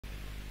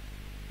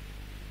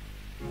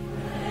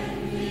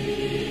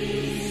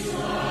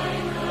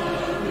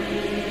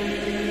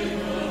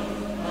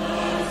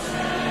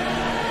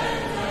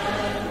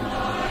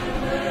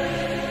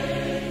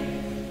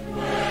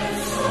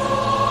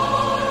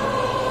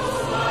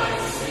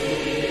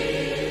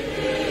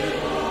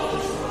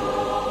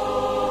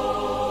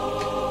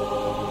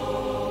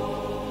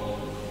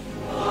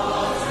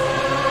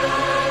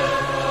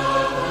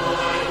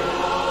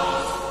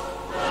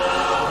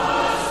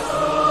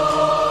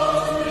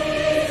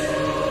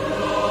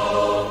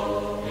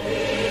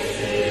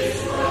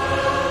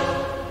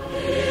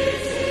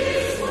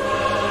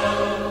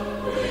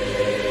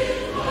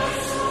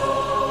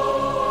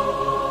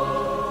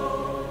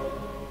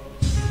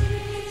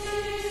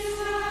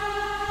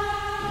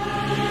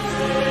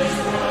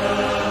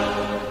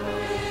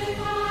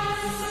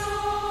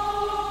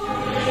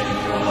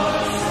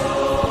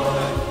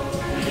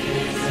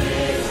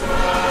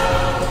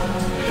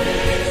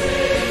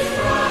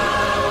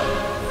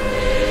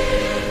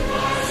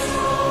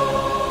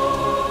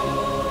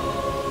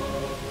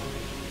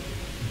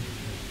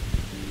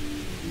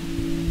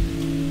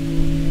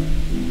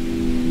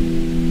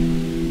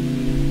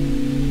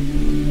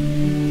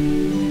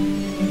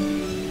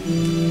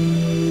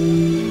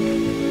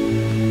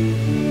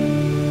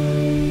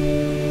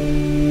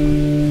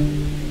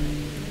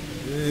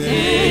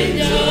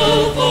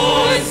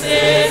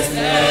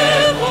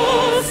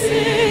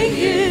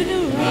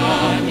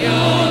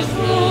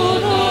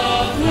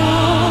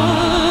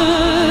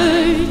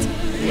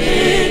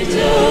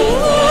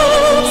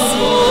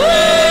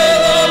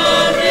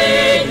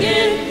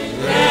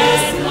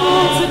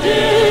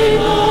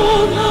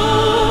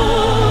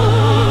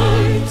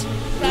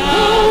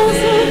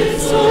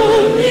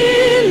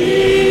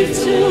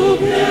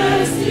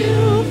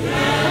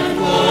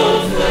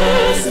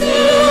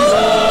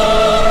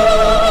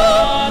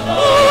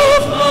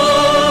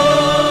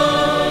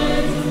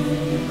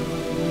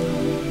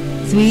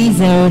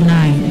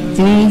309.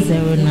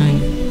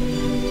 309.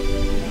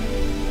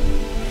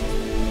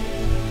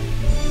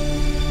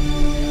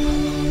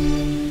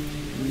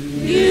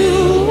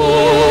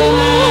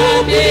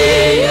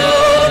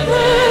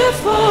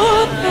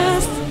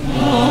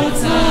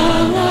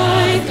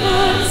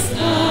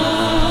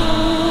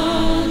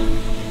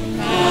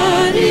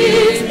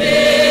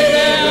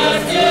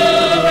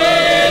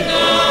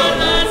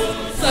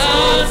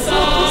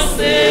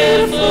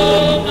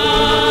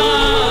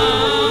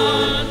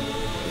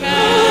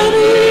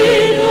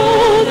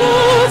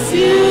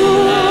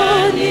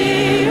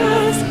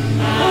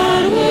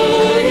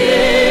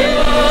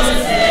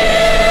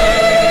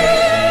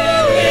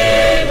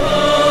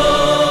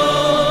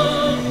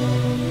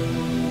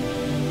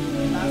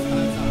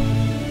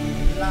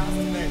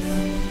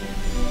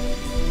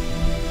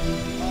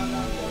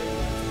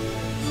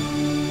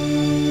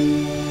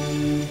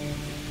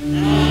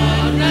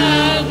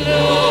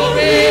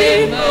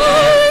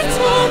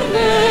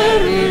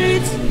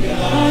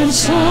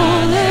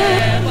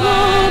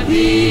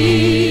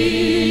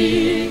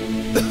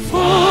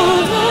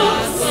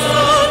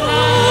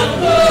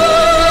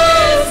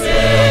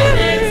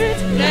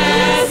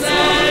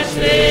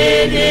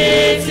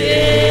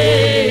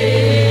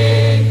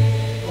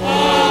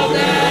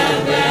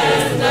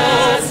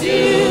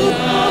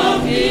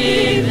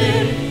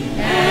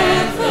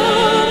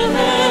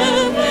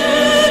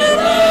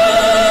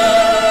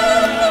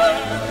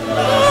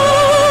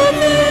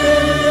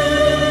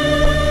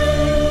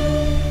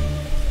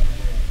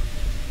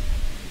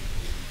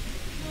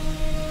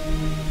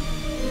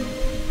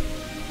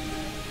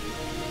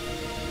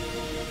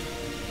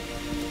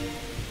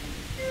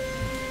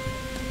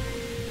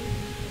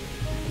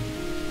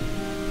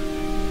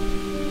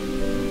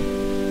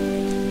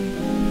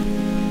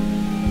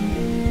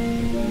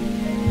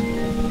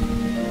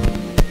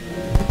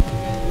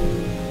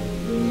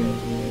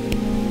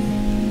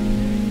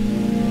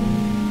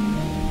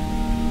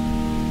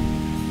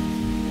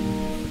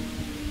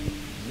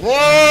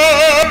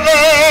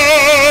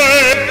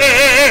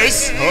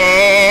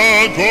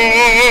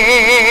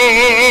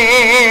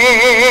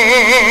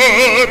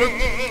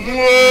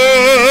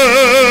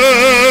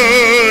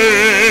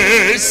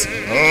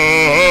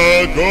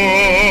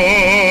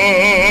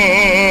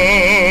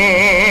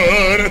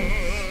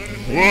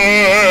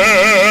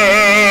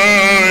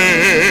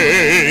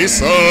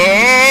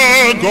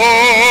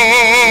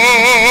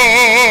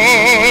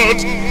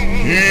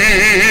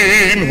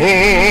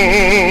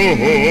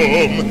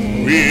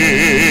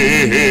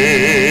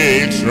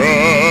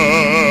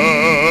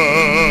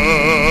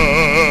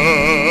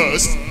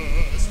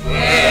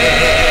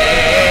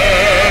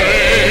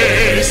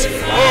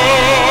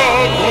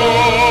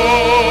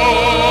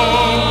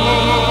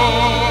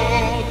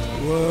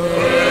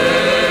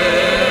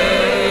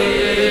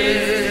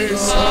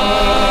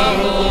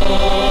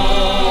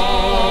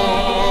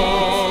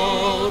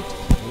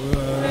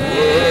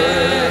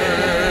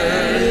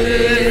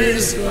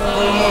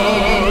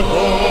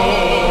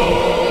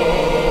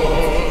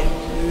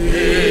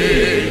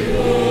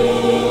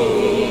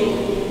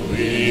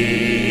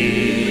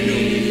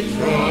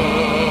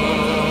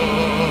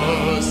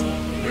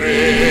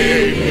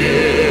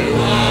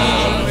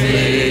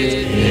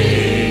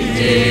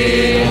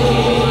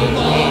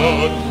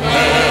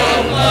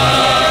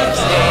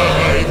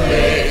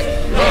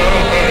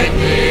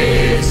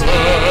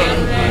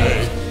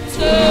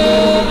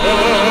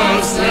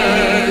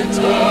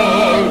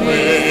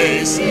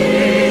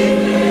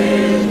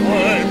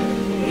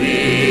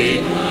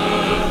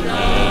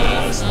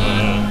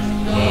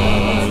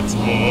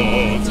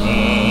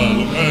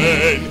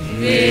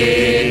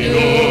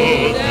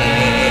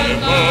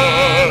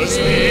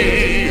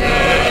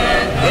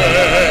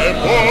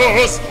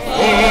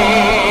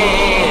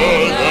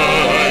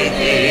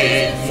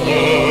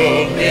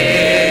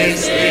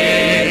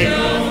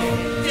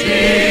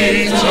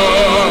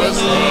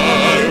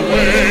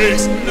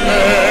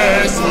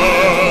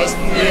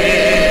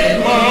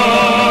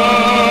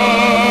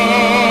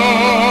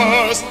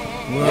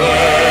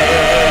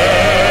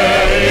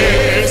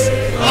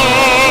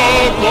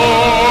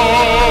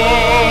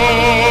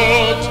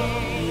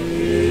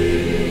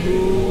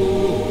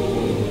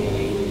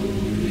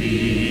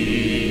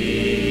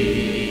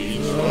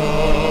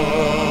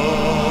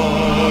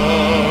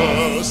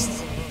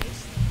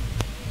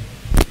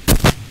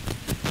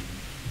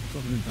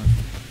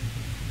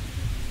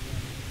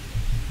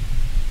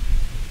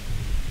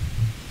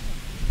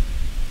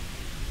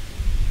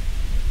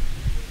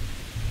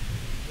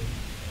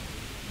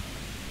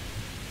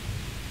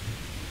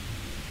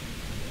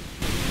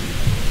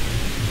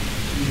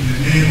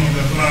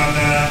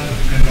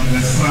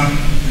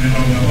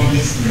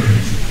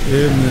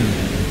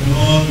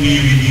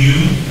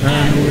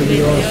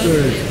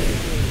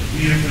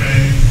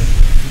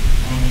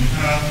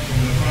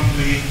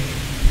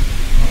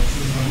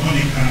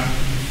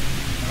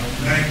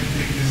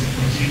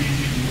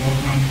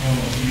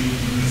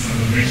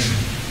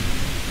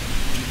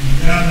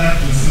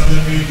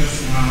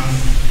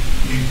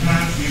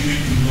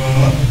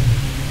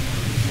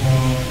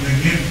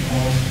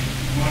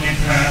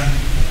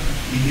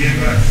 He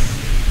gave us.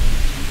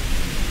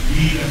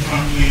 We, the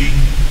family,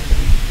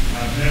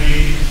 are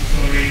very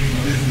sorry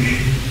for this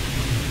day.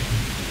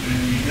 When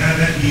we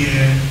gather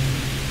here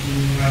to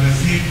at the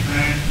same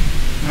time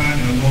thank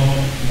the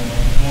Lord for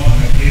all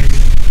the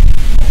gifts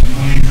of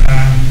Monica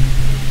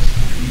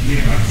He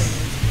gave us.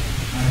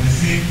 At the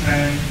same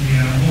time, we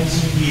are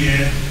also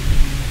here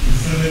to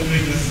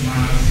celebrate this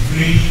Mass,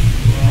 praying to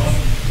God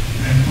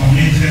and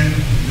committing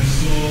the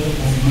soul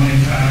of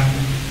Monica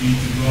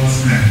into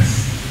God's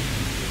hands.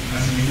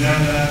 As we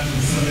gather to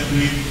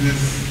celebrate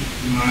this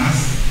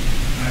Mass,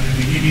 at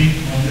the beginning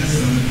of this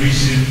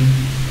celebration,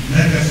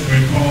 let us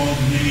recall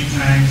the many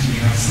times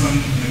we have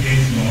sinned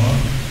against God.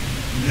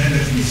 Let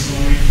us be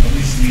sorry for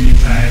these many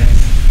times,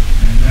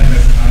 and let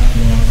us ask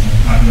God for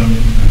pardon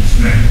and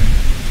strength,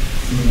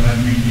 so that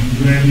we be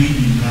ready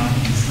enough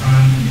to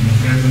stand in the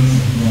presence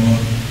of God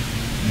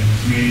and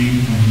pray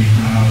on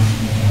behalf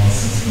of our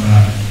sister,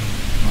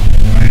 our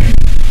wife,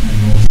 and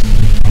also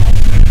our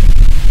friend.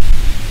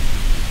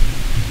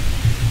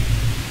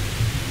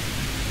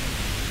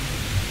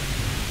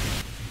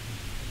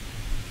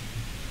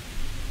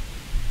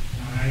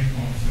 I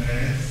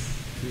confess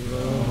to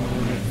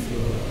Almighty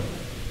God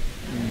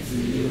and to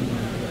you,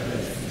 my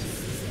brothers and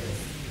sisters,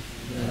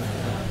 that I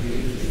have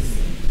greatly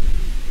sinned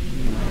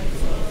in my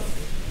thoughts,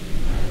 in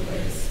my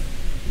words,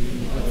 in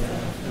what I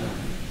have done,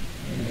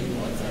 and in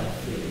what I have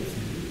failed to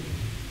do.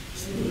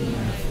 Through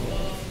my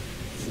fault,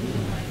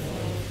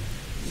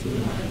 through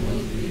my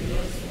most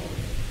grievous fault.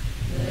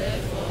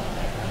 Therefore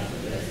I ask the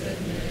Blessed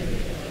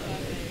Mary,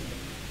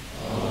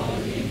 all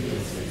the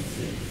angels and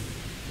saints,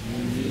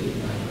 and you,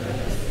 my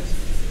brothers and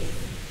sisters,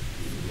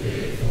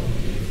 pray for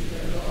me to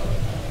the Lord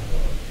our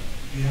God.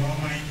 the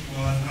Almighty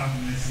God have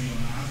mercy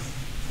on us,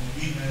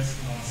 forgive us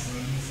our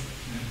sins,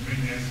 and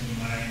bring us to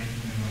life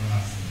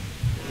everlasting.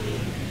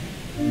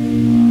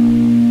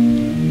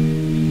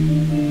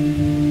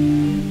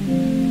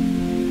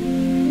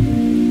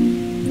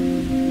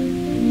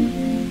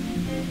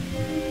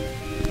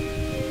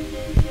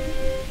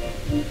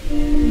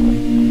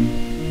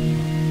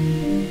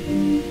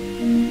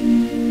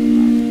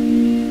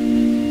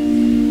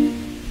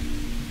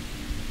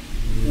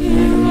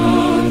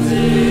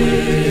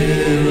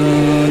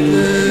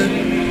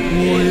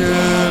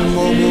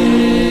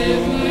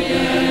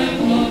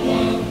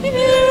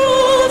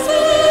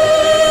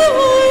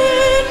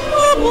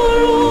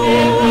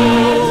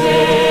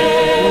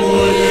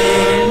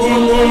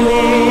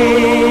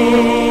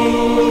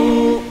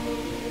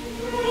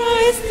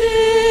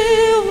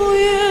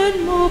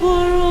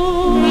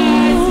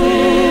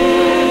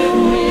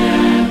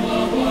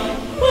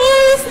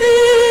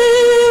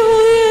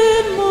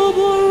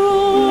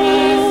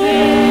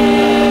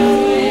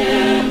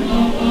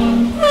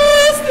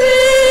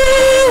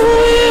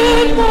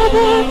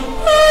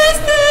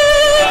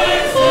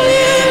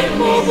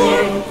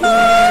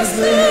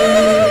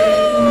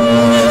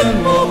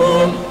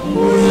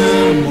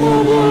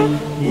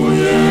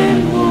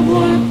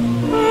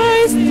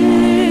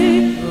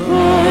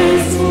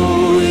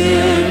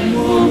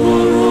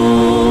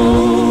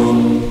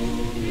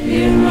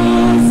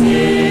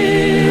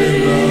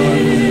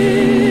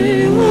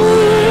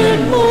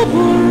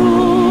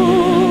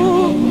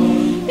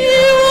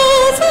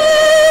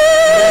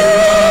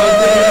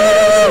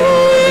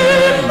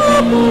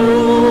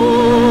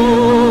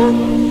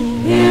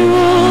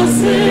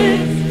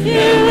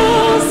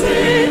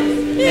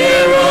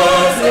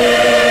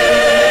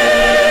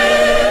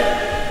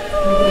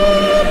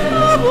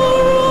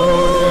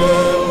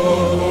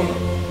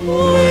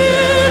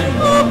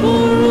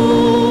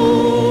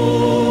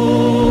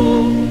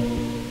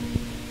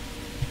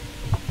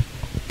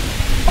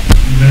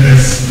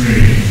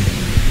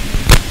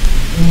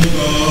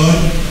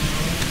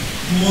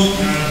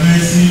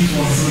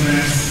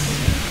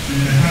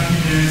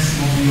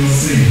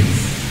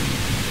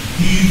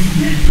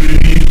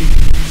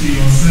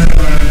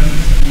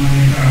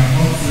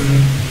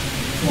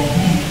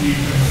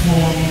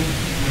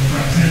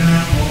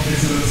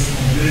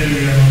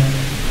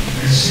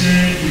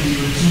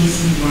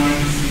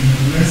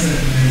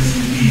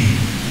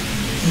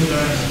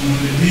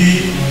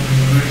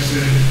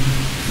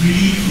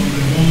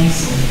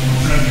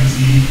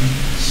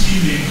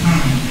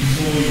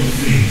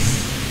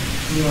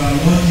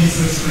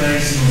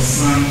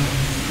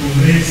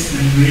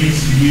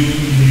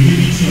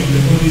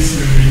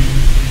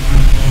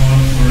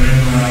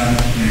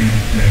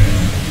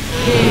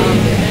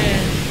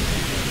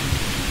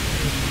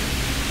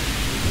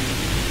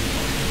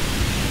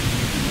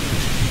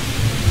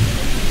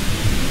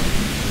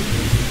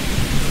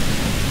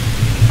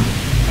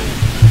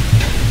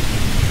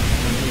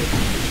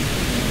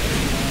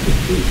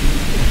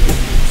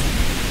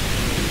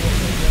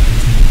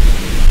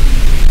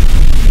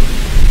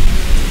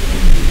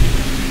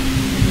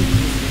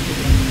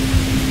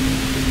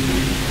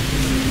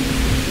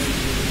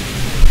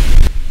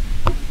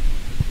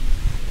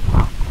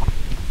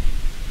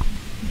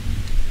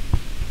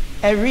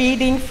 A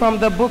reading from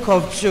the book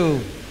of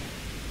Job,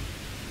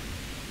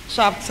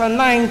 chapter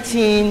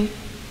 19,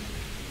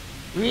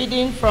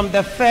 reading from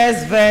the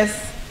first verse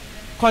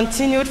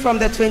continued from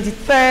the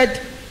 23rd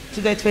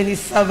to the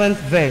 27th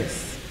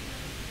verse.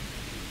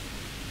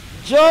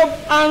 Job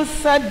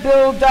answered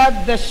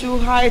Bildad the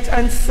Shuhite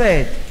and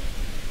said,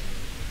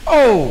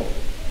 "Oh,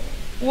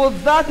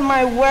 would that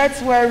my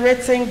words were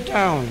written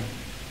down.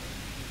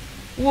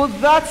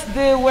 Would that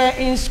they were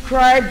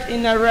inscribed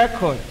in a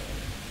record,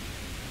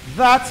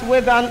 that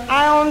with an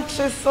iron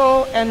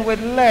chisel and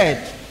with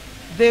lead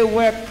they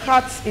were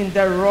cut in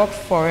the rock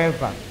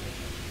forever.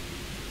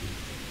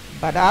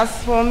 But as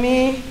for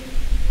me,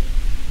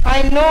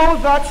 I know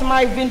that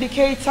my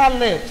vindicator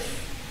lives,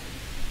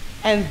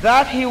 and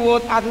that he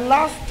would at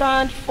last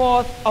stand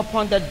forth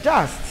upon the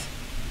dust,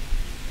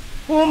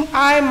 whom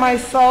I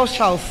myself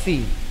shall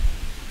see.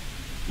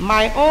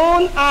 My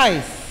own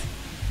eyes,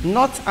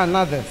 not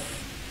another's,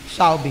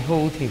 shall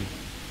behold him.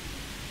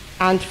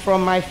 And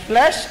from my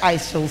flesh I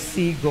shall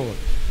see God.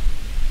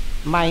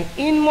 My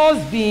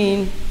inmost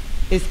being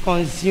is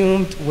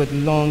consumed with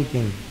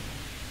longing."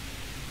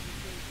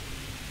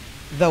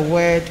 The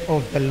word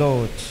of the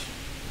Lord.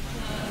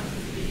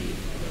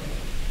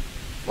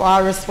 For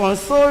our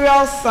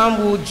responsorial psalm,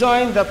 we'll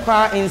join the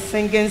choir in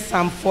singing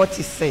Psalm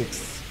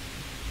 46.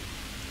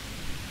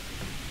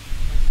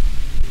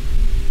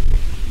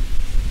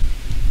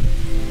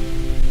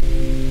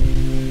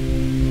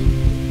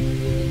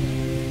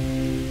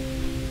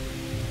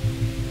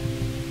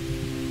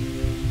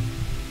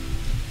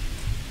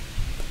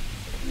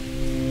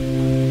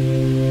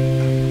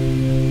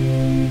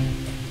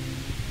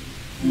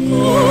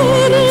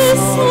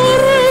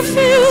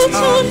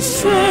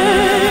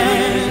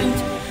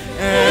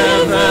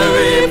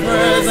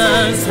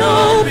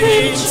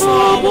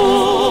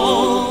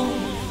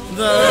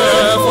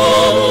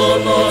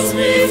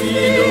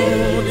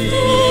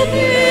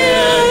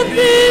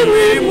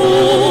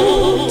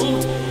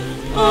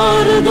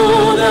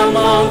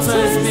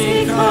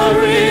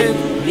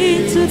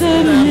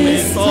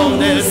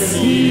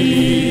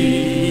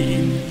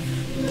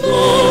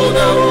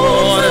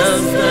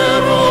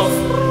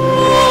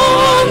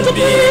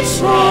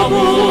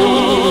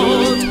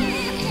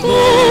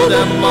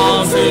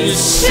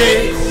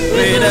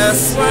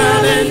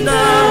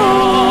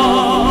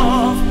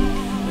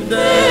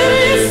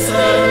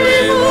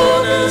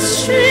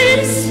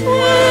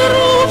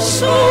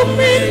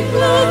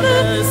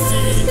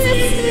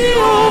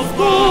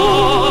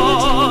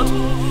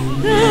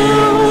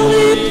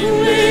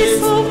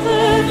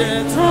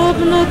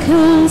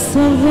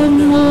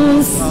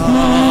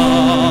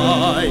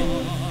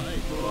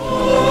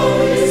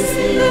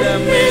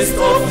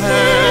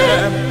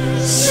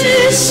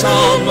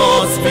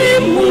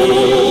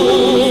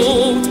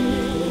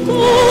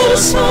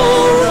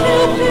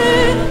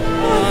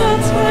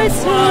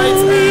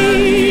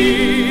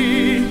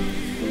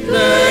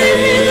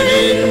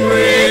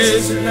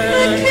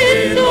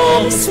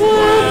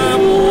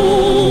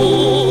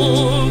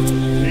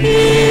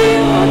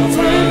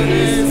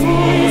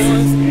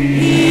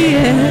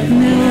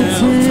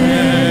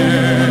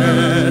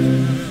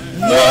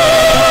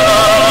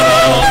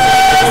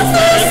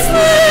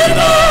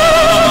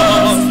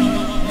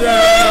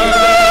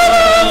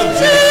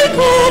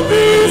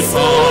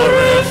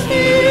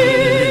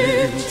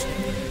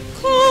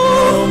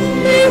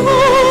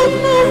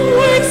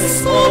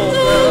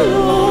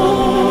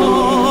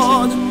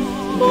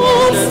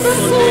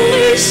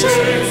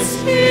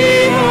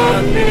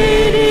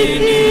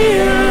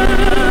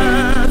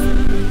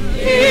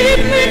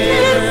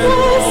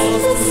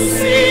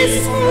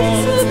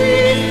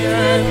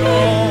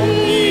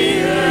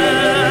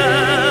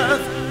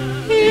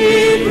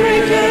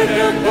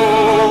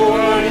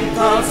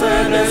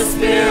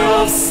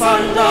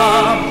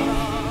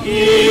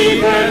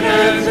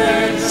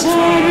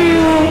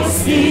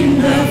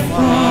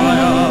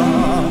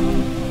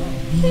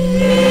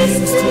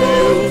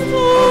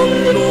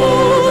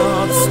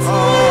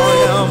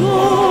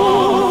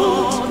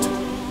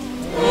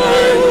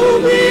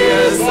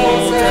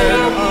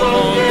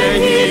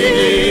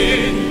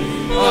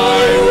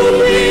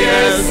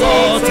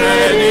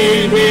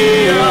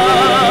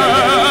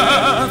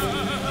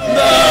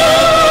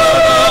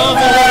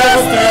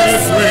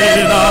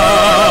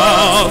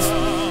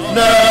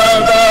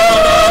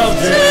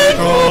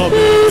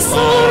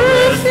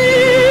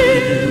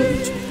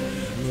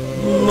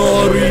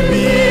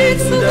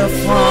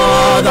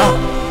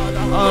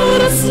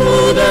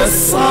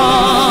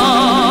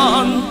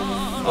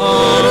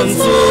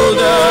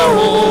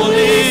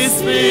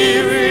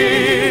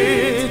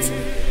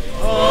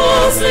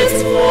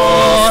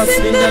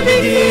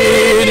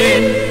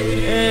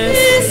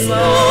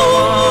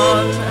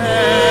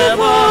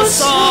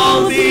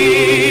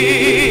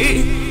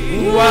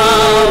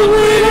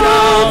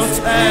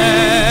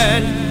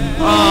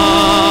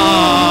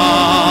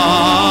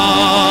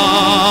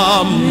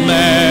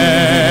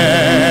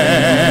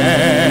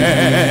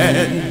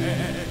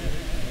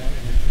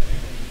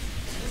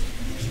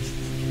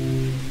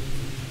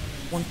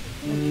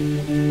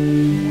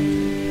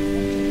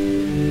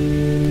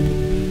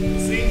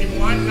 Sing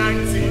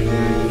 119.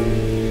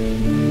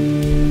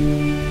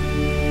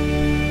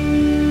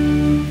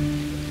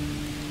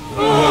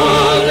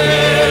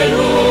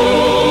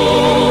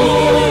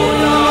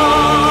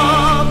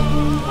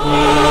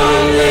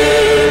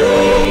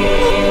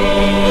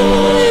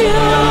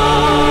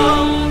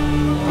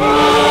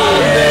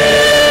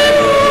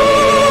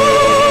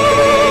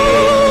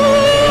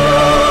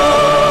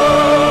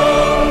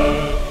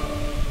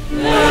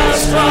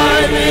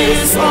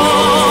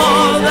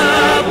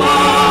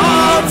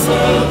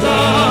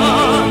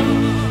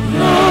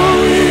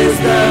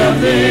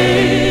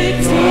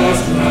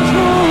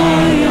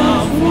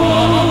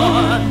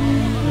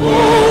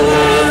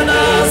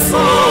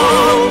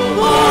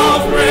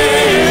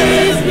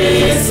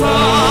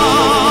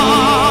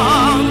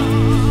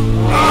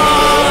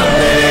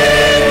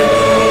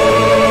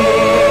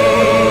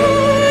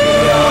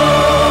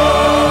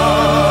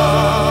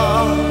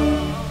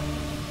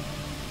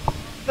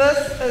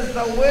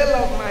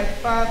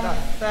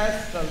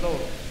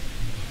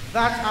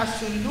 that I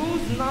should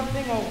lose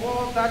nothing of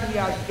all that he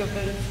has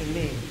given to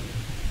me,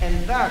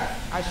 and that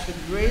I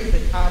should raise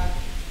it up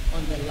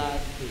on the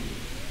last day.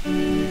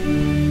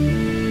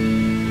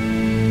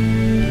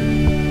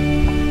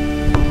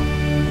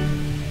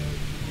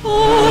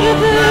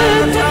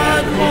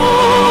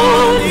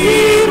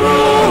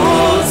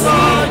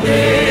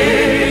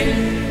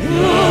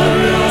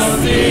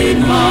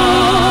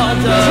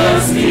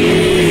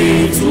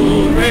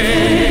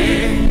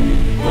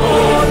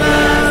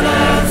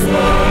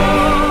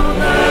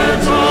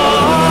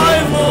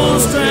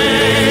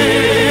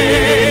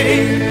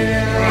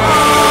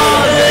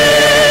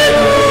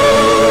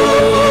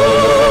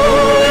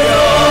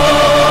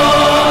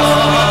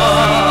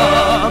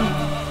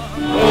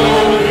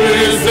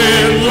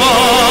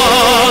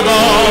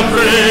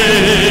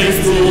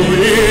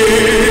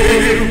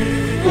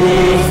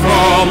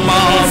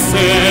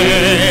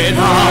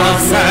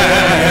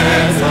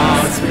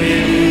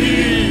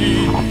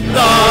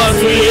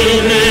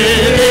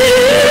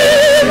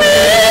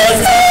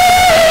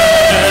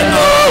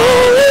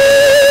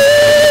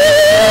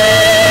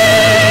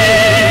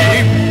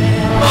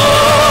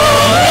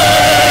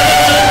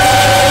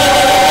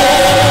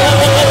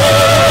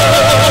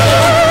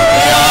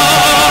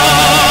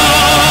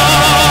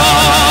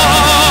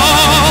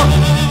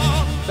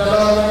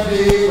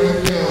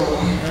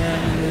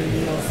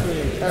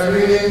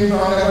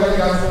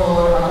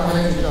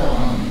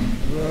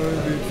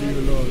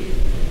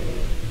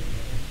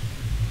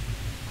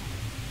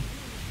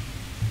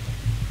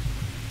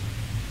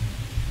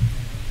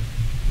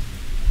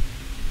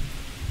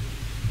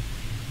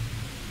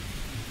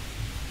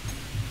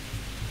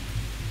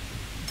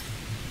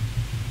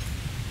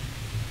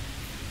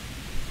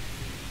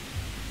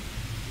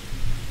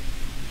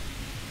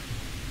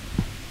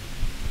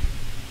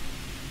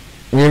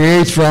 We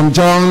read from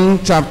John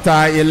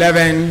chapter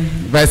 11,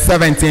 verse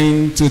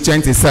 17 to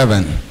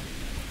 27.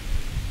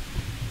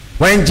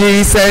 When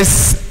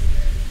Jesus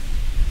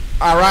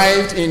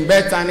arrived in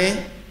Bethany,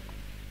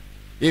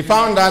 he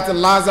found that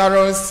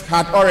Lazarus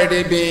had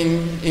already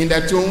been in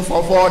the tomb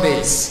for 4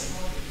 days.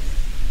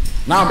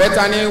 Now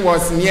Bethany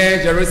was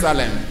near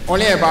Jerusalem,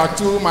 only about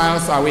 2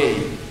 miles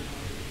away.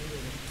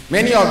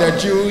 Many of the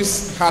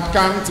Jews had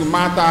come to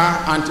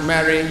Martha and to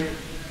Mary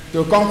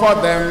to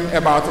comfort them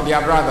about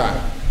their brother.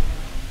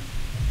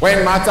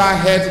 When Martha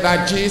heard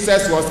that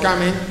Jesus was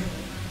coming,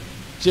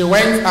 she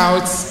went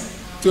out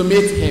to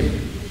meet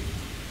him.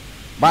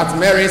 But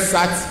Mary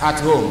sat at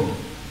home.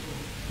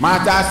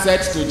 Martha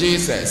said to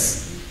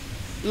Jesus,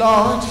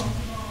 "Lord,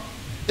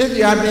 if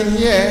you had been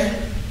here,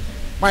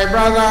 my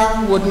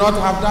brother would not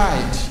have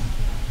died.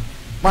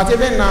 But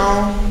even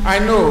now, I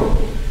know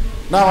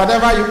that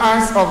whatever you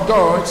ask of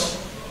God,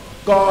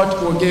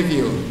 God will give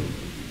you."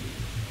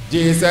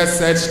 Jesus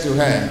said to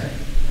her,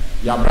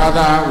 "Your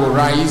brother will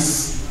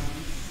rise."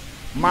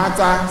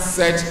 Martha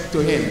said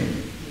to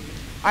him,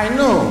 "I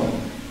know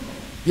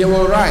he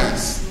will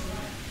rise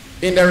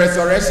in the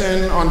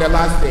resurrection on the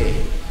last day."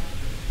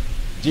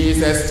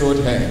 Jesus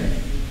told her,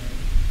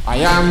 "I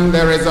am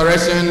the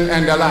resurrection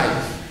and the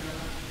life.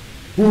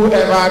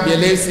 Whoever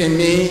believes in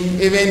me,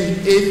 even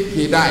if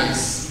he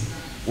dies,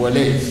 will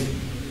live.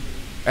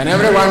 And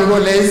everyone who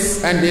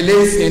lives and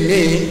believes in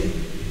me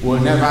will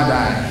never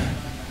die.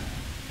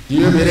 Do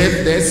you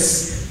believe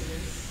this?"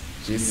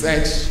 She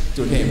said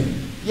to him,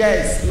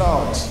 "Yes,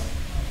 Lord.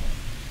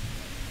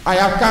 I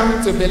have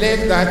come to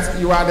believe that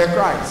you are the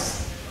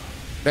Christ,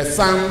 the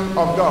Son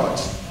of God,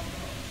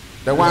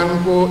 the one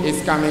who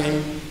is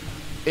coming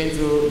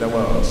into the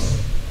world."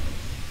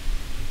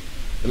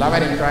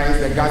 Beloved in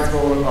Christ, the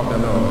gospel of the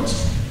Lord.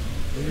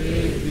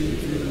 Praise be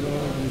to the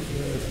Lord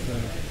Jesus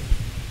Christ.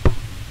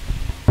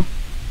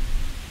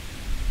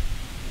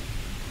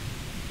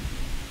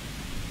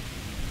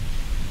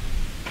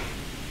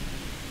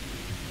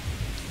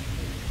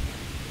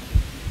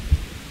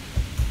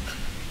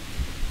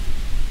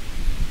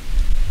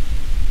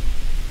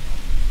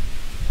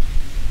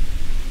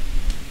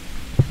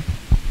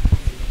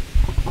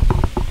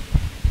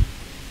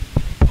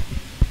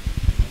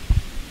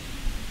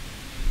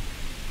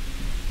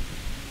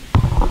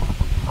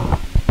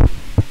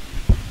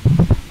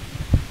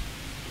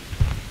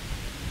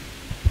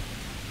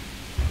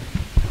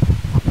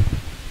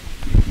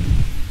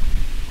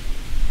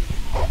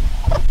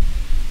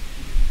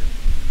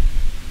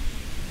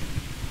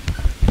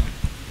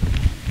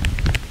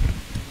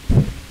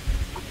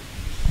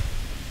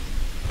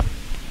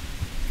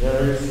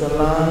 There is a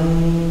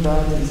land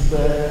that is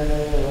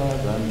fairer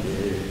than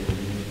day,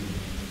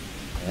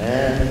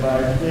 and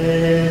by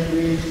faith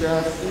we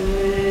shall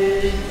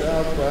see it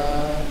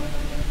apart.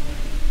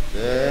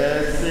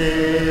 The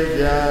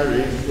Savior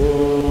is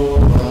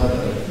over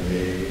the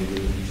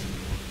grave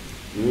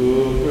to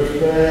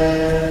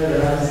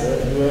prepare us a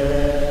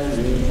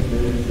dwelling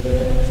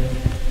place.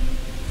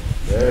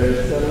 There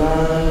is a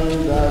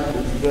land that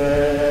is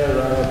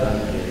fairer than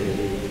day,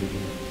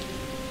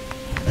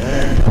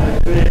 and by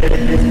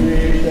faith we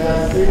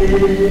shall see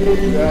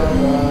it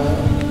apart.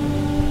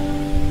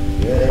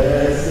 The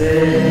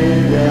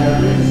Savior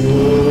is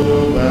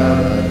over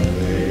the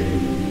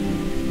grave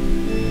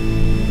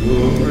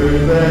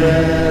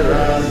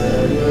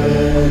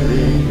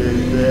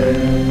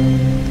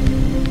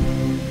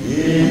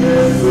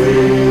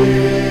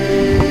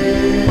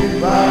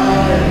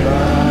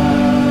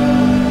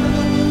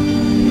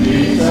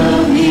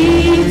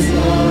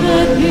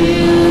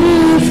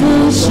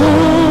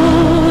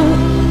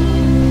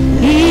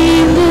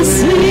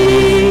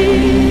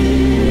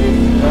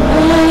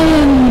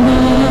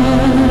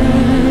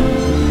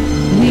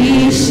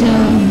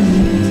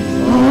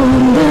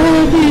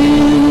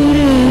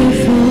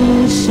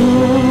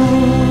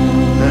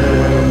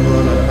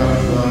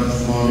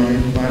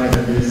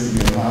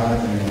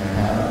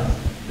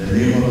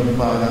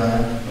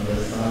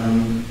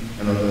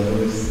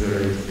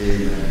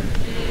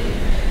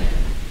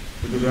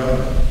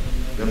photographer.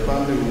 The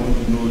family will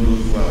want to know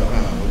those who have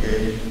come,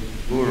 okay?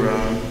 Go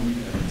around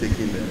and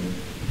taking them.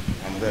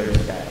 I'm very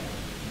shy.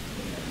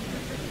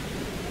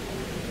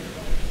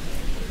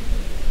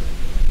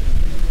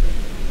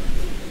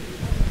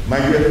 My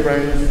dear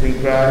friends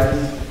in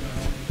Christ,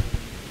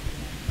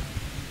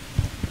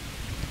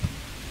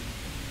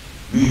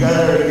 we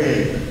gather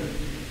again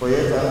for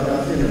yet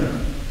another funeral.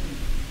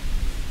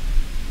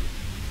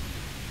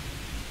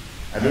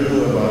 I don't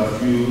know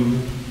about you,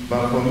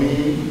 but for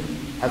me,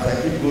 as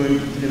I keep going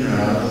to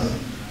funerals,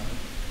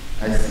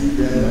 I see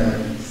them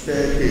like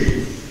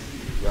staircase.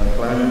 You are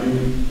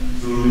climbing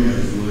slowly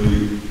and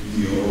slowly to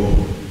your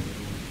home.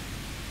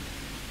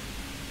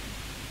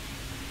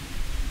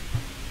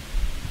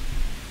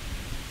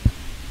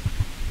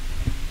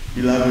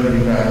 Beloved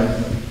in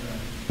Christ,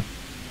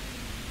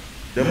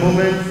 the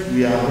moment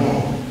we are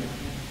born,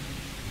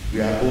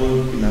 we are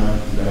old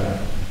enough to die.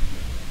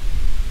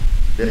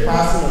 The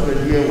passing of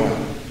a dear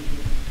one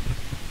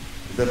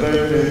is a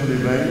very painful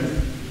event,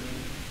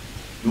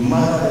 no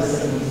matter the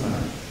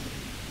circumstance,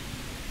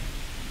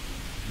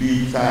 be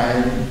it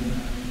time,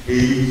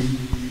 age,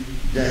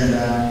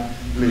 gender,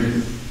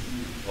 place,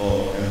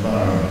 or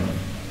environment.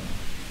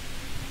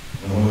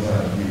 And what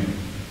have you.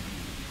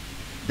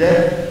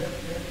 Death,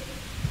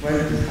 when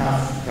it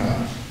has to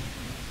come,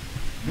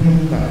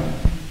 do come.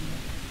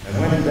 And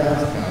when it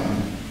does come,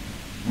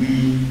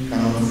 we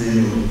cannot say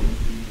no.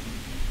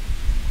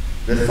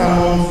 The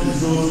summons is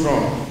so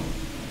strong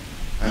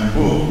and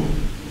bold,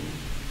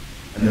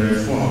 and the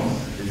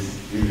response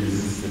is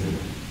irresistible.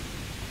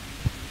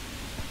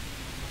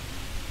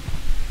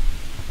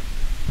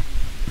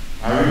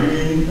 I'm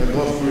reading a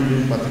gospel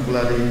reading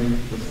particularly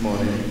this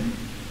morning.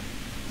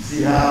 You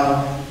see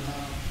how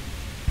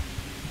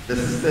the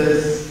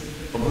sisters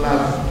of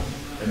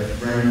Lazarus, and a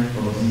friend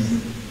of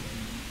Jesus,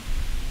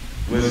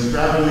 were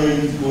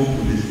struggling to cope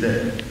with his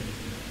death.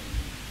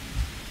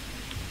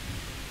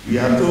 We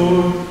are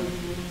told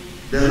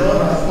the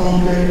Lord has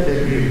conquered the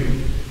grave.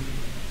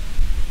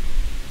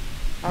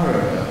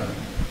 However,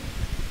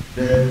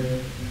 death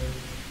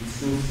is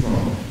so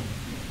strong.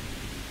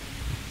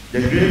 The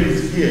grave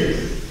is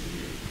fierce,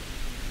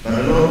 but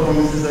the Lord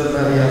promises us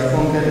that he has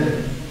conquered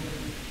it.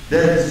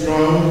 Death is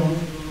strong,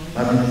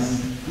 but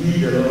he,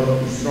 the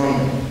Lord, is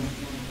stronger.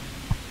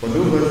 For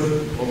those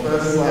of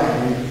us who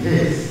are in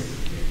his,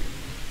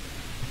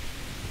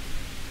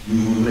 we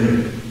will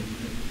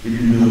live,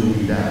 even though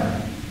we die.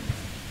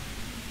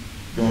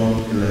 John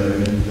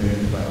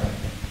 11:25.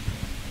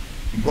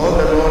 Because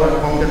the Lord has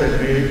conquered the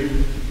grave,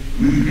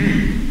 we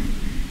grieve,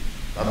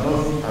 but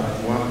not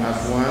as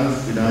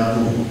ones without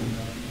hope.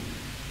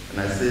 And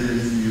I say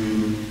this to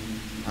you,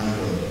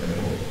 Uncle and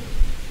Paul.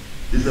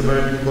 This is a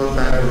very difficult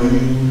time for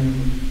you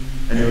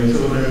and your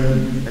children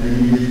and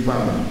immediate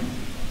family.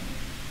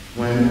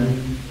 When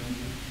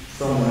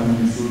someone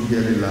is so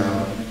dearly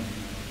loved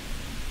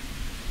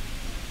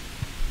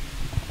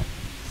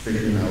is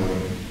taken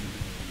away.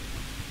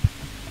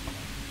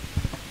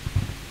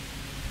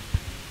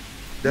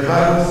 The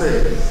Bible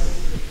says,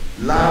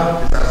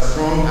 love is as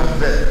strong as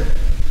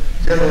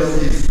death.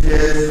 Jealousy is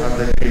fierce as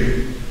the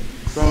grave.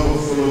 Song of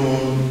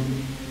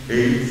Solomon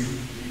 8,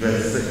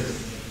 verse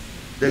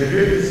 6. The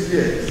grave is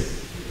fierce.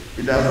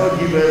 It does not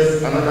give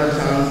us another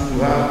chance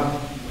to have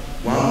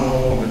one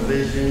more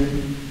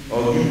conversation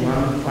or give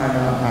one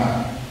final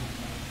hug.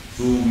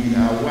 So we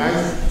are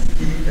wise to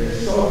keep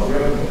a short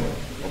record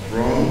of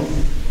wrongs,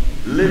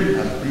 live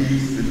at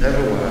peace with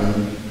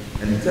everyone,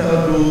 and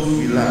tell those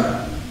we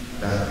love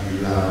that we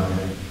love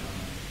them.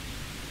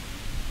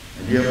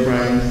 And dear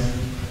friends,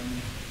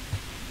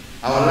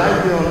 our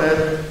life here on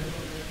earth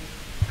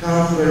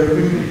comes very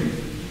quickly.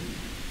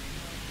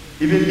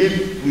 Even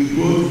if we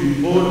grow to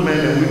be old men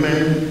and women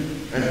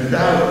and to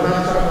die of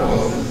natural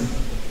causes,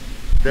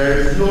 there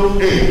is no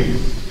age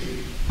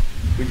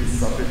which is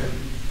sufficient.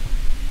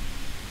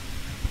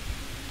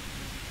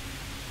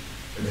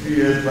 A few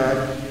years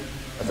back,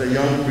 as a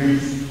young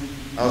priest,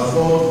 I was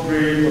called to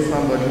pray for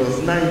somebody who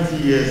was 90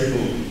 years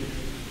old.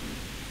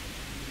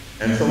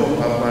 And some of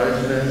our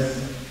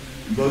parishioners,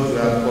 because we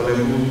are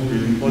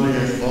calling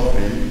us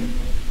often,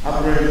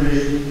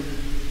 apparently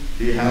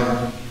they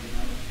have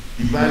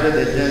divided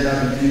the gender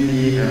between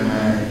me and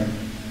my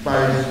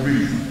parish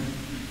priest.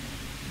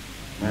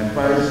 My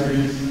parish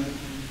priest,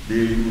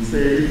 they will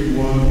say, if you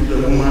want to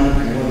kill a woman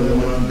and you want the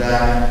woman to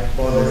die,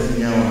 call the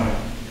senior one.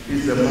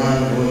 If the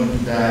man who wants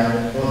to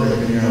die, call the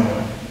junior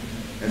one.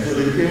 And so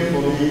they came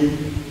for me,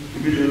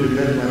 even though they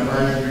met my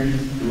parish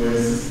priest, they were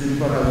insisting,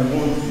 Father, we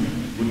want you.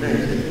 And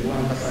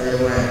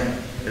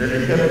then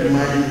they kept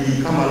reminding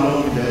me, come along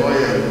with the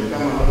oil,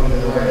 come along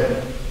with the oil.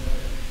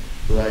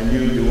 So I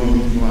knew they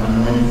wanted to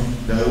anoint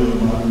the old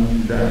man to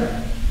die.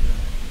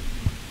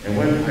 And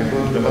when I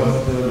got to the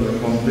hospital, they were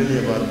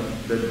complaining about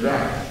the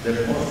drugs, the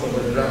cost of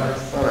the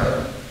drugs. Sorry,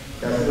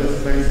 they're so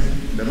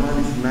expensive. The man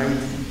is 90.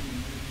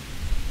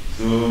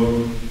 So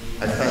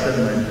I started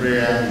my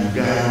prayer in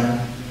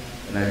Ghana,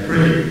 and I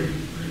prayed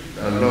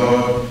that,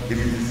 Lord, if it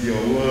is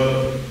your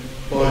word,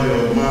 call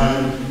your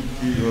man,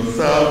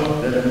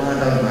 yourself, that the man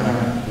has my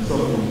hand, the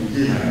soul will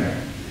begin.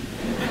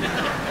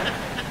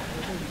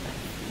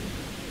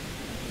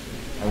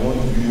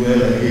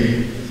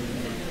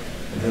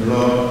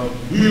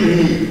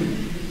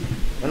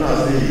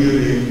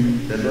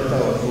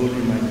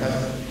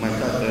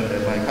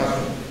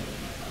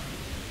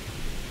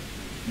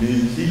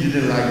 She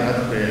didn't like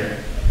that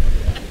prayer.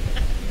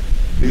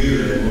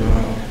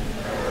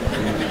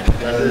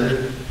 I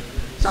said,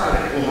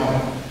 Charlie, go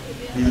home.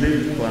 He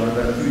lived for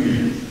another 2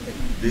 years.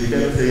 They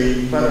kept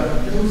saying,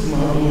 but those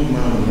my old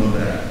man will not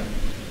die.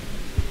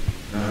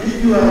 Now,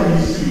 if you are in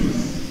his shoes,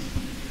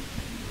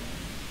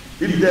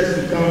 if death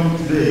should come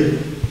today,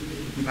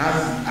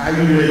 ask, are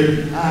you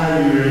ready?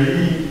 Are you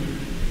ready?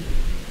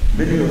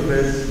 Many of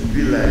us will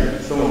be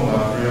like some of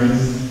our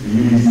friends in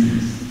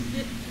ministries.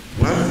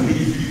 Once you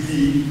hit 50,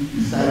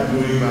 you start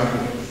going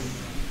backwards.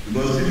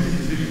 Because 50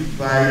 to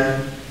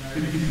 55,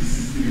 50 to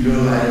 60, you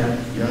don't like,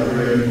 you are not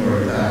ready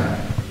for a time.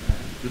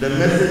 So the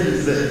message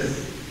is this: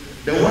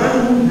 the one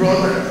who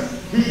brought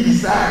us, he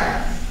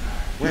decides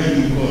when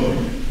he calls.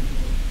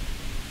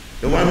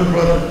 The one who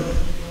brought us,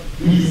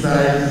 he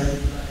decides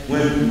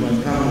when we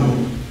must come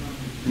home.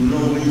 Do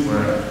not wait for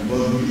us,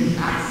 because we didn't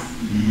ask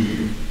to be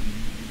here.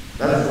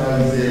 That's why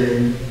we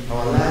say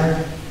our life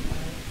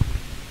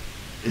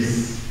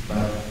is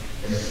but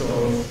a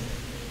short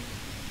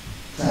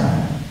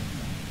time.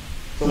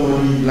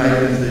 Somebody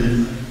likens it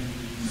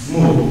to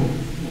smoke.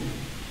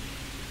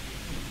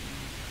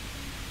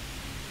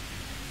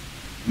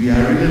 We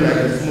are really like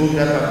the smoke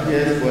that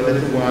appears for a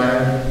little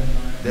while,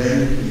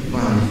 then it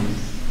vanishes.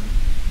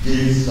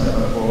 James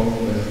chapter 4,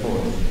 verse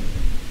 40.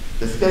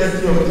 The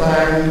scarcity of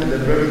time and the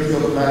brevity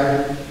of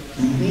life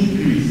to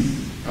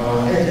increase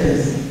our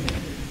urgency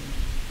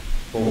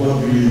for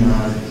what really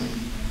matters.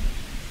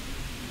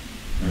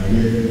 And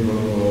yet, people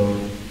of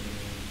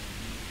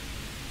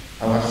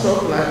God, our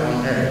short life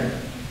on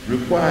earth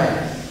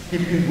requires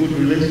keeping good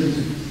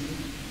relationships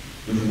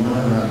with one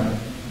another.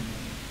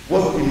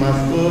 What we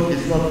must build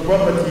is not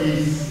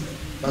properties,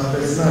 but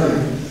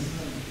personalities.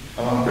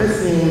 Our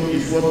person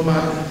is what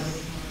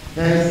matters.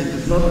 Hence, it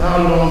is not how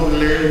long we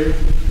live,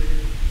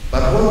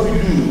 but what we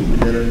do with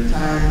the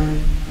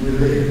time we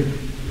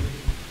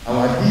live.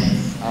 Our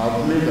deeds,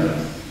 our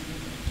flavors,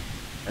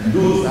 and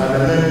those are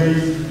the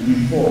memories we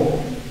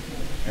form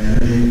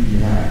and leave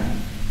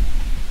behind.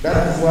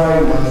 That is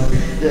why we must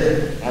treat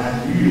death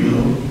as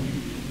real,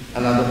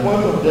 and at the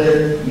point of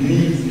death, we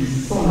need to be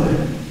solid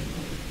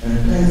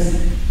and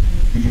pensive,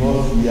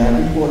 because we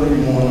are equally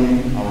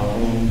mourning our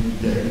own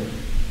death.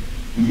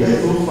 We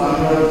get so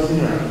familiar with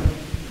funeral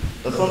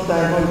that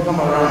sometimes when we come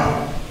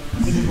around,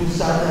 you see people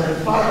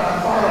shouting,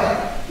 Father,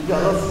 Father, if you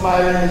are not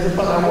smiling, you say,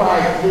 Father,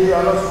 why today you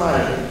are not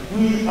smiling?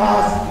 We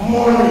are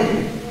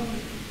mourning.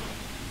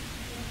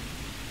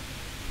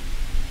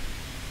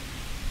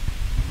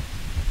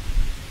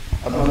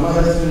 At my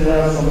mother's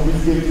funeral, some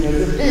people came to me and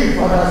said, hey,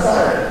 Father,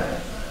 sorry.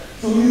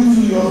 So you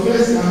too, your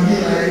face can be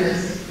like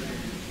this.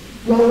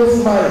 You are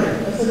always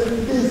smiling. I said,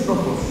 today is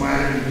not for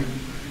smiling.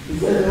 He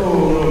said,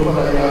 no,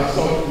 Father, you have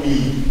shocked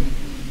me.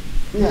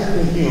 We are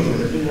thinking of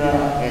the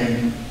funeral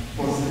and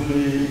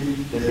possibly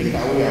the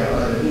takeaway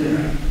after the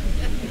funeral.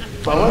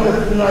 But when the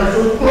funeral is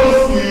so close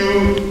to you,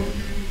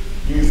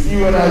 you see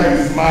whether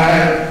you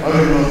smile or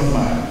you don't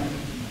smile.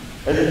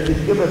 And if you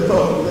give a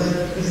talk, then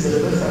this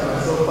is the first time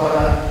I saw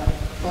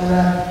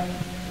Father,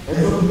 and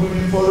some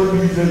people follow me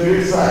to the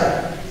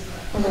graveside.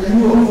 Father, you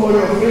all for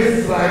your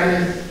face like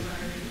this.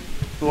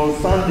 So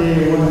on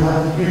Sunday, when I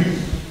had to preach,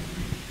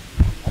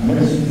 I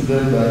mentioned to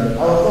them that I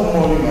was not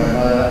mourning my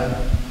mother,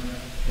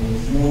 I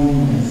was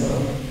mourning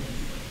myself.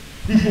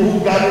 People who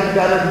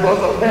gathered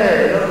because of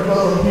her, not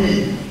because of me.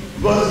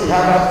 Because she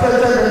had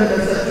affected them in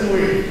a certain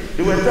way.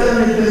 They were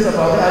telling me things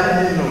about her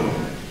I didn't know.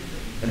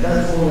 And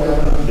that's what we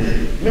have today.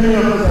 Many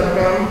of us have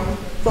come.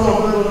 Some of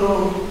them don't know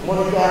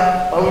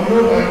Monica, but we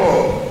know her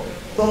call.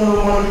 Some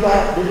know Monica,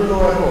 they don't know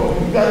her call.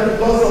 We got it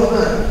because of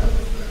them.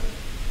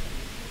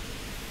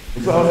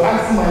 And so I was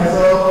asking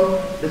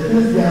myself, the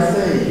things they are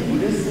saying, will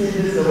they say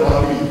this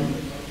about me?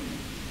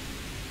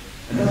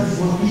 And that's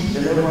what each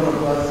and every one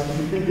of us should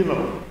be thinking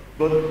of.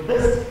 But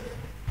this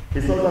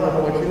is not an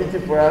opportunity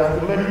for us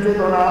to meditate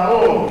on our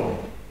own.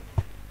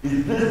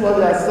 Is this what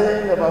they are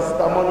saying about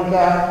Sister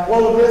Monica?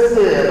 What will they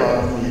say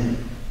about me?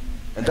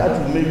 And that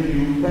will make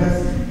you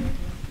pensive.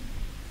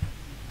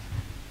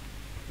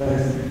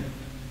 Pensive.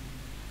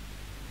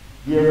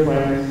 Dear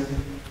friends,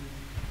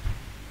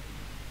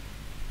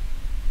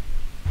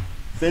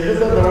 St.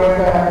 Joseph the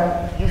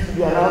Worker used to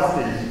be an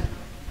outstage.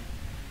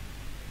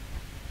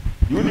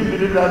 You wouldn't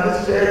believe that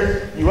this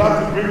church, you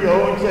have to bring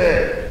your own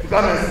chair to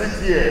come and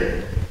sit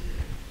here.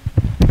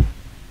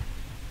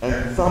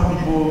 And some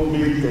people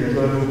make it a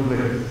joyful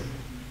place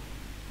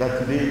that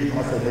today it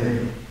has a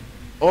name.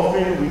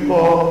 Often we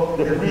call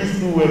the priests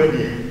who were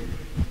here.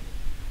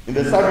 In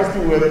the service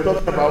we were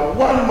talking about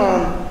one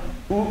man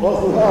who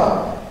also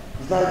had,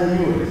 he's not in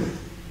the US.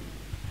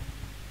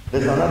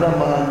 There's another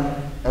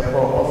man, EKUA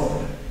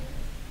ORTSIN.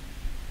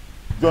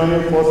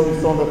 Joining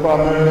forces on the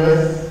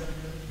members,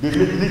 they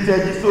make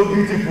liturgy so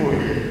beautiful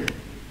here.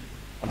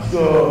 I'm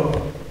sure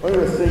when we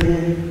were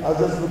singing, I was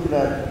just looking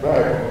at the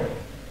Bible.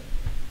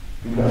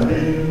 You would have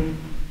been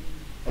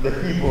on the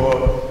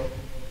keyboard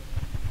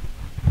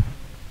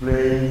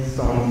playing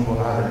songs for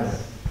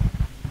others.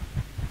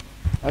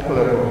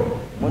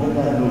 Uncle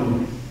Monica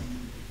knows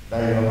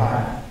that your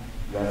heart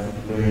we are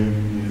still playing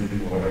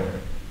music for her.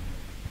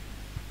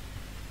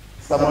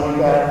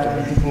 Monica,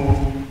 a beautiful,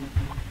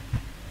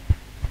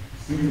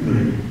 sweet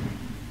lady,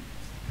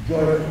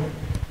 joyful.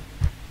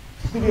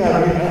 She couldn't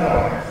have been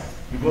otherwise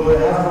because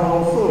her husband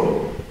was so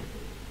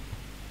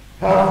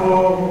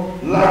helpful,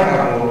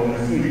 likable,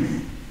 and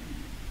sweet.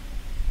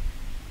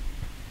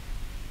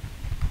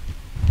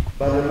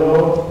 But the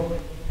Lord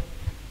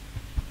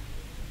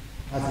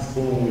has his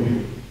own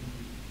way.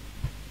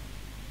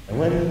 And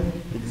when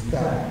it's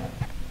time,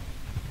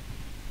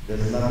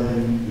 there's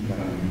nothing we can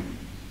do.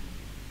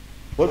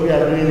 What we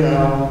are doing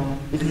now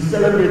is to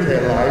celebrate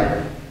her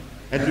life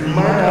and to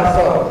remind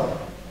ourselves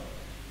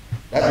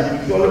that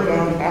if we surely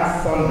come to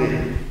ask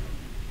someday,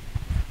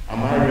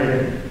 am I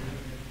ready?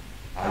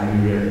 Are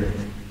you ready?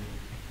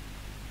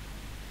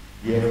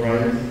 Dear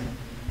friends,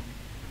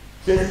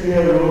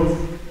 Shakespeare wrote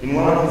in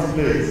one of his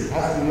plays,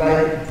 as you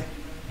like,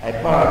 I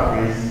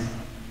paraphrase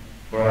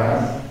for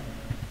us.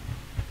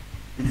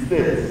 It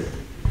states,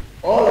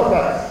 all of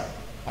us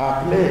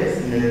are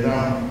players in a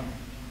drama.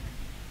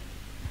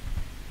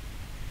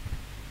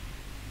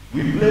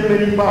 We play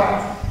many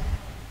parts.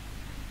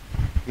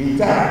 In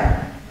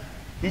time,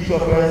 each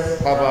of us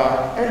have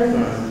our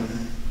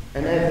entrances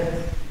and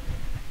exits.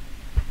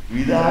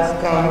 With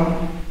us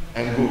come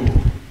and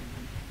go.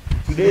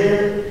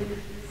 Today,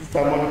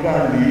 Sister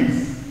Monica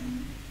leaves.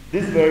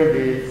 This very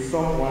day,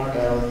 someone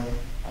else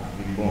has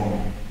been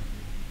born.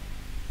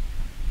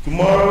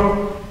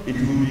 Tomorrow, it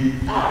will be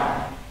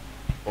I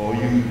or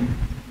you.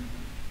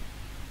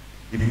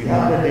 If we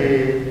have the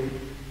day,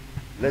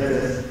 let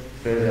us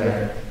treasure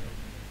it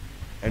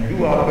and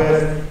do our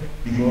best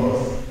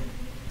because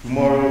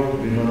tomorrow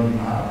will not be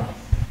ours.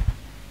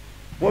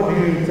 What do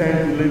you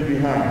intend to leave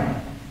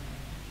behind?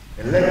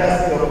 A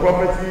legacy of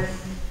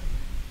properties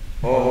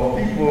or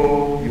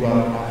people you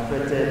have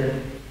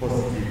affected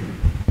positively?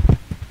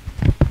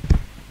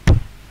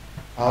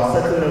 I'll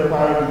settle a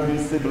quarrel between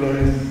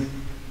siblings,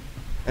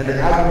 and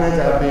the arguments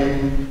have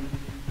been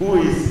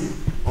who is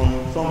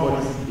on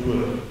somebody's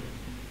will,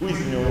 who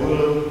is in your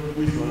will,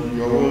 who is on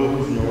your will,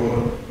 who is in your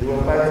will. They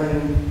were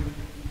fighting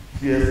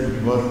fiercely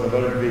because it's a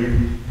very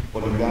big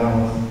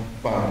polygamous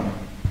family.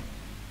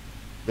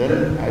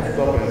 Then I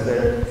stopped and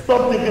said,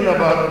 stop thinking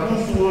about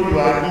whose will you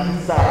are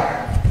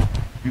inside,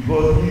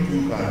 because you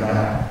too can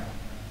die.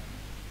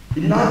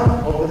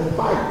 Enough of the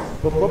fight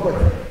for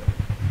property.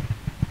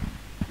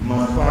 You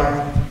must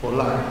fight for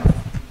life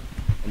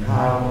and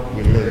how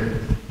we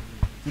live.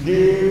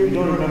 Today, we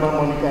don't remember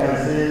Monica and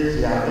say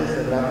she had this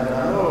and that.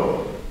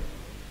 No.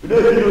 We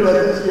don't even know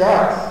that she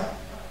has.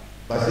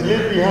 But she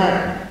left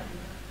behind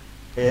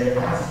her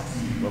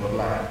attitude of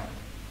life.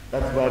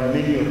 That's why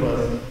many of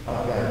us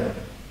have died.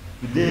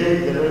 Today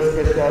is a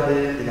very special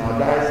day in our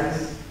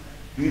diocese.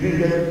 We didn't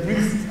get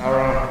priests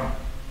around.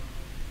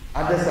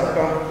 Others have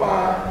come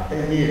far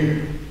and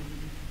near.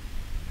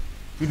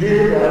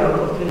 Today there are a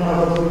lot of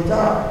funerals also in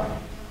town.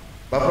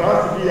 But for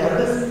us to be at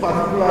this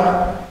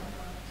particular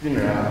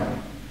funeral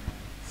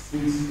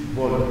speaks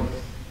volumes.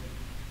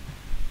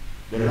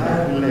 The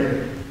life we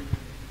live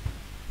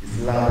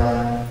is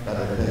louder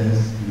than the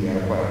things we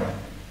acquire.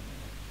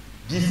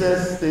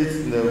 Jesus states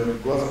in the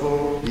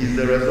gospel, he is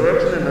the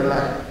resurrection and the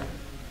life.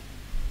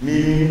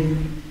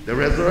 Meaning, the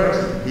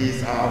resurrection, he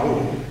is our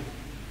hope.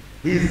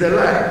 He is the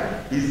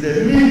life, he is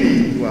the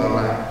meaning to our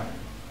life.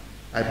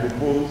 I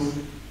propose,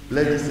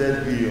 let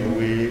Jesus be your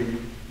way,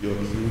 your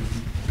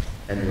truth,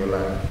 and your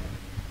life.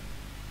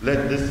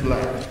 Let this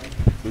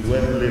life be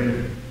worth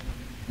living,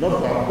 not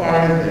for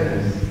acquiring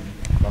things,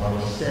 but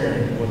for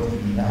sharing what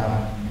we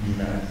have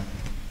in us.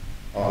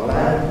 Our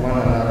life,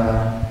 one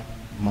another,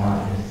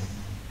 matters.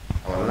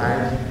 Our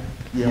life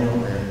here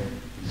on earth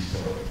is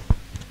short.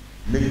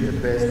 Make the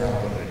best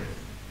out of it.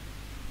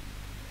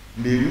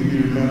 May we be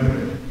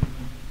remembered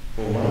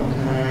for one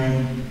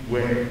kind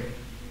word,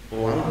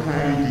 for one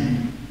kind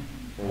deed,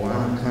 for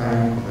one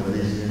kind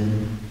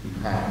conversation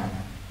we have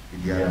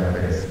with the other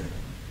person.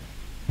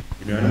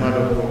 In your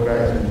mother for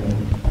Christ,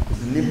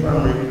 it's a nipper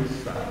make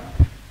start.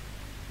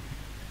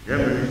 You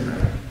have a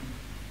start.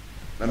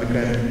 Let me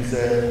kind of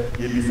say,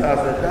 you be sad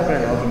that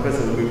and also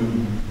person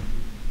will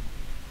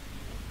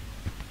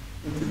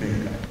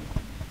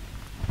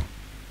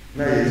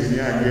na yesi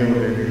anye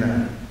o be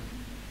na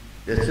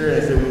ye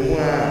chere se mu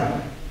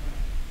a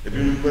e bi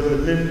mu ko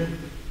se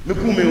me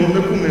kume ho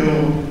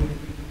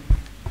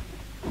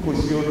ko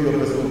si o bi o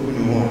person ku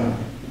ni ho a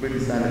be bi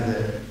sa ne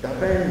da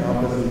ben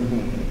na person ku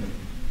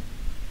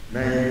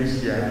na ye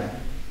shia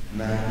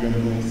na ye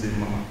mu se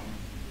ma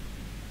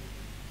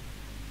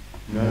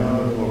na na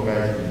ko ka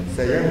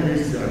se ye mu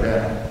si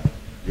ada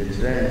ye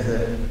chere se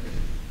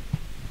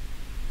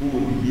ku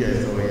bi ye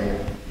so ya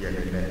ye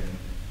ne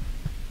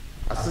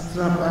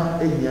asetrapa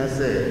ehia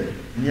se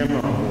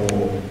nyama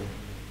ho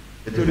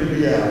etole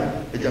bia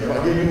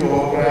ejapade ni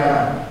wo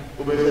kra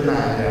obese na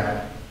aga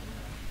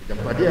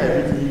ejapade a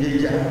bi ti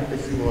yeja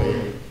esi wo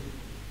ye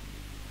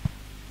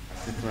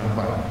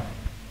asetrapa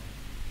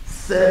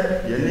se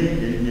ye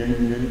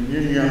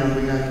ni anu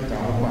bi na ta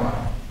ho pa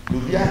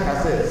obi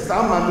aka se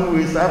sama no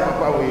we sa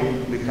papa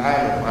we me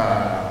kai no pa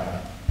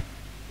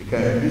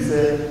can be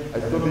said, I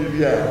told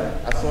you,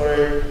 I'm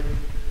sorry.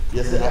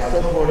 Yes, I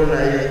saw for the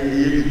night,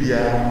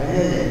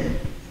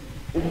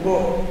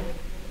 Uko,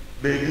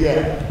 baby, I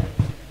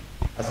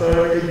saw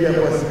baby, I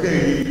was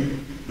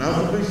saying,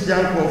 now to be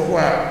young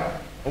for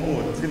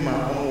almost Tima,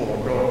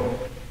 almost dog.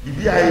 The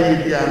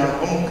BIA,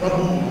 almost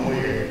Kabu,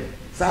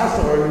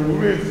 Sasa, and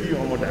real few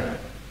on that.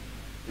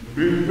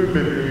 Bring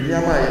baby,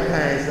 Yama,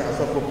 kind, I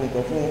saw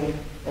for phone,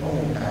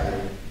 almost die.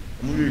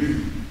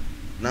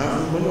 Now,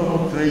 for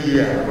no 3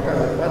 years,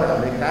 because what I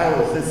make, I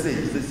was say.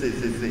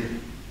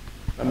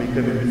 I mean,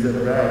 can be said,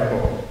 right?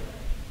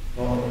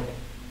 Oh,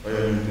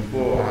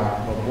 before I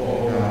go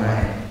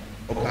online,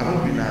 or can't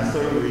be now,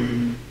 sorry,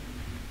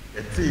 a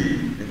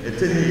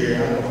 10 year,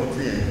 I'm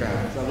 14 and come.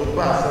 So, the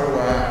pastor,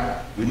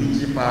 we need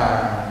you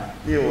by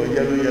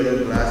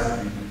yellow glass.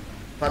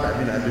 Father,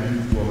 been a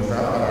bit was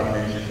out of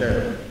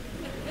mention.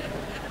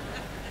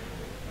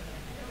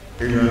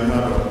 In your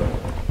mother,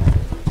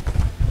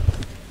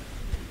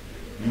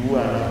 you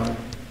are not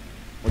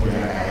what you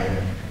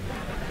are.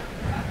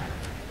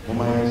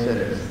 Mama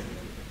says,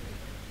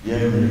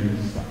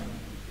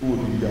 who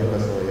would be the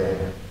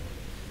other?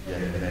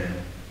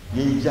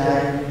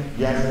 Yinjai,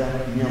 Yasa,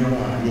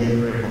 Yama, Yen,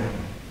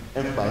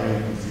 Empire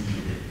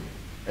position,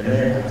 and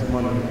then at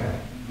Monica,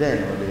 then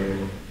or they.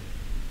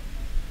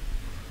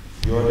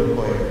 You're the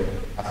boy,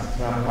 as a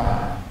trampa,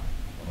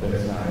 of the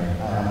side,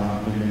 I am not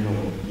going to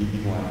give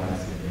you one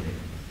answer.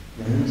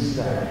 The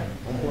side,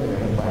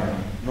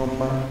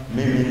 number,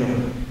 maybe no.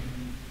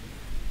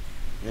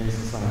 Yes,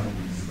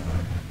 something is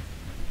bad.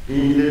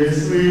 In the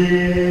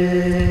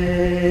sweet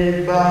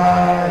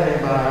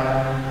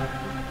bye-bye,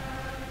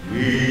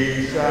 we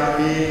shall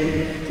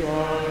meet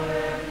on.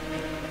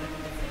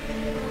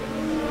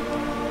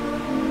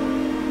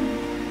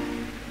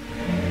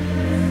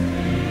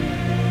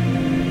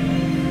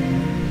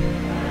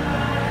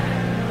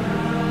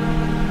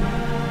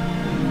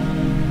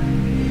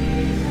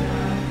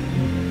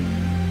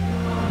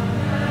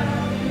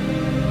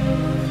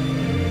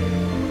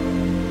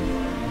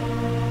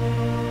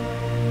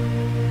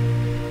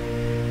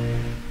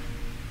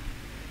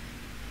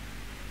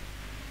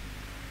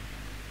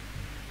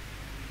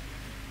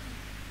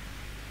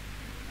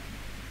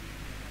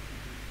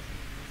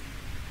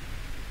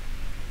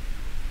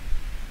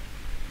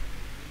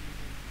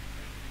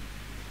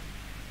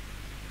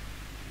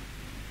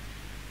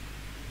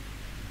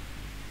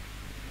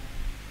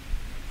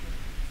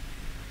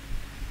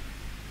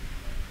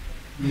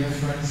 Dear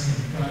friends in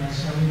Christ,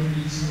 shall we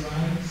please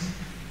rise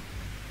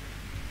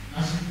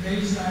as we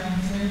place our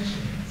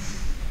intentions,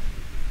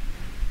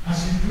 as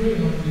we pray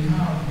on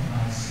behalf of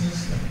our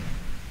sister.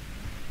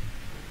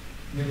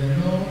 May the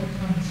Lord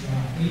come to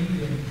our aid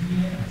and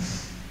hear us.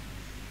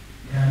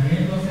 And at the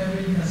end of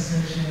every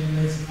intercession,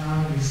 let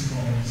our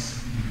response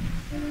be.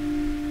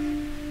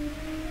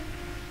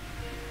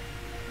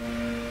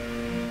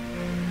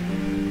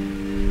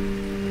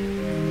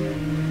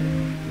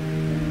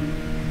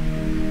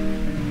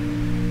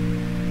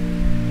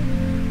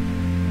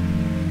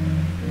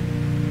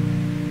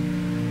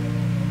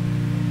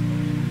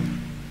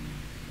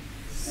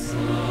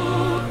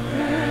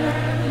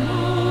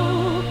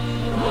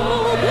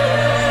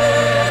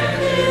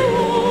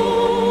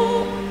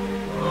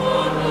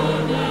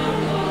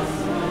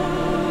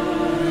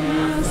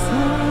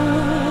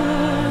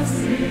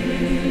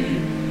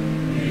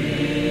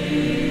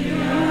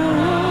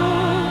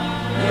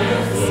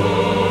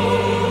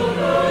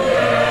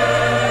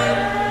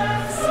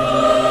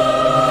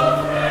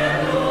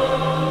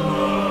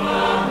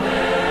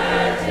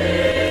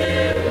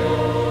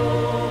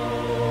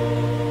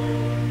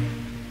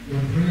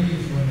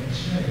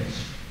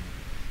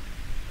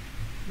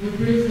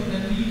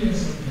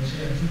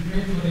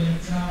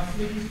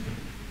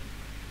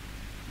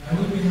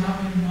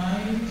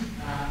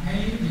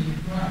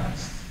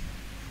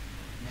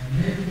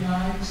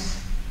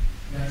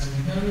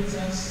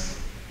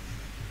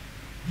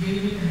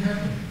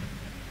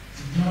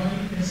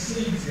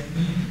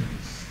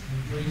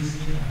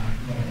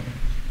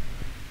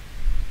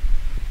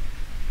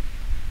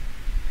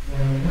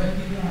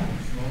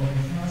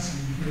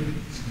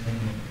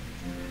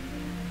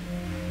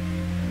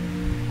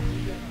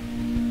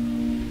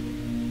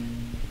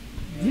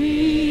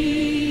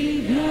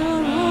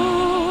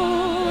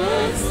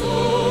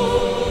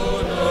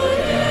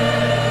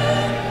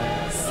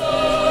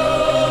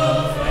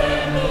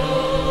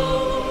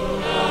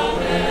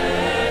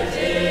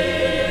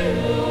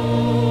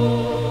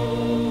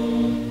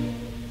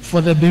 For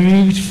the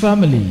bereaved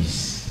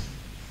families,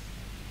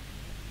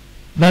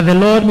 that the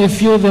Lord may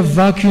fill the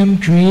vacuum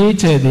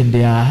created in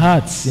their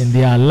hearts, in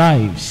their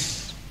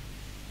lives.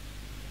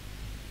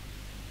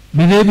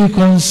 May they be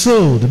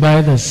consoled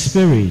by the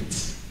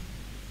Spirit.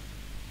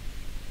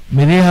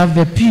 May they have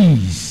the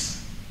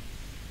peace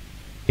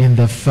in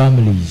the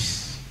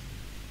families.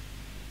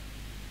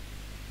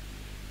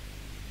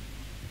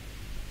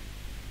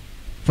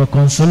 For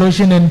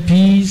consolation and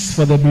peace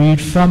for the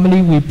bereaved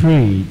family, we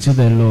pray to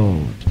the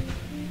Lord.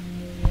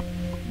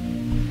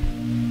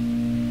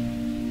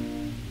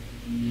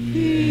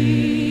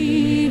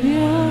 Keep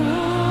your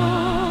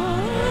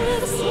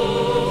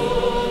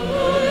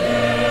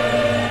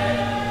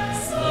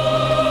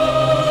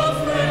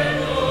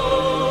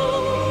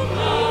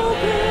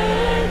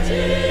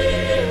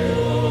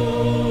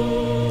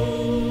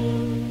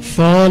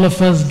all of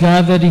us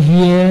gathered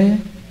here,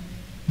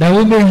 that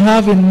we may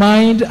have in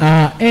mind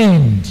our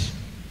end.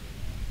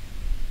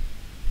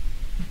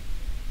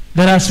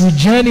 That as we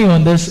journey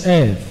on this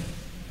earth,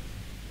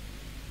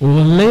 we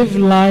will live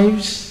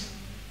lives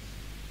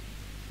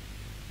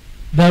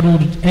that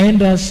would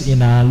end us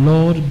in our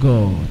Lord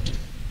God.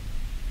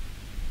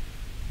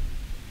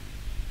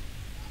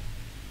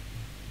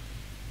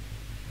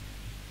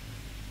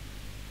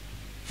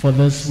 For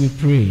this we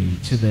pray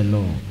to the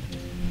Lord.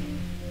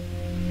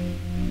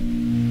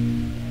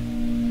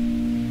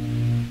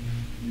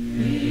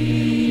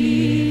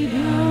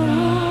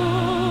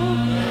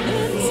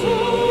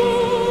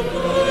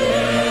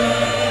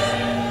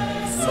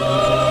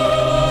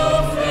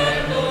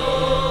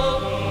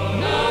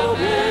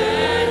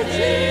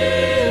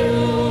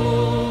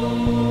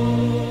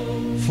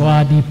 For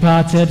our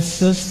departed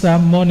sister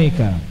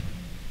Monica,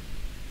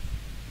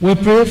 we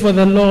pray for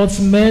the Lord's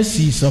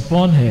mercies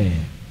upon her,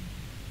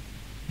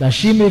 that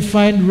she may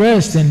find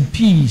rest and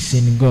peace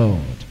in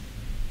God.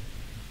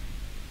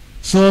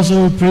 So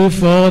also we pray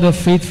for all the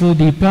faithful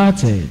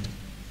departed.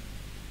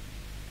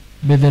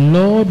 May the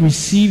Lord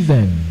receive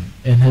them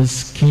in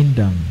his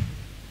kingdom.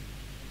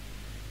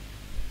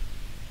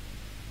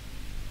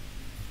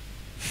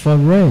 For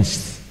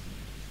rest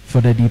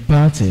for the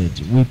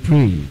departed, we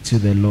pray to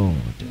the Lord.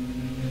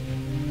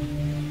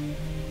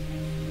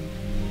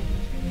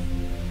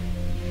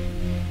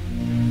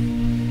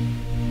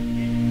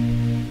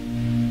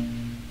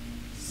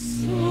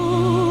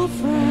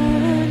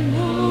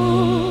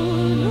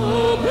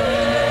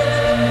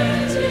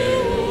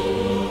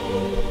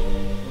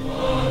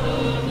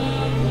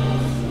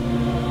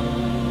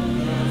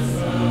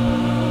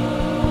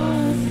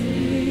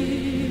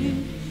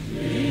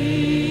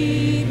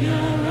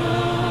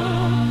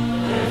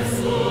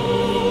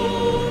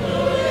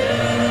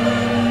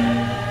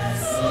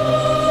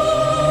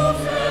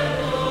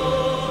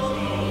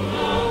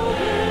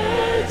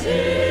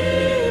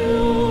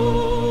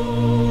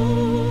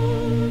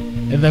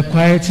 In the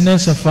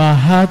quietness of our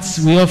hearts,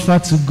 we offer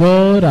to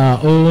God our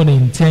own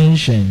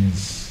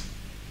intentions.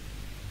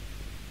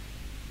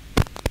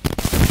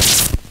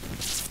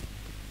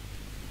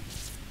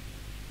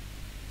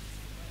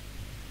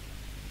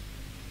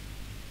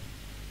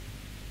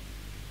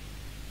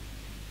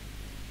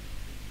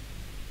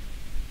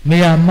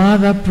 May our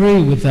Mother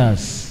pray with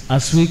us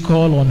as we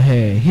call on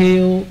her.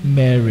 Hail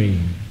Mary.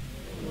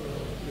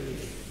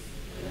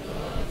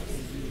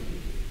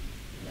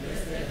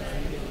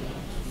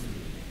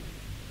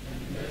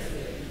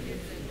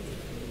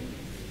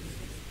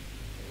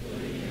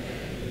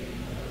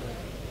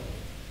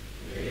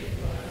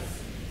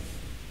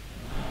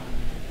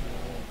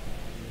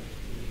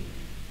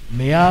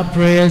 May our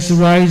prayers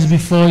rise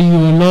before you,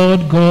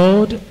 Lord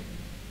God,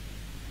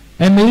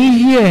 and may you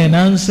hear and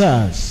answer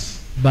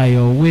us by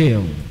your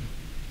will.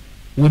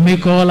 We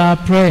make all our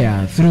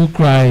prayer through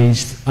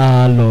Christ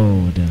our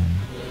Lord.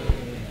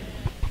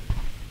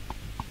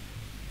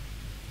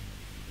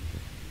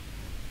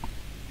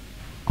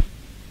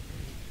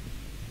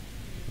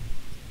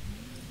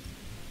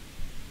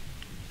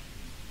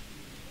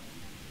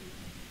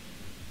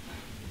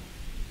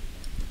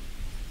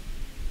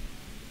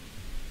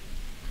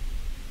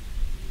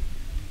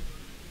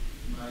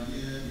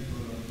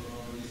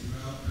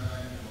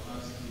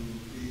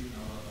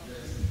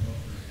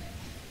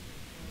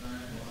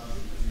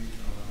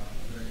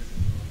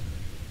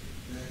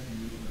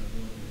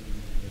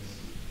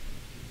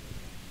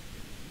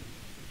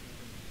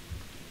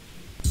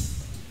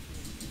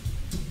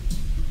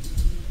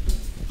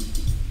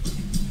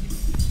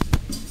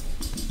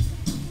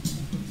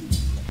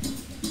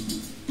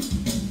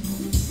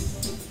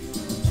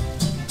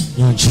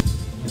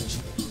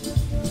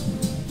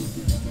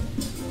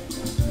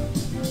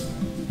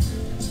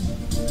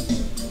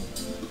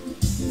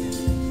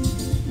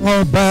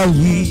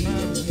 Obayi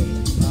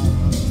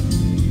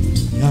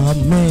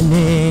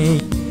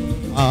Yamene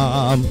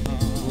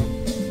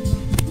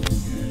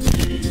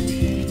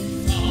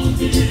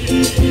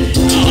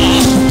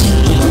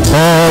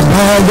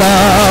Obaya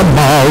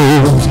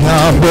Maus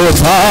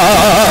Yambota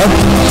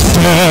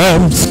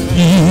Temsi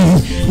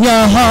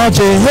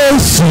Yahaje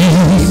Hesi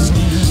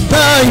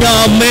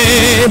Yame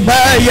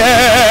Baye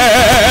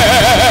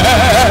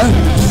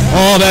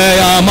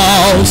Obaya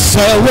Maus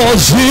Sewo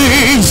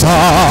Jesus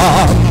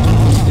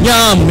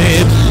Yame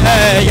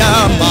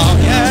Yama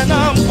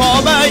Yanam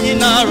Poba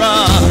Inara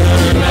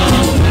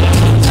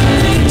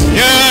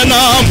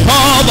Yanam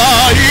Poba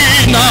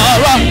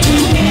Inara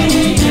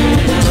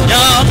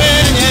Yame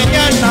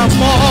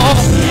Yanamo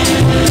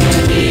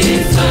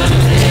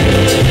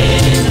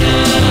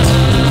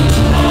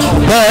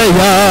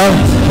Baya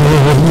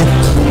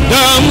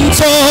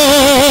Damso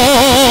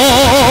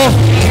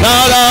La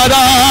la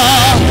la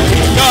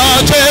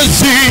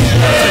Gajesi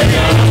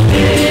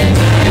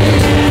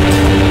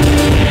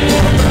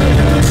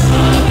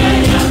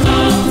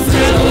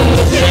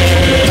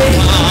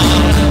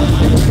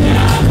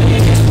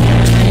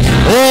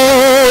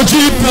Oh,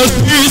 Jesus,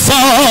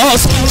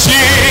 Jesus,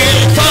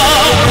 Jesus,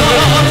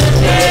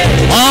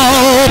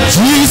 oh,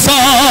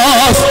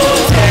 Jesus,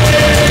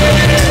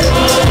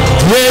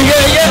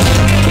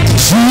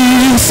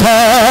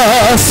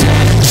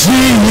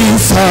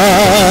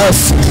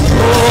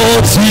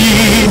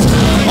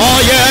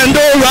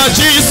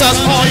 Jesus.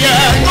 Oh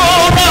yeah,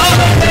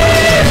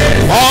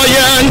 oh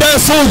yeah, and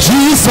that's so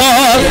Jesus.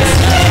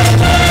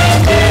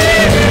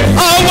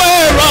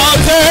 Aware of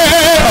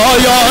there,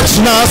 oh yeah,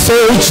 now so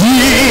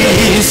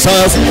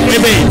Jesus,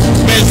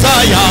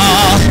 Messiah.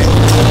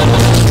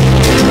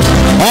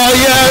 Oh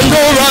yeah,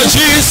 Lord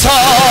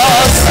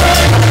Jesus.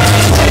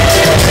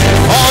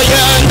 Oh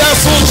yeah, and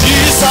that's so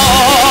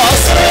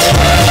Jesus.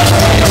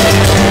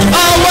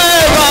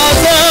 Aware of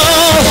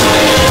there,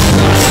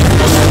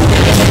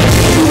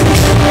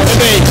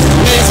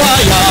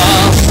 Messiah.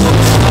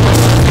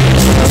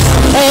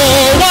 Oh,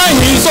 why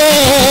he's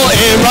all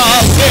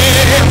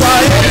erupted.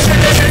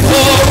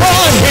 Oh,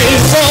 why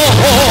he's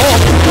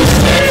all.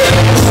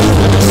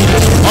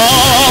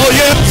 Oh,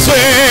 yes,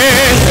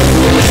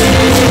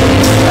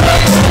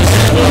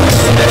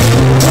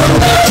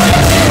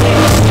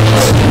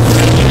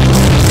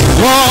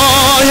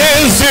 why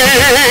is he?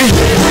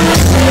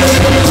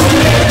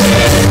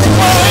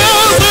 Why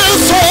is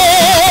this all?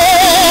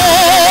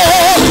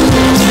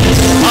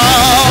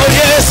 Oh,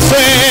 yes, oh,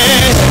 yes,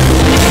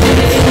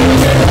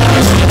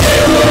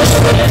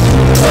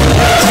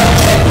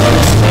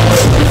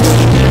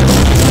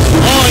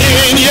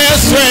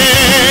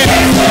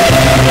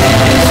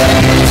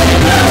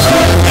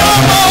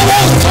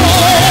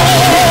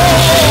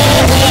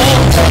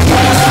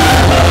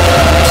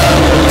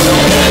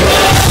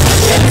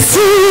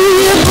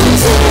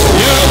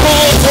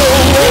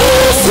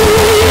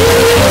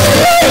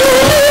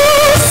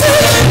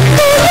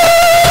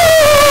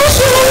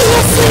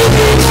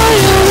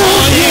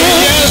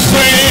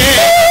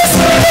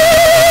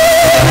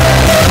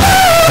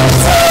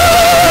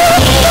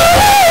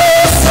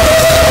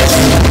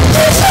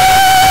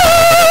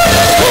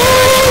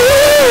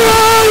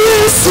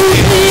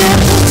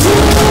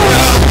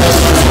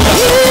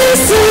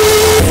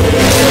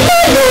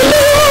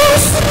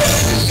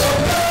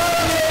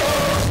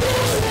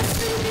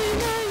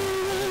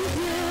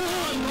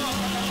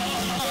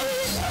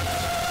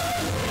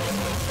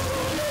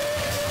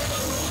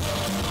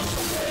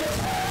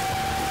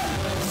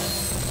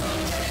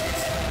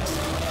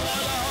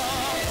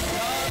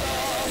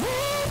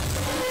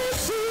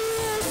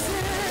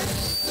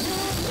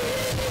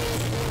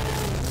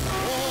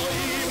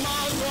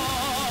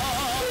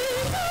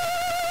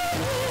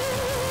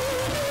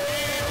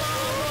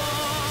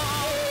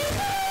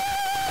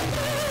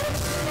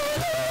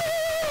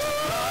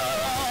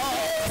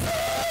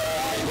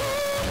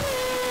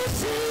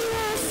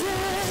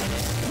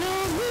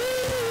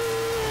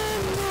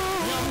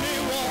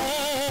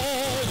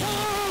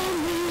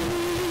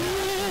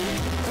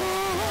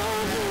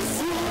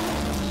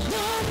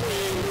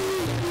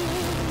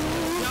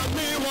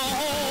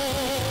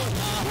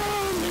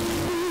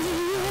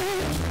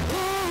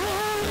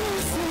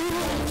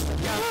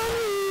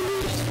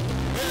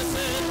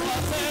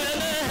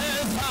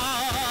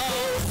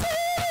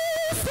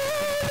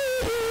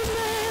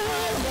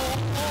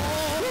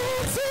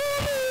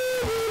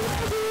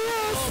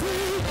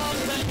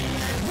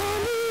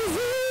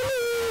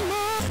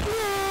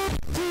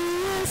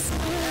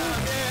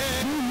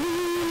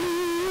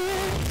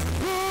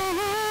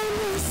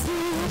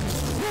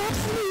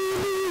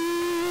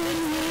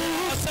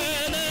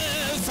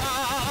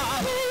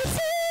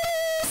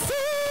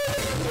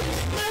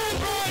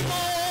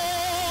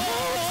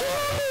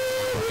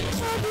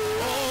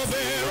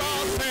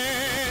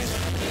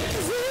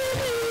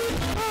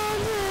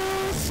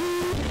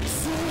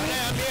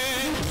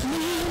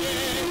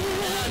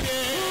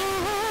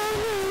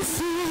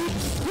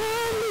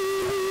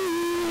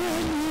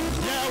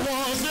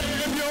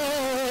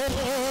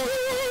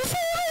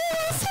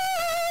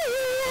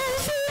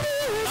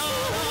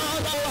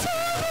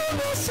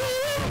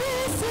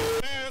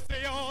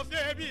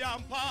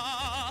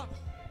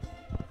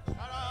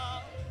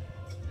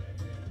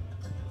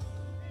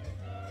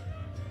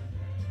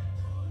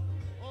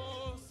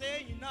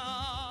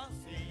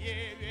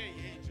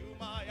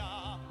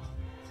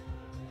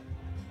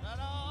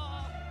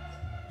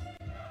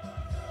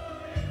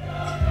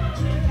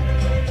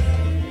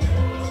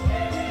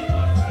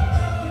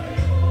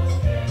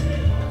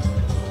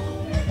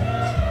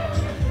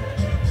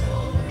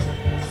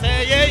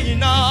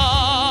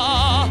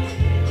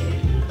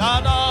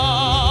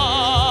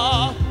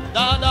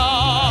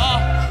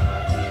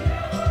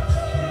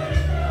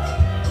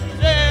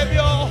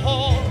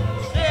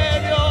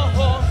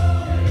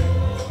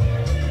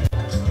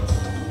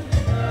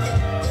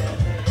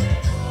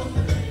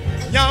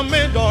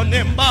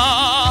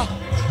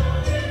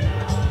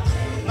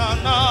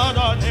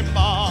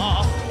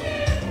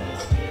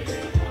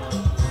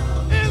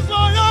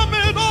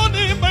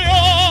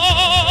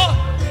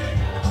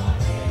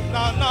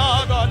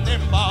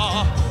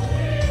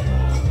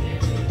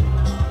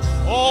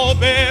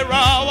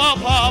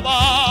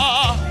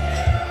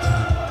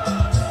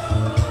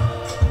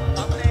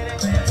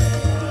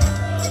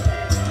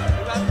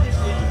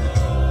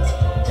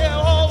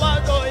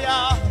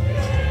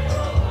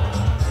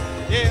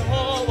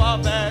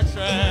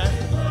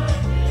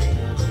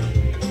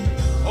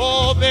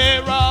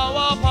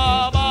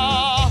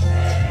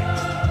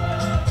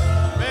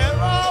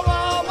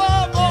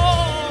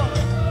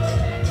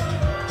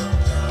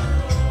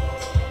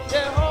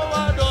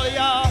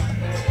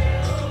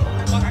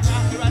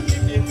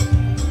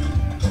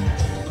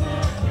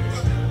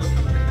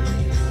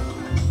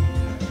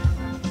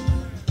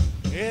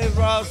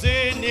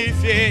 crossing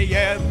if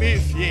ye me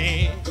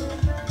fee.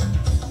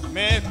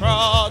 Me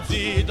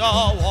crossing the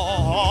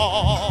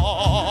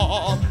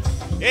wall.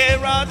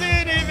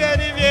 Eradin if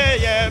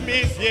ye me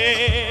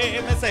fee.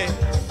 Me say,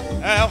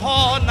 a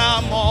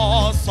hona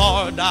mo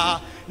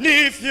soda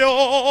nifyo.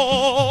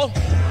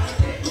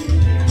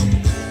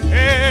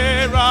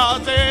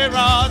 Eradin.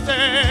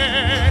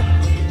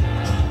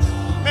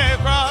 Me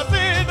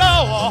crossing the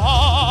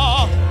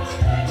wall.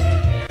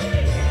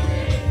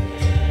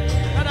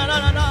 Na na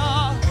na na.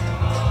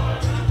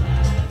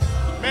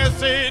 Me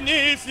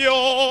sinifio.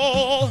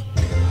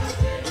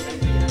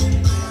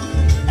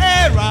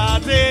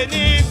 Erade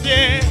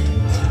nifie.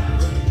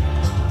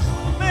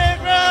 Me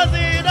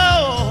crossing the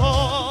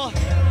wall.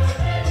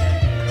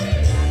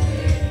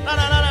 Na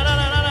na na na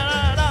na na na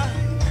na.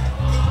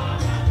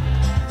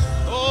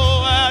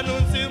 Oh,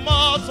 anunci mo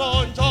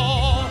sonjo.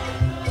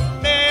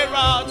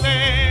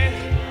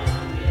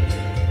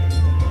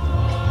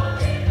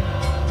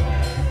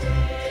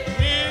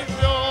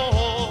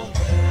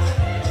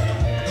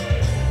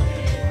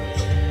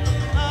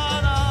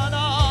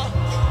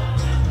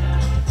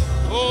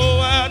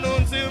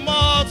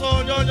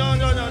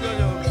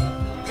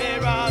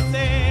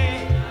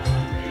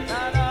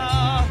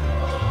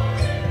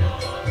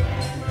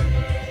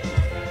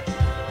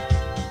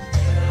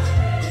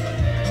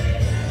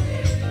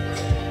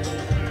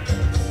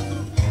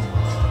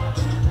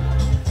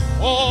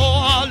 Oh,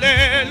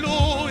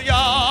 hallelujah.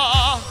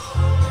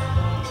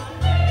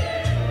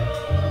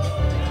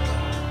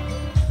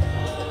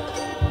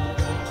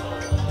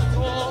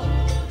 Oh,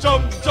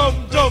 jump, jump,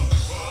 jump.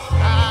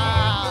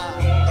 Ah.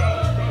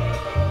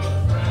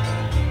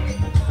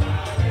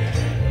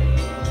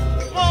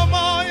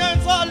 Mama,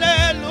 yes,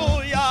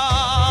 hallelujah.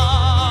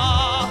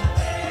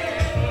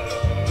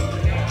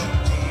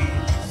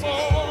 So,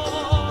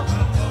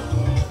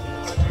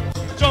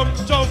 jump,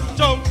 jump,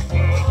 jump.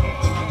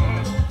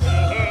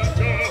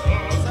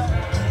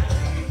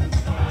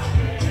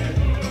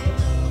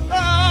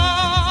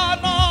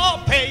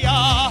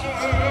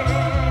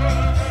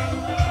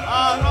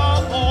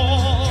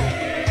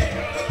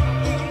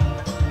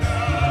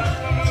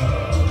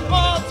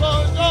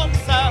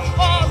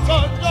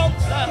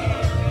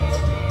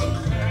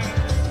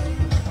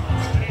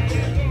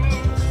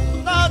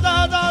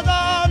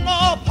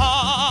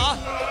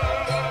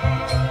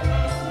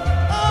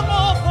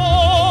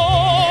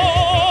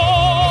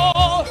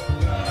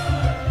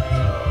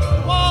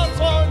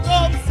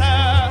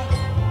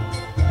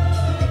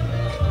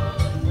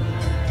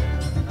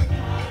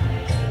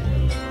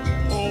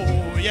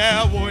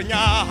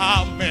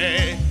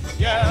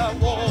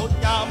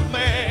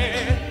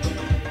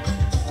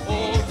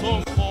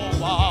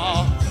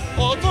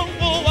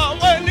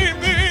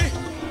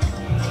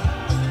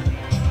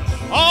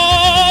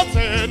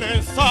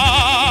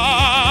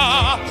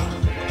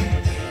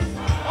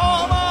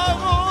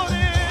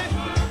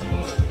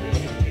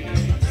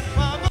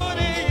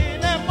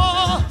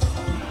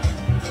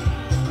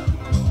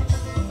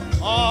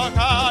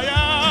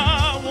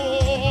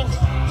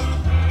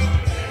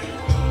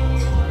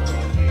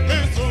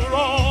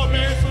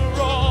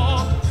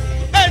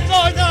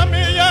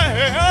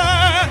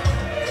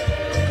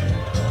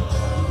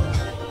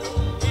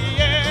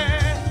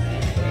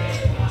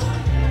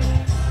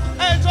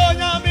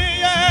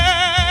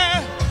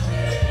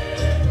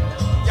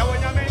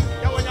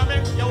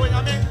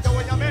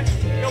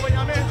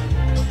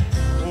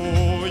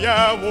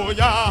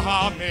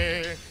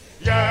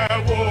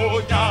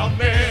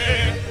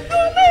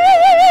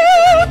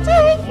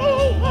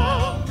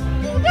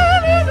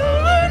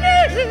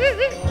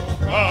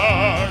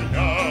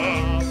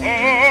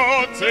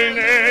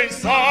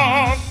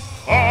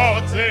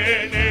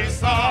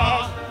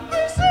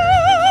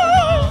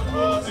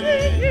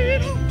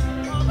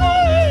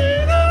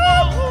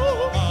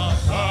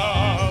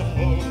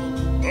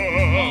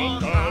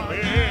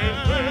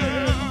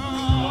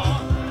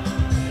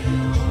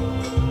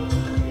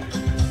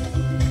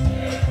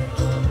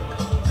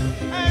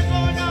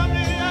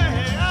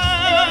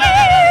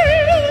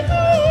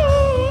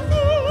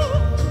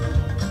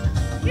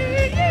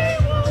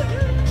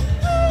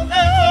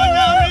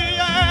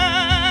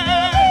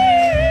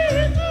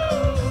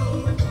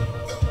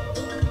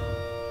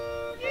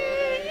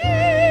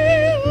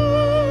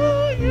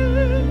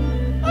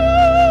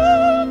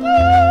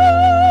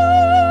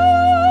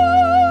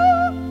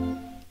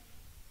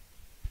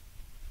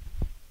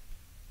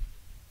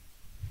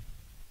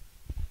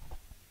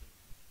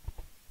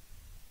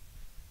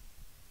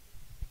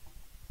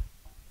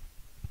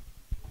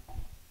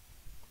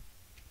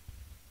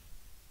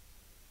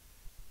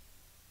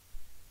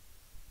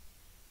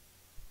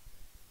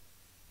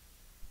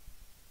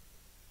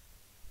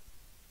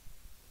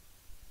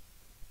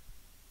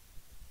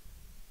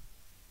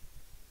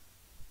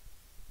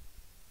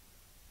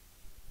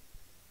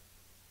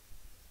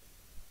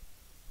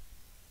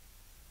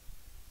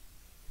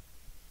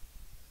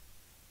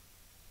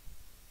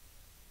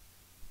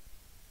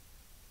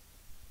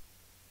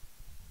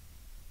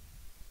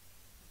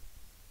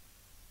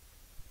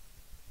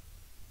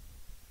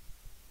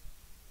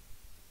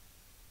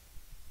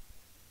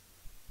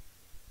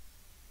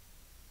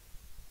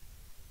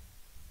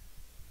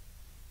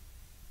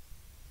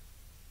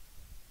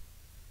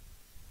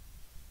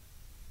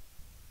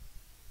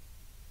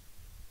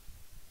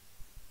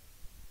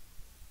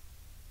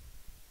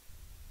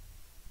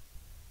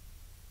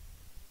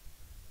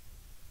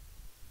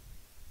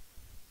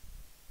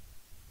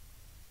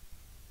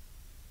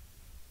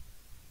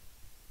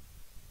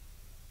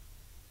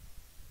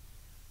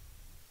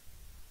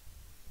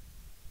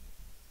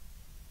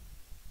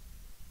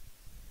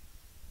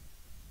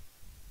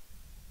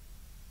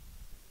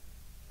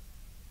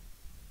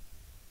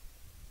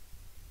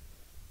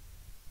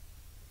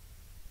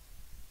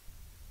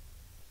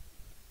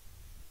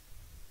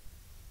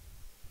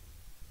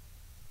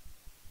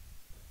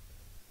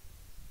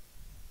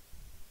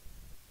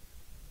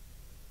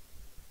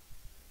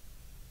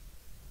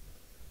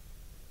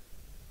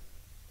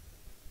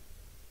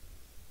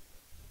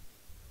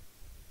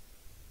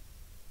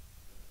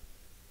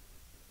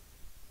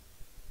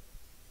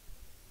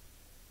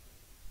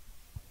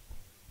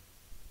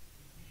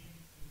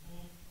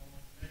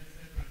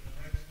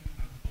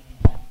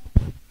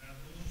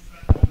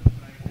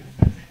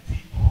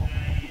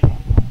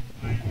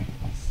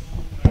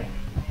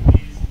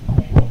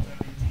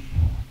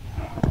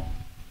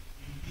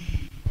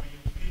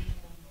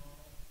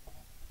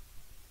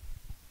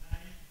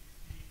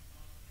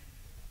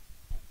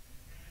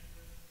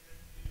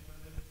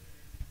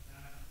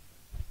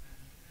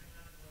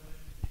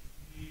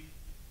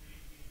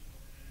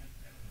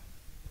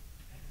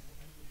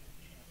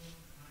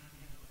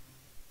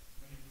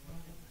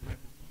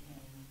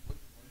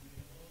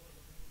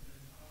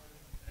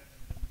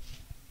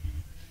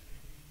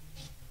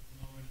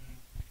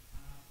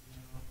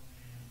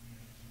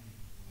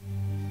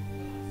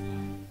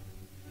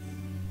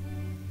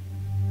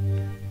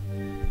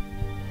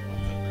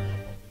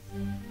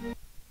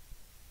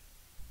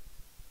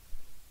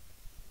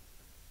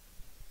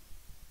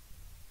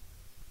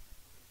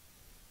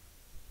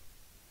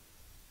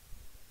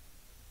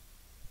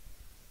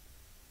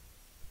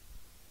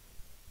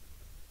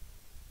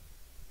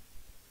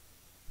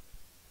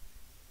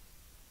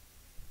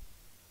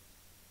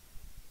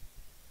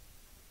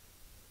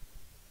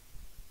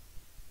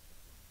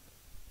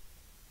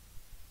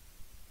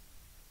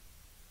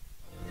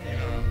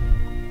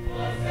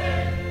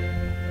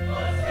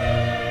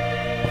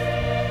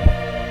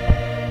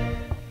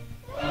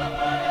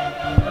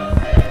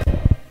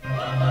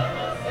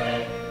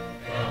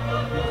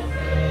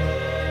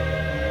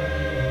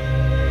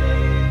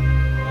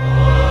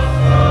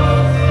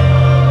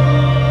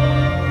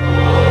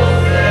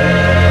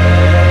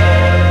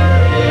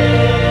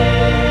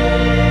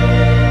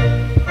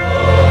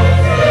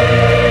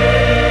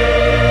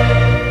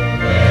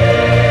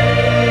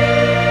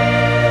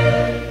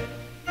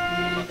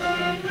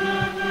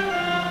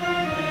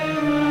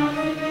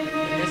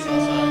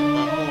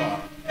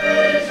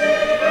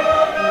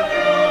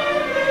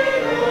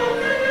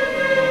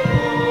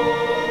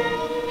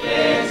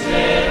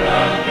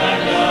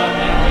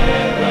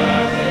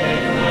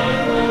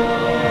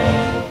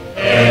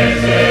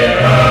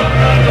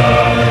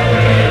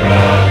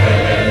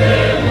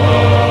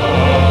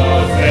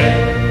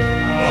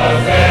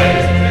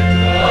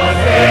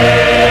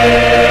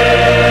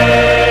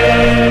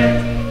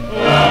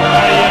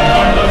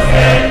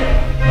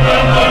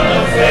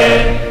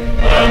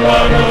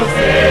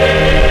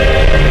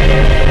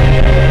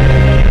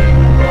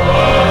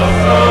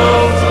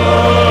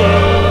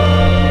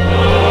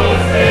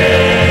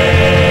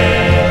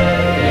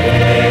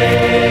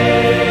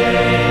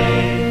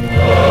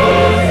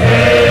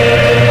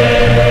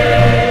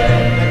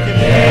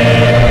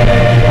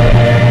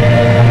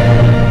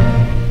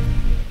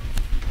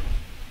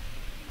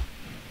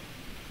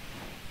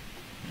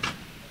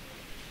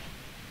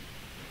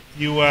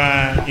 You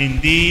are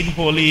indeed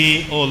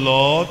holy, O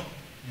Lord,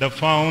 the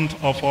fount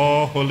of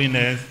all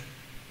holiness.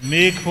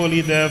 Make holy,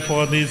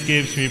 therefore, these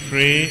gifts, we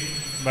pray,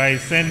 by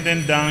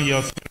sending down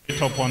your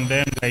Spirit upon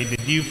them like the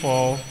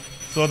dewfall,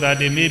 so that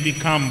they may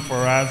become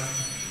for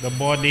us the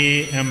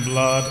body and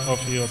blood of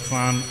your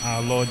Son,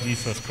 our Lord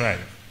Jesus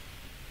Christ.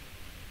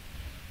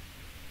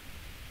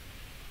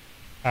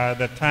 At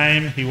the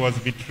time he was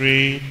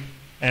betrayed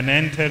and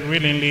entered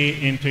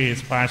willingly into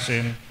his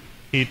passion,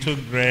 he took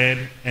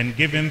bread and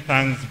giving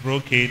thanks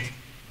broke it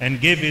and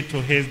gave it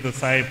to his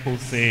disciples,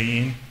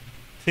 saying,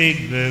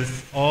 "Take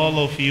this, all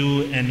of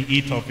you, and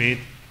eat of it,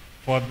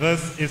 for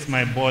this is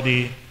my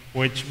body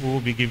which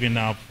will be given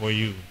up for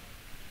you."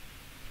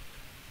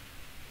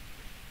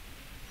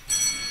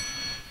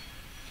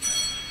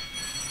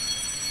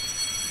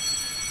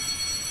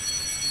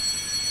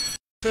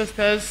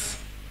 Sisters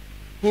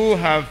who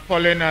have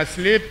fallen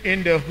asleep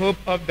in the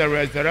hope of the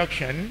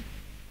resurrection,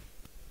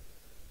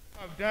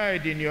 have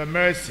died in your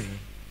mercy,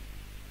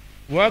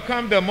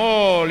 welcome them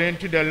all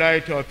into the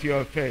light of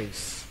your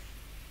face.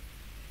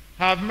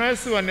 Have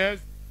mercy on us,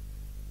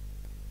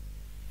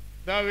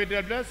 that with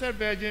the Blessed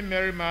Virgin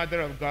Mary,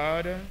 Mother of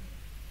God,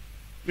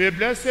 with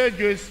Blessed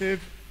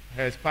Joseph,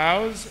 her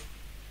spouse,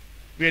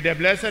 with the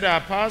blessed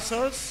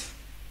apostles,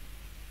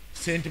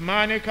 Saint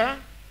Monica,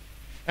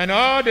 and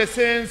all the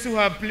saints who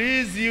have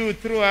pleased you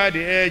throughout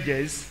the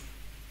ages,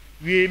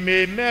 we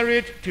may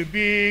merit to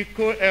be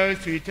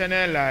co-heirs to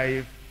eternal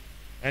life,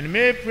 and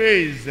may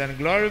praise and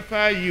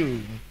glorify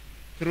you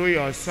through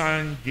your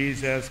Son,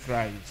 Jesus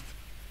Christ.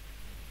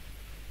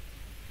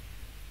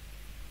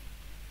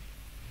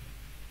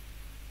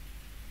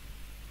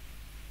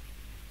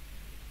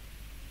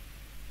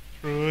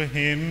 Through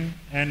him,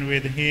 and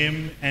with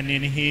him, and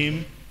in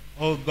him,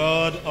 O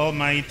God,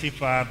 Almighty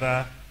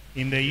Father,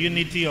 in the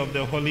unity of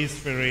the Holy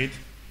Spirit,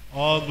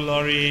 all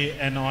glory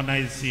and honor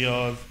is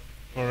yours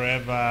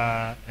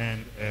forever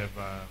and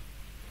ever.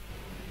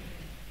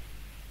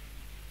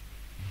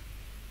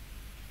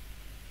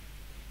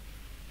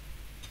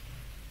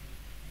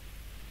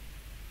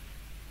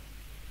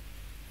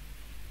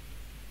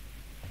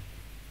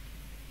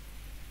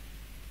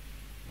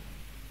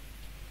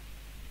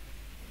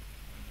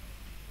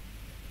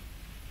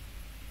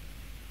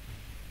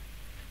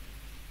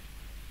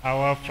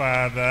 Our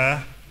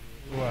Father,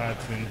 who art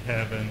in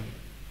heaven,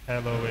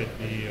 hallowed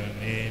be your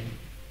name.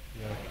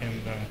 Your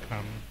kingdom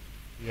come,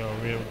 your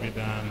will be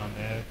done on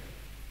earth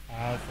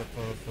as it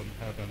is in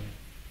heaven.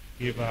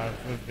 Give us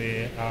this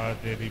day our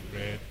daily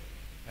bread,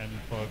 and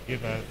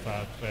forgive us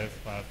our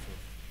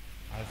trespasses,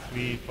 as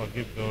we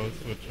forgive those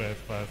who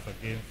trespass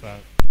against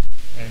us.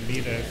 And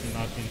lead us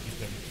not into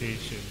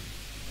temptation,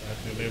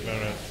 but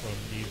deliver us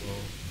from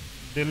evil.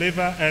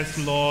 Deliver us,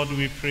 Lord,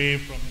 we pray,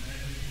 from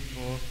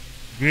evil.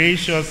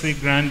 Graciously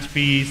grant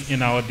peace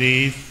in our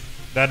days,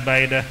 that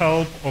by the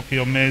help of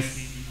your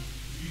mercy,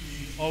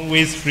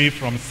 always free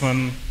from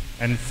sin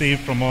and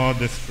safe from all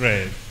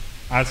distress,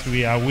 as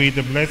we await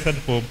the blessed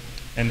hope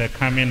and the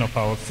coming of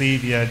our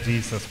Savior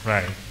Jesus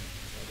Christ.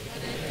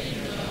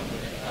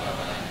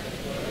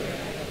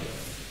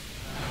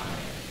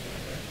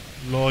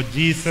 Lord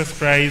Jesus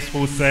Christ,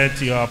 who said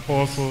to your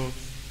apostles,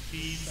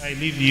 "Peace I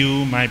leave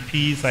you, my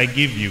peace I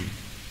give you.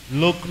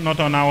 Look not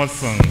on our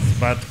sins,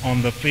 but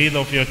on the faith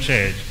of your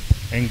church,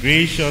 and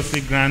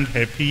graciously grant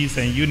her peace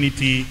and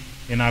unity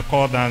in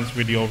accordance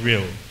with your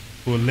will,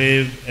 who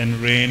live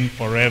and reign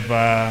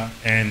forever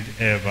and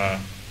ever." Amen.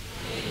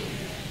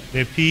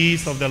 The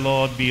peace of the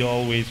Lord be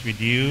always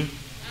with you.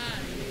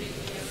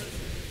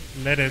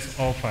 Let us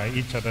offer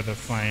each other the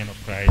sign of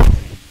Christ.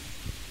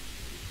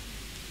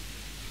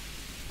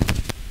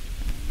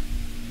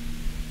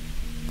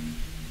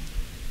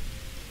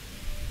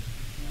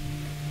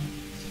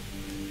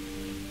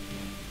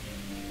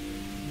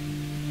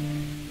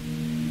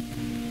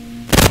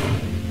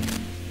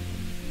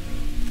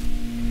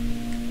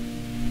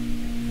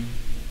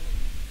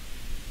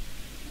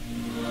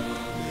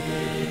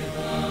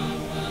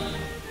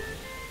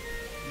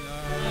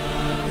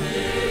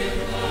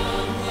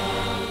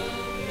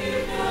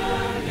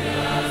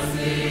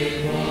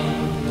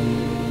 One.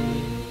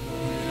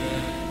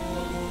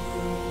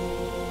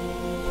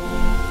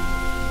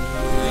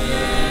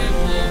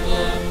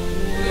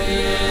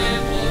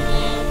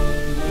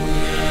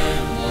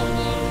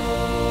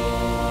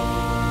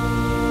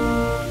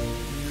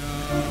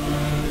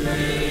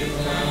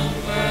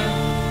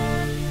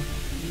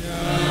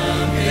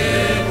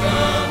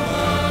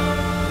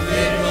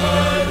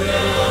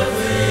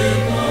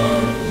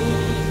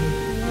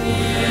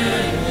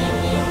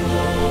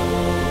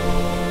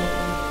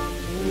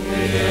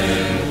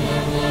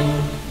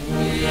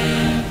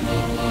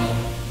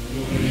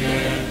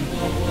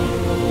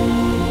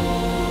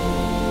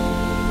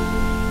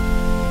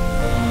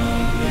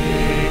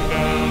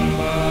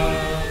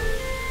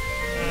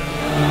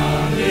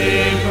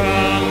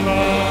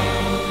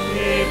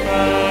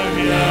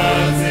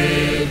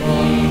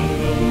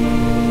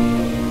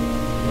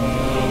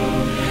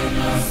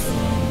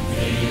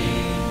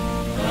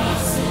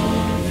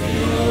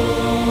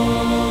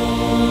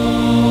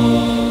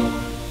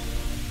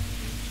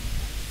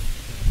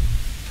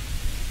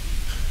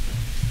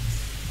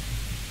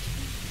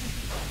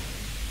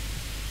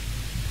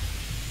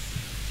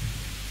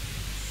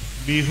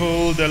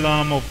 Behold the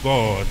Lamb of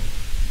God.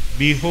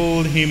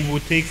 Behold him who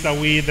takes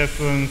away the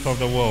sins of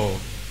the world.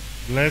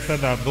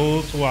 Blessed are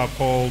those who are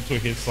called to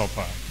his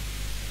supper.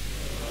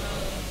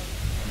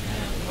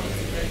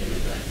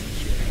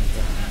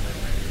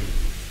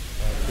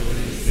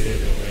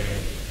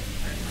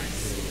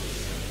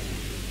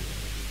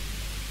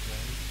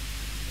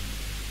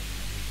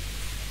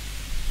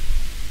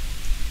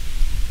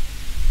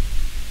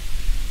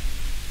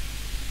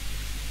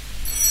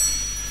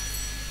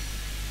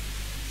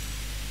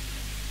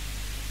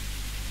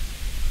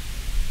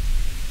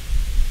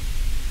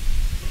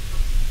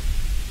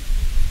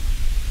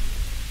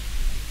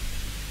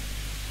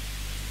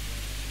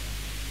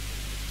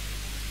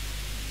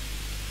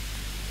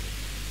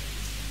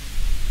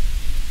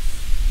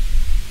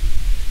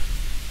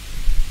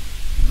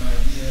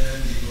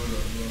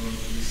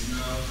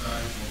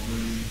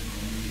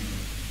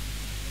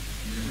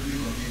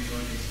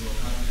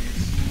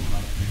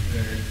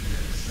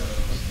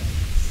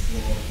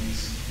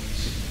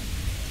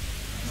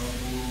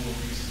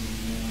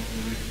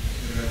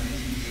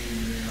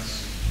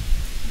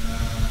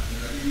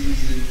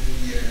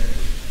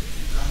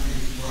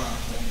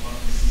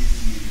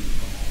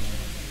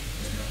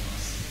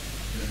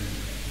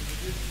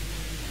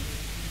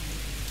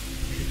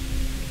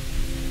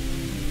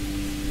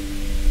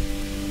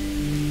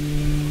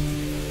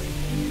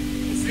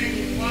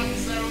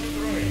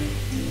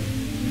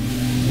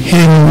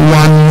 Hymn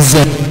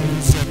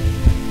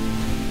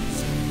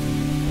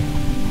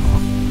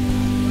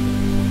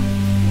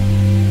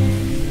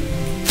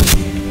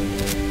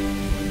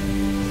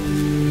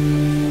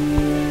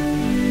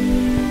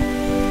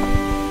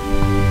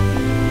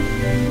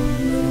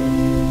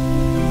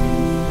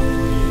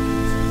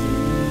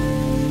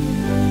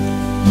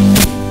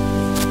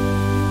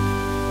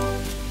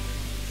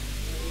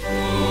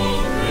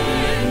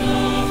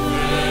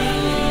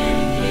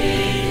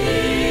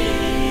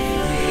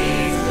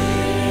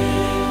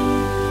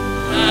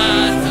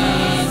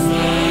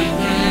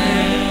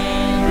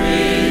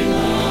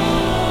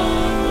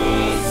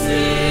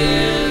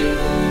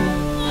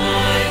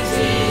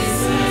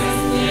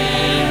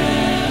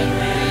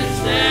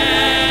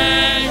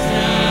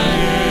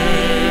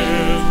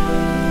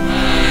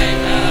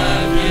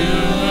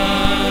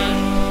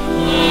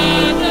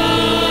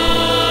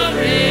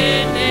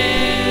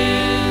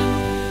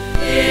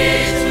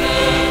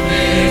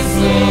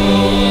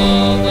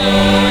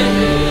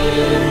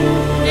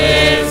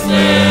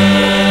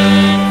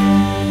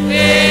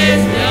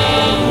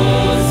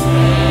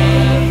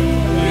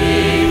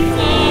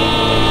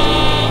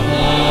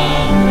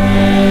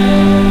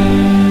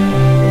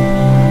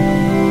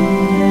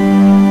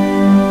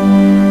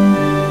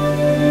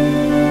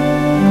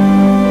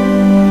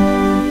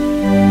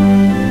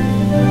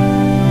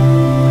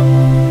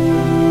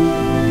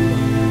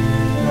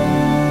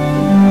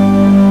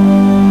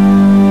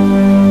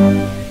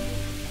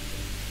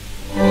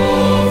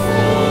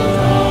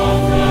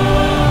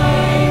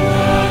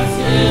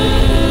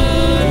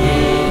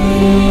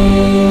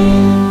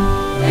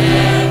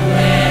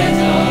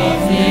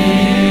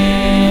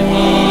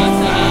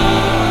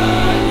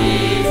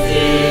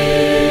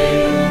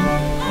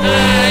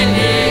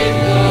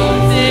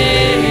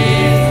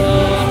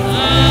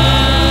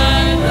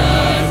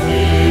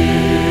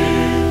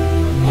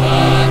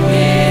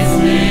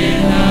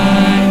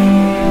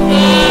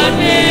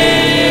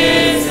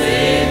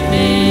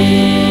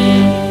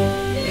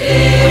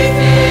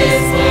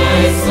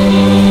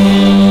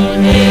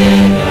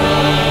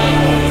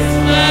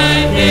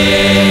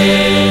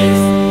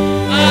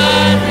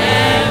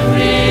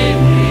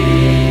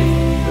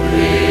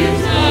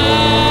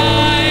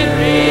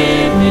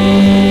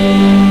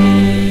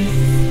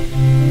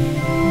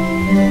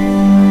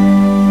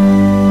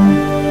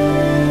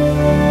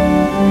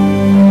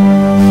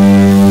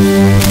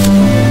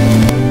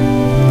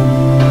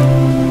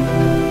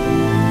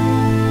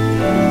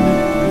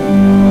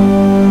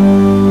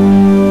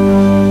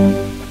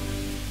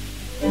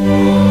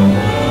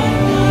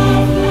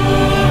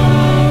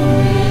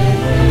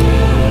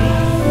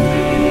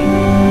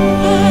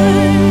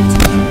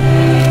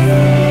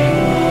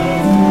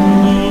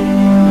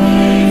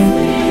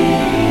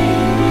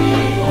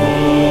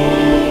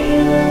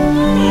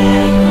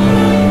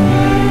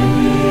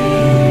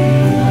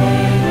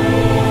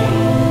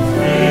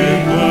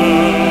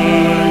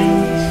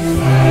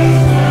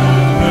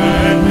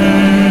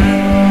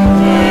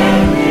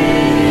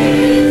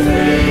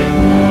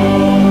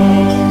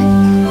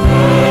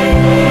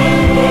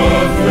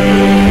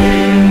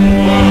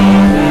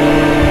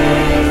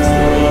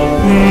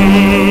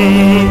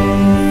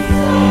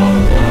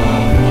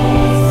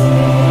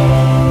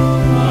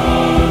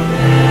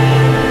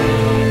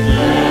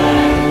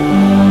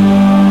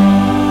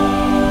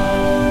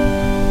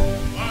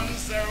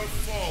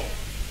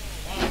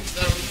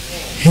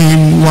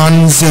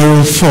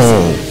 104.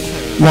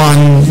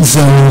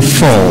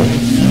 104.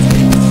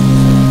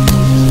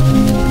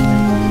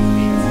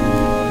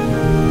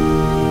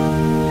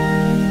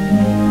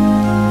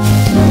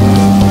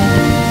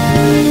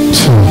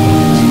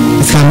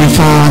 It's coming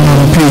from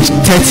page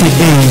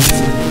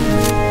 38.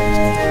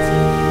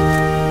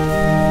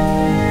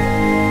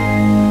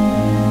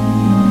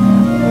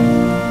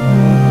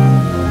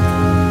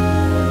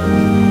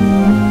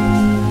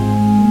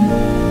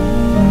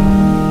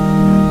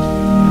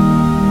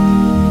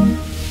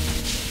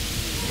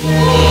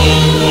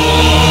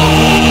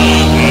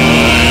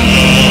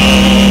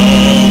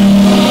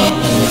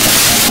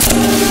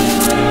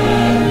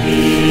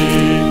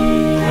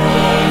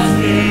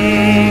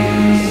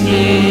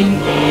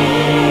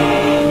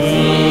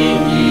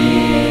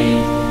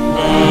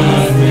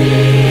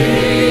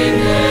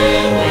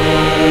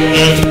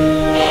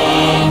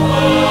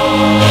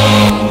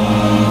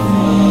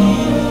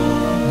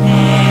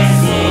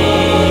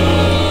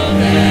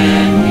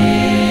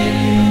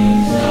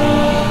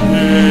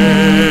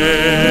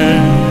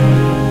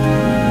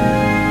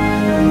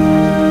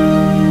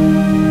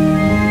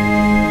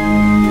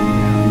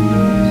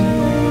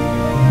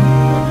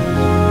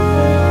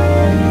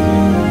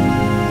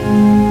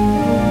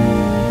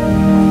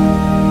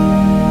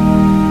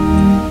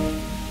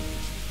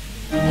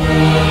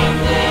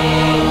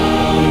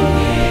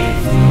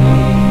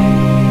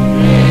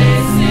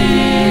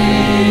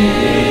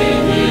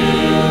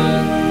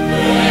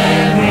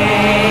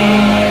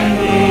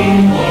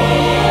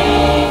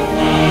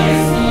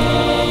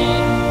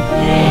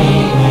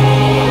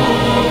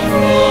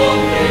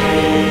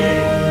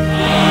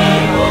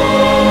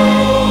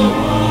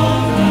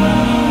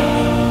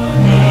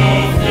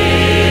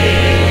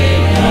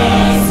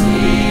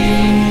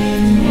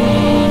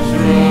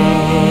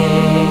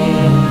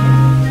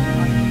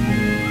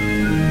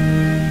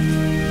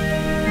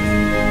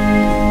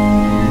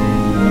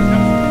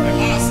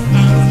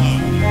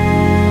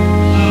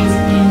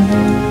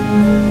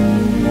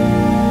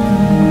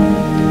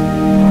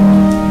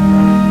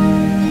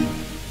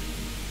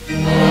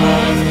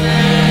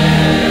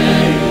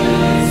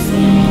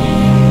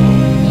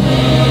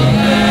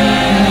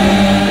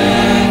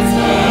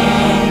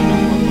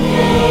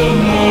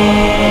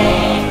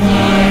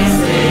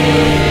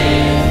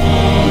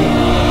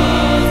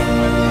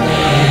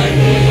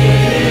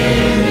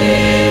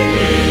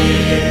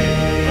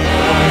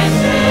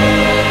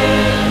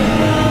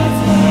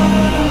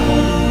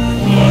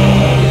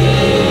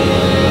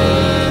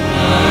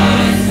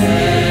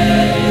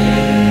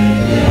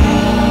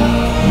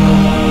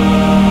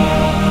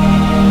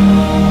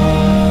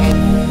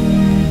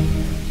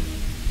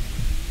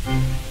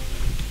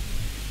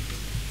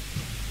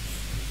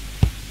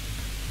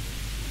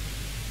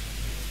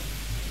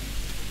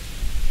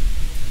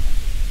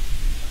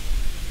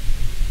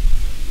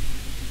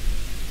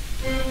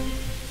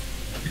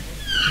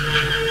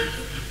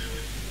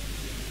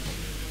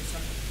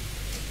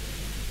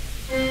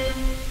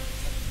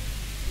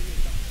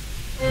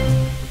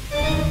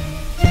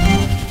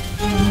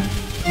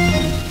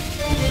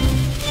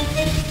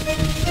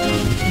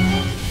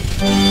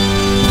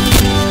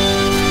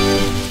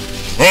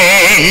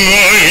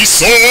 I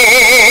saw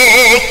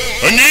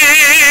a new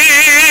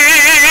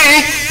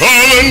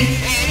heaven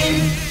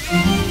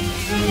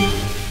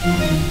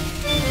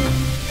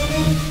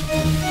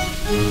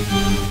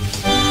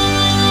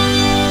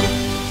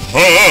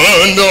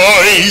and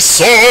I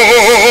saw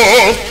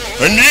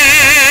a new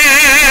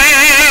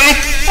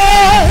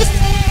earth.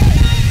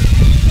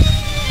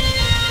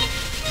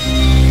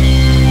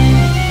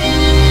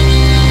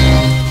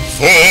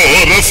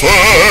 For the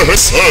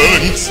first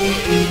heavens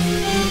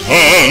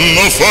and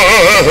the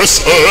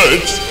first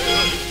earth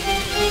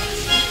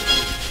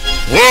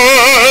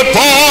were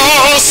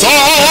passed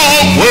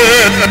away,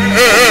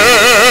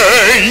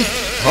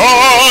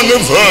 and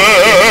there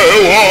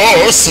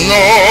was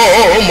no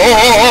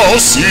more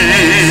sea,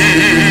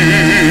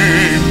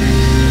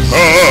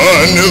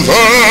 and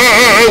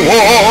there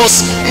was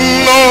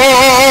no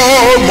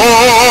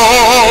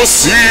more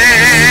sea.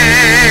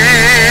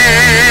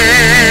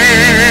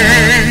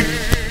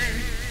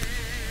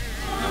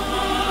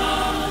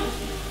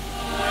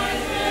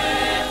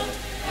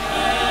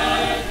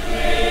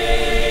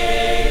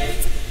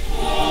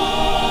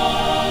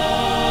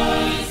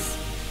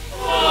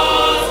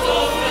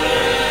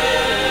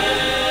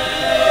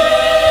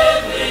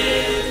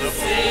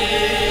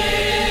 Sing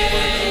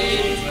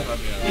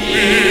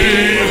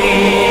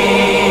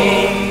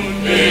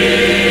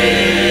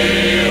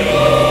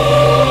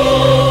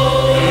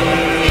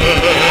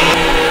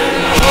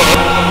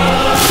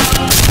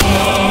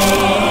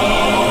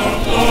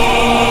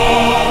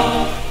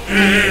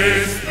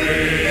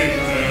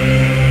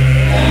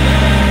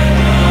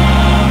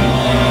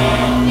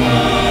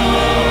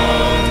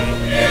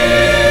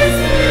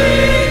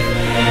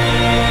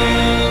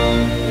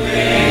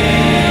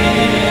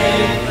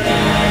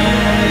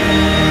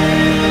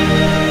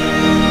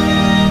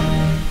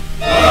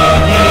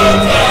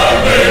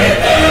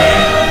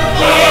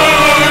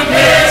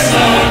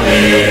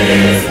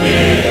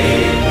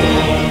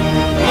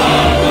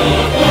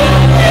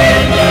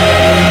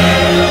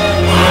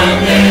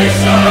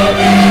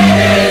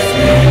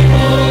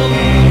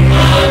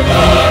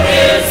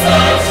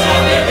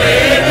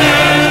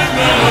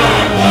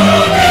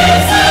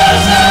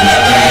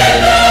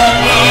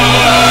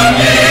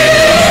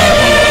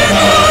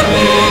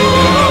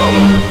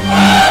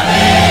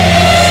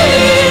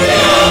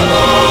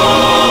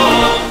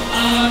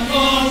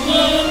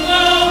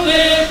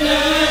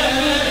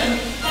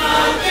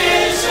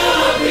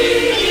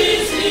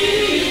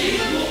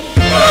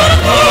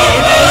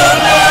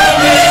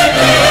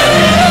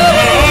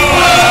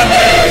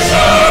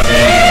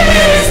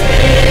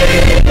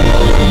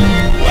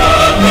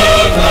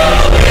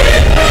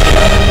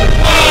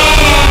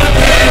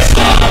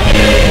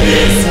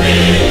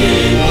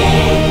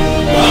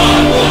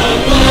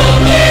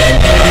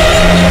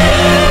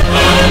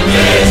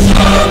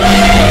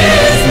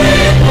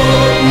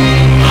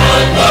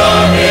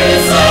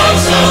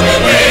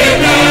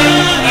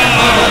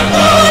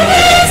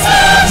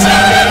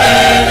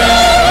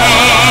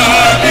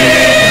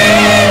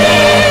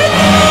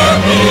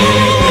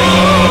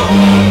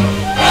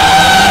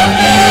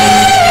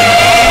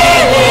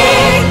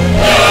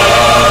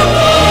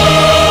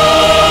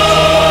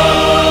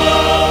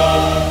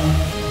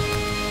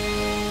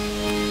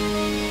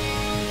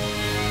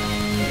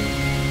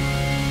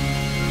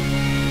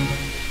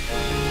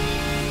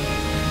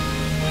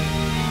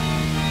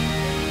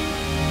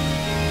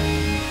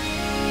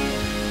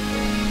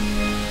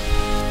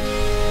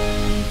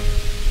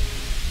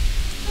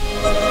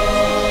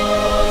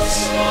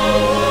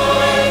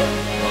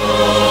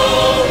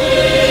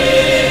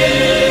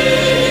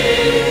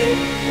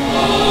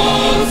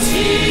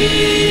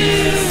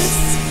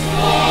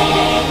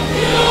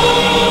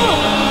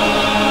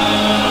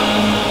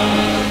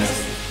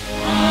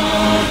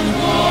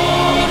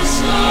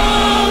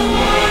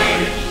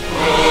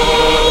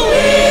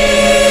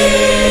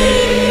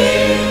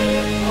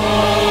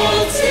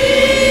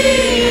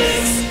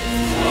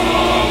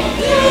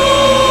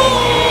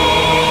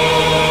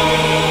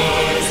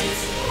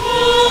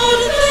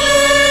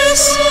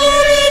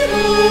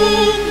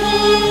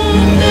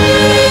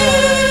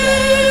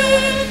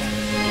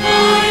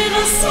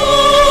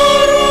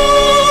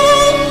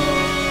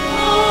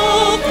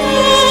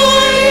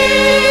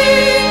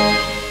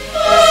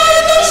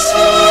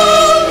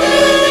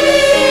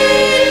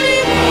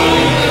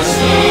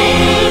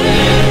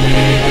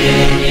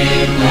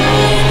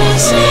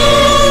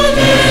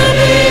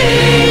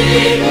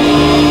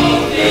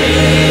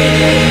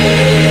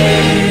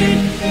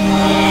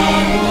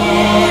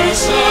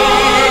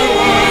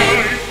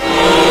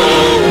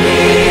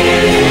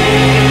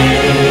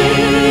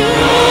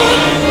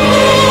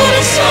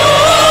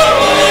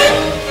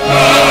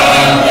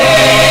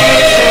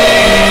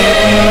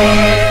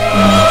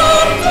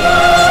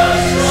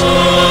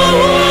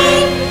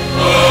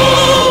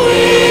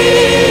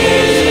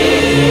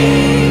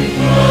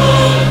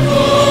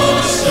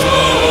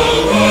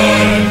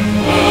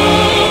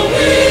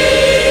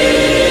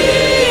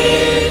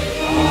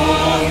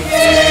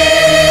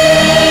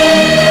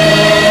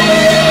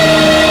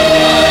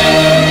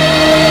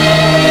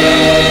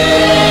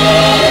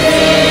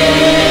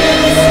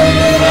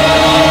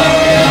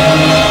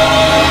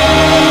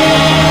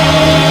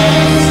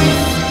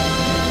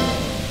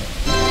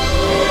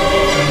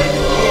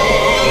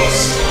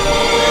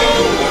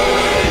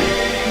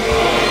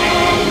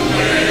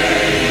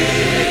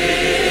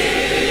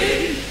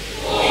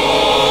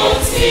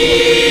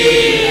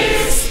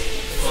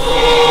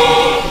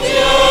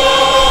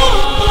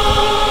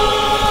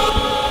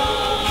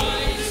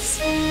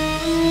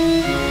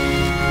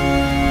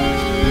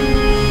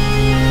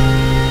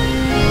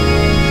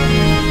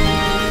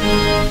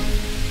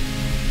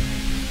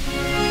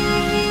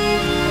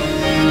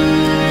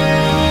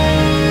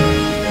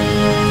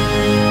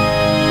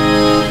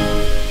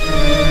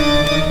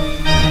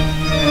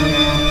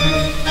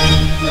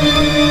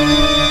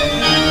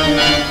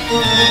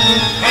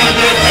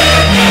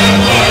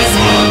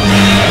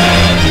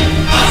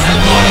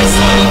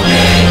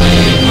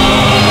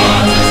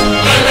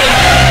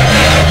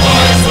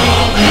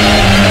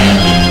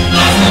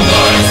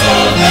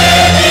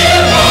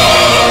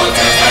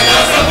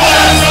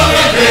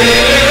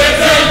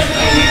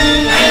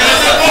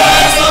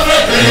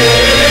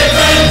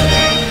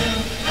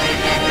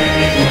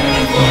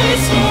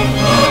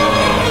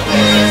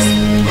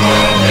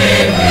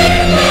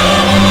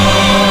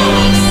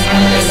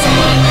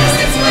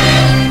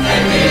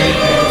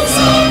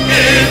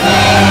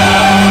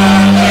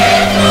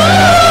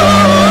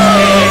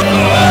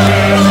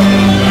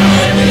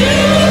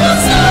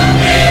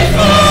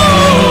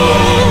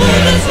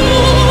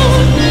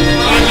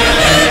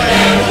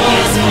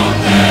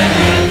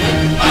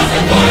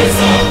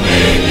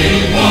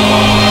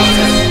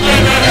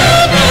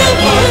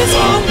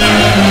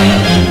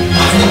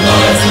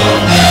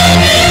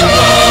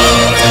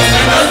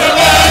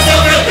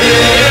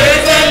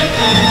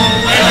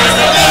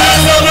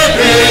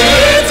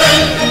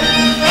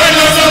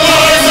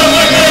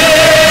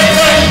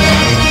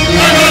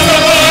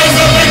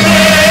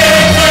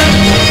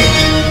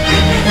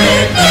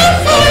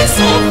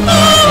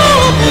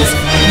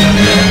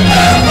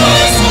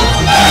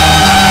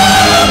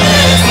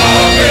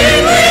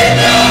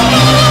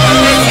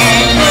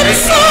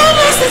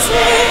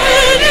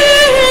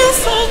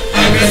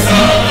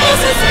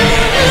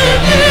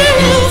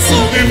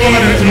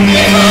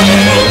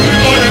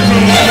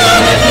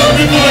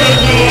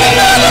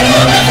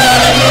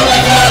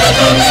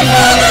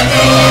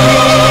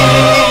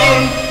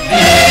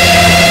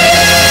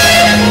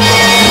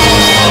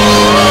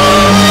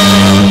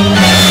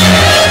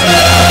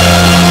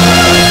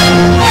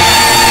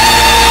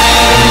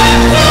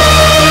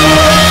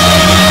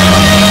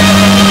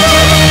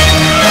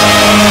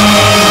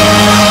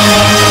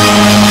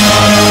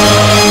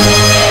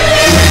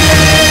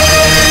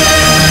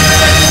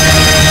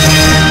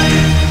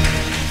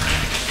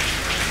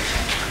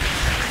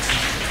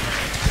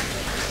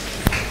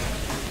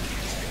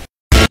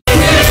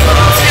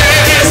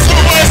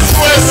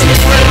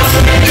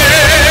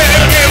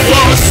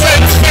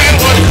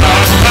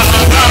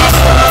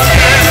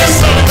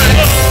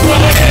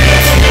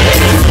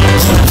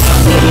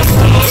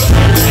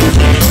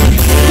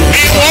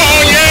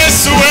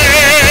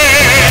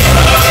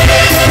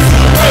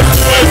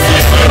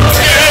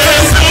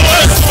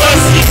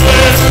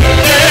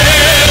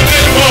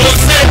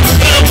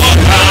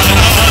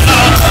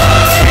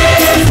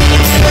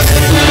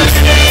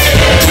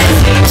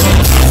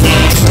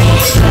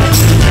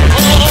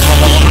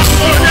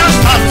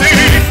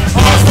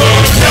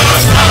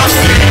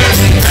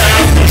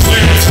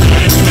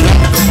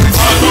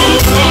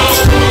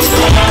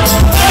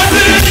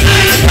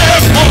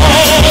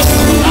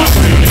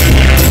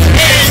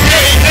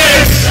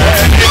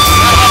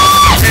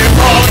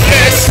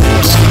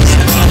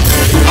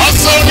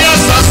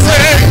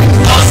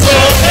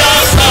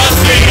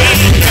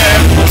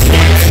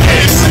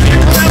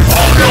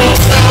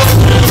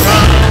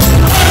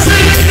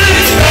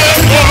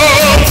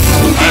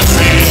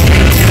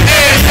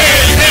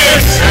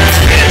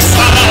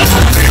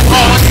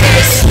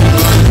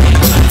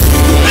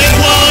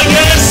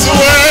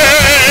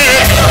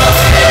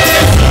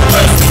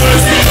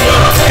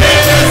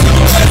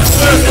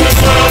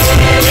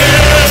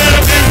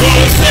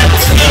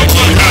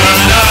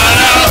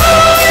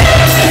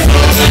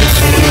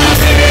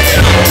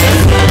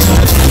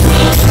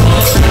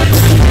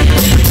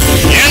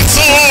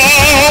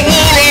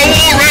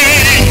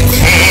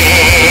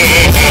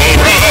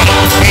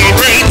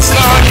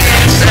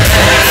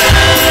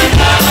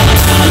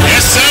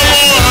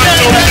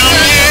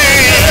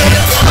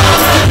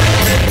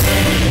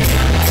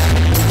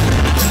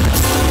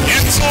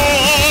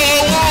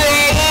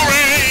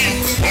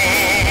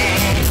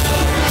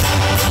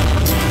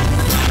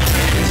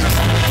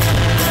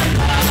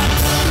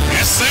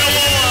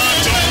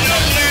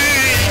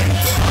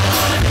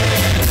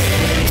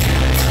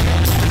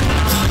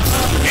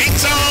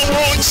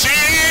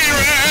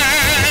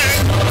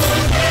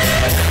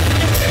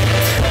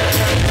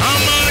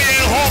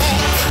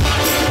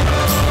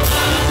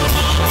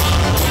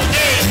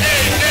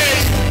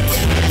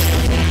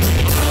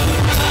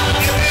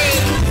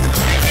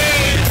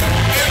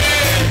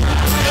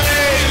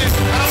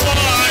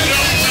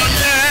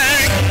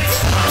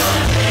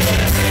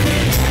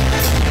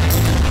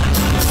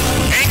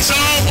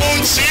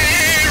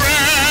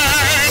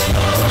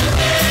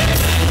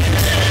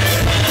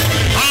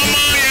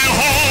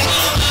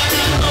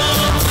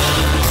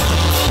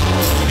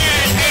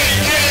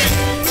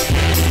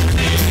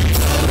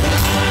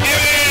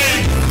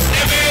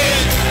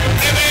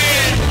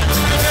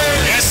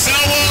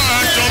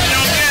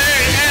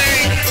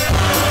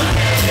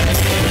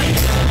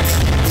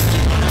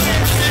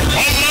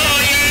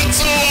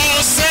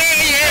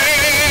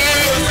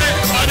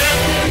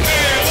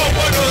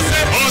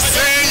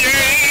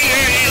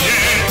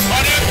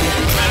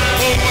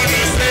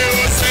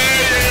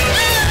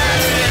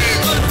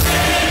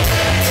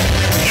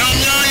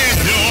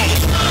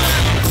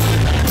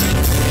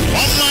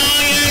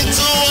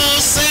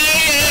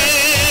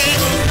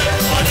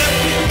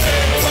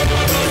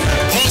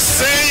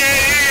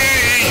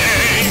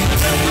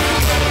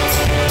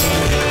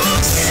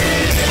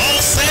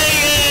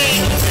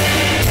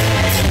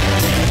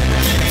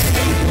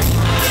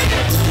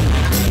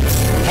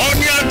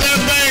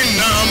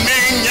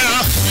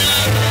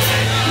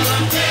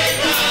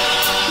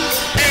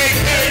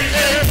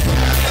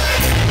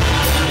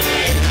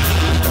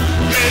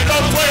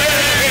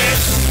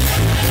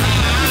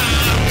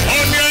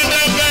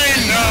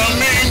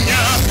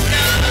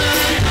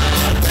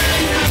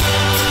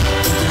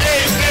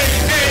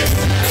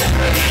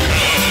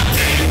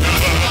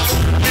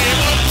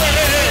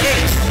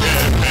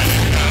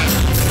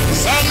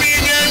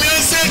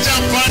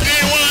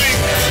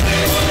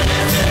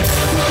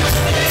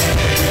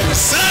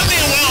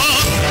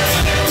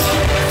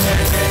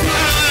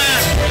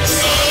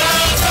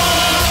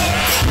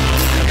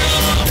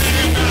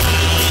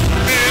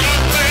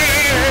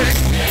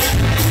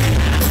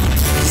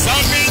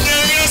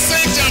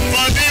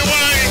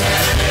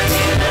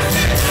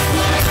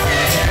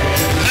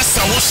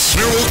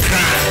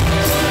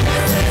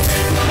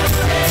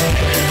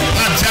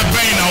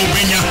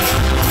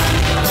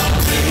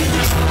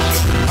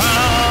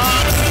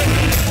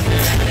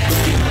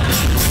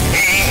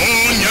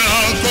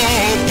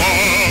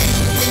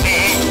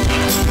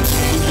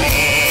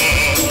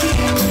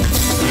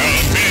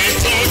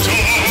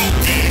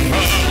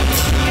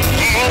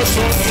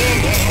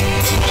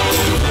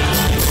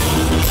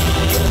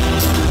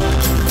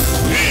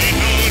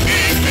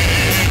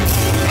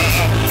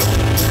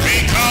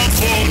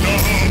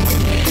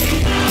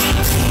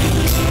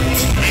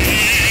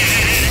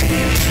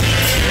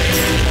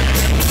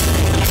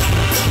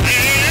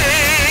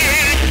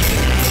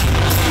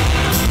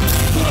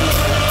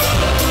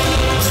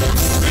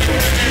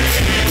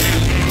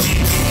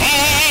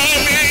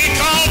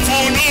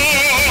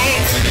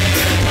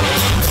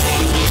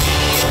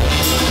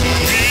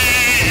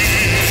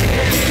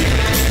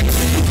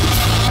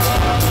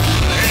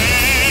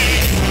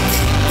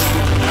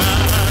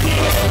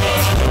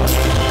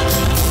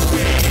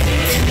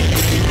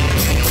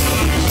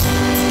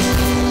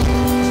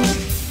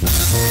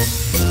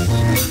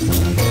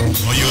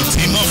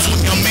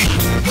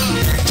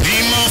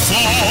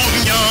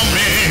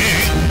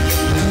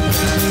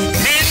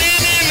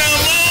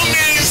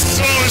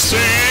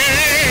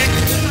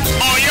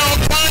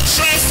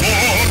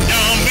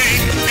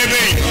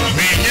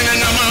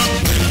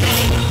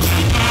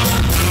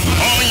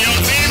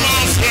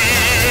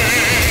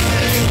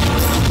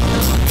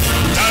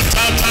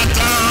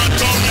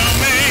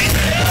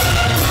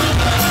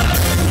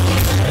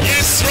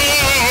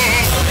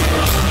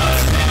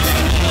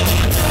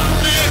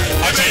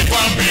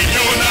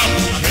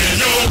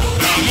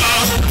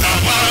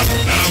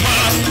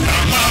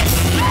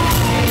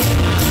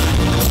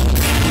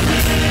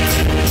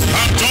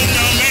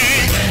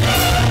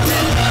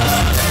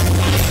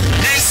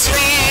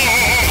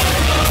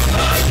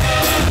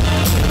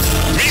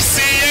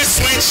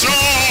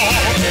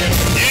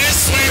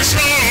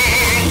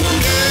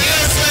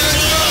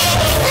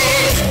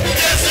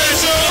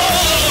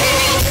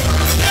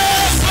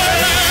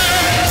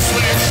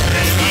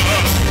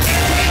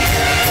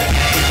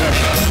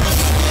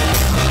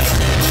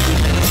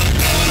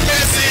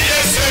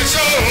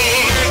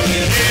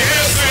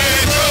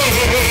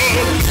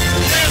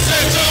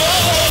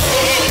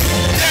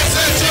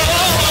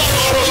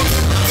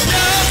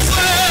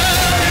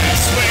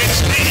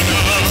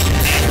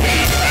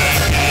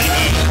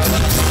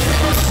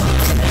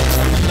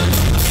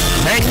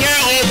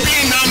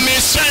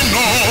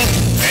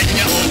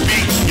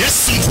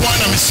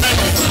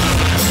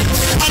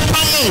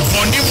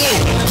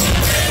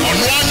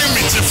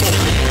beautiful.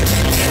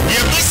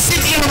 You be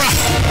sitting around.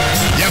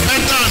 You be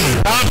done.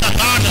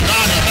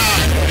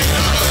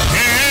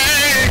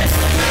 Hey.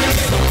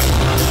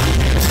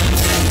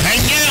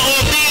 And you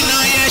obi na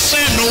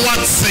yeshe no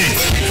what's it.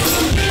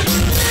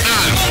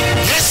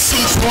 Yes,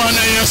 one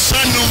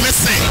yeshe no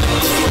missing.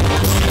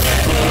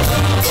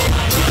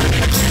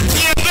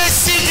 You be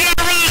sitting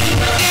around.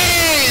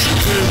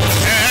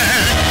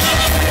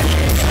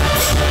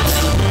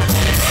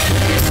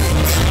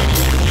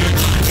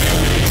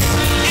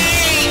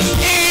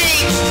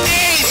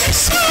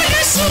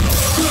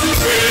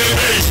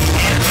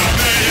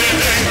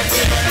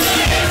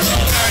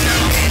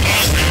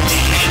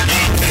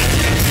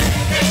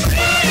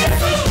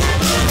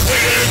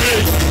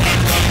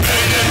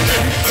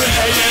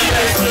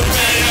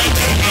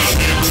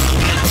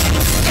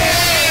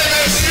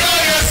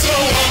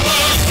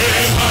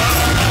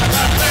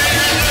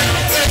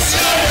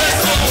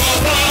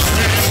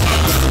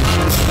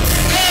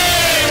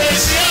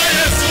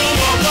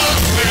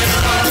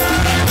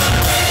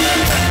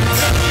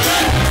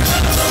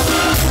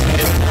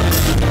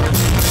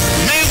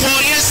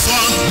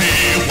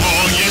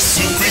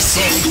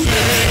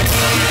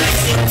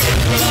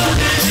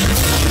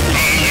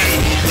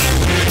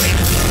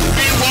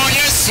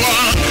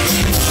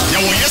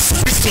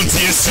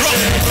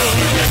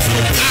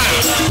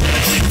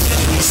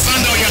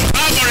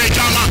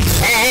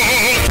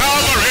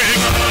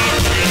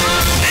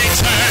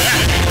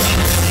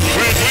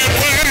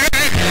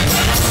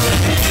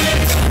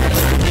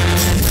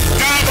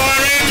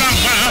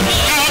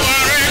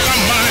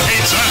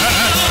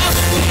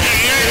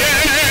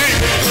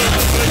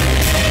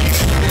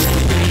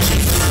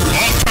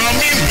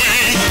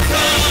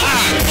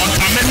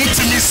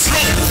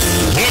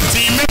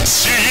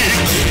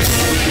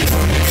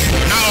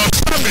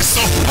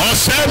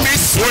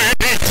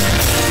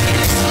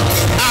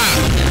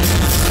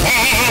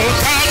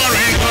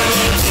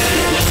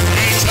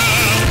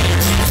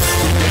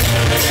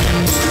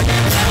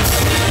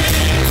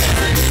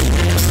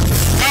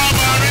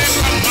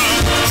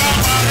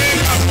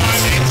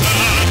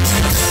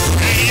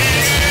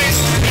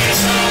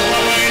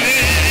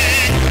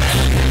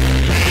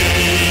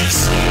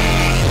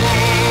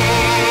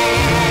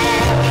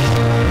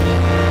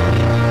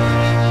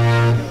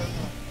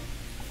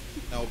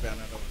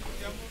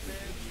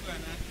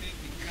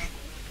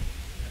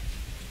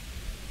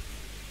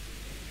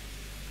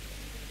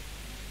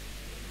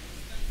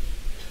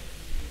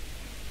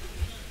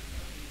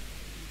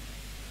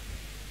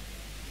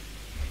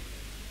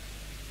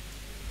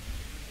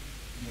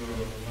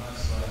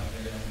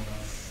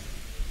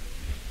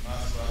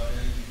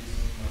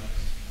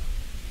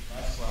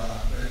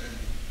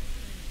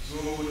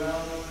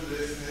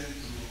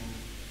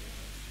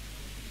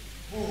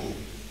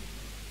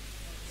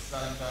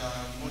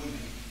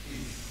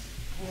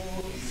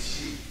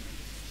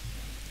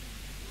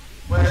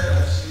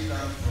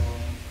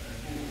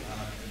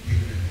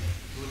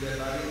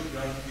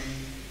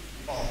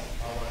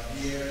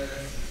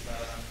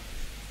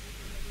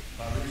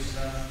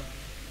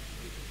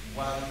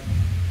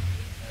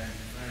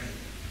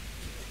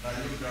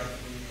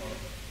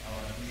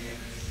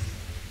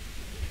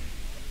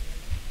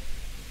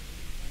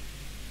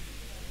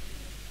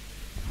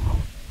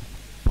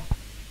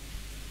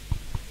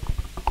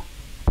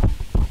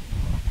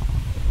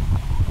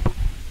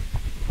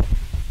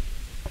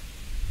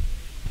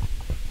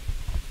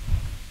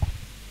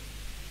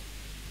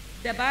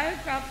 The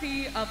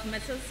biography of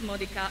Mrs.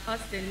 Monica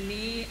ORTSIN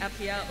nee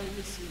Appiah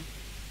Owusu.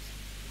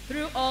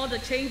 Through all the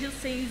changing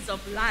scenes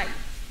of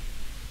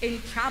life,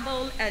 in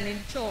trouble and in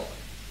joy,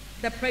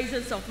 the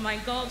praises of my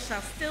God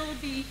shall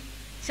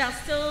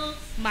still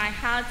my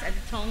heart and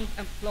tongue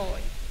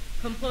employ.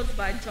 Composed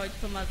by George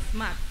Thomas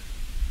Mack.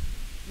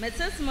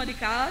 Mrs.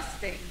 Monica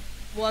ORTSIN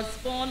was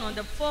born on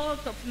the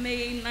 4th of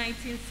May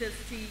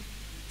 1960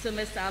 to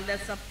Mr. nee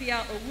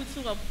Appiah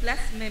Owusu of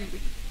blessed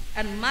memory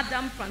and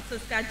Madam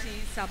Francisca G.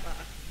 Saba.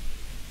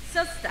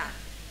 Sister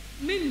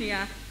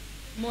Minia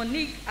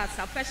Monique, as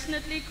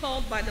affectionately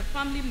called by the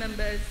family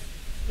members,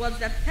 was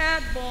the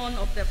third born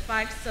of the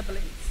 5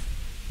 siblings.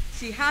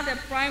 She had a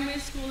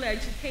primary school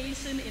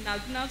education in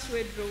Agnes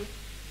Road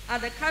at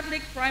the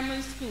Catholic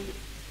Primary School,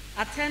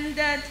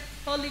 attended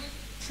Holy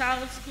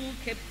Child School,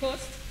 Cape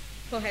Coast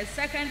for her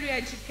secondary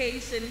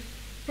education,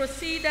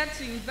 proceeded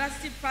to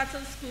University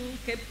Prater School,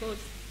 Cape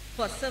Coast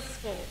for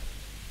 6-4.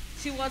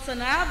 She was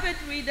an avid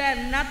reader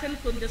and nothing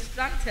could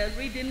distract her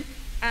reading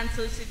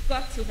until she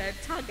got to her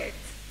target.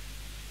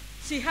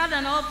 She had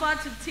an offer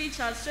to teach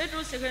at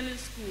Federal Secondary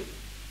School.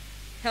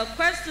 Her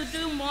quest to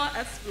do more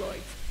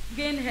exploits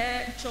gained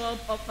her a job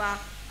offer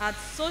at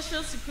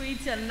Social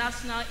Security and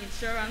National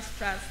Insurance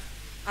Trust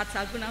at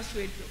Aguna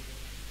Radio.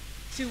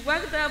 She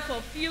worked there for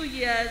a few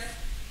years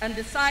and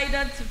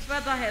decided to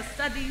further her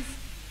studies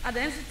at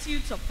the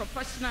Institute of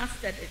Professional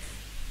Studies.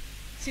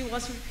 She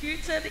was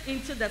recruited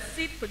into the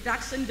Seed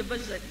Production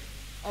Division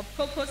of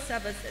Cocoa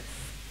Services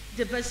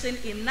Division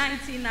in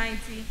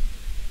 1990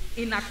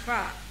 in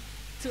Accra.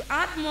 To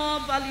add more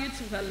value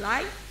to her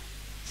life,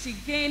 she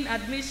gained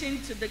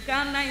admission to the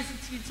Ghana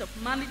Institute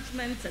of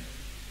Management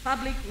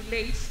public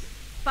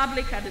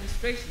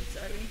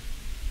administration.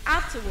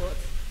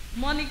 Afterwards,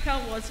 Monica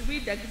was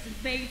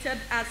redesignated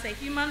as a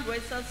human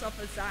resource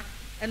officer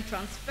and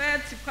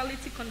transferred to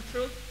quality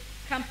control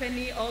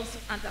company, also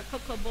under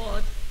Cocoa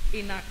Board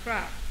in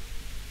Accra.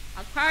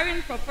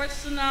 Acquiring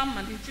professional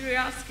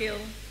managerial skill,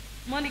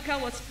 Monica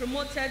was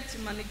promoted to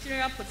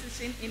managerial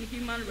position in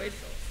human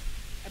resource,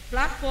 a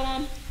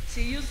platform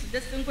she used to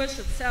distinguish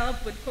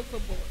herself with Cocoa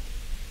Board.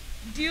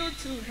 Due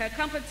to her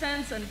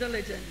competence and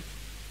diligence,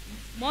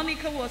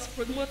 Monica was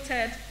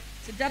promoted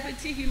to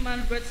Deputy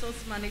Human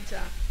Resource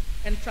Manager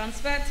and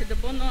transferred to the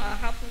Bono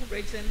Ahafo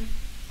Region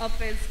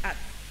Office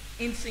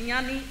in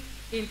Sunyani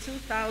in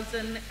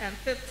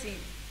 2015.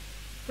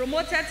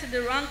 Promoted to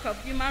the rank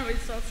of Human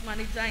Resource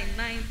Manager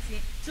in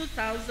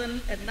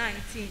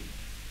 2019,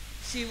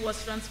 she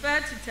was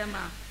transferred to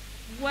Tema,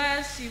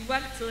 where she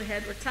worked till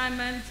her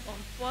retirement on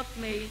 4th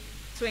May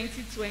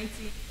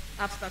 2020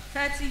 after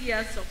 30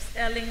 years of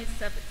sterling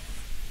service.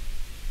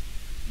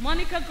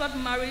 Monica got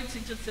married to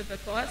Joseph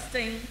EKUA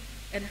ORTSIN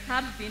and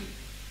had been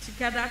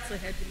together to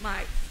her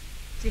demise.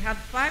 She had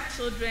 5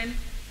 children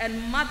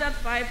and mothered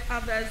 5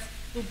 others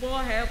who bore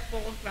her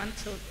 4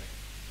 grandchildren.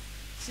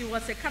 She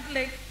was a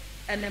Catholic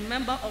and a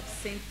member of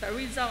St.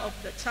 Teresa of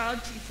the Child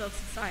Jesus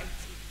Society.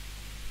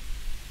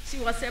 She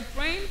was a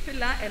praying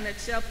pillar and a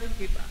cheerful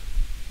giver,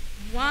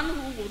 one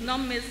who would not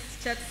miss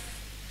church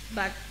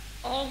but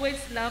always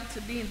loved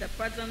to be in the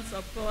presence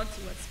of God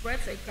to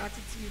express her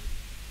gratitude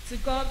to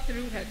God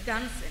through her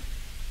dancing.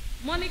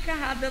 Monica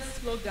had the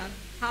slogan,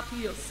 "Happy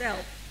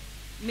yourself,"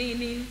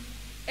 meaning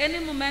any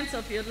moment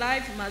of your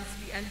life must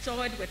be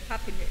enjoyed with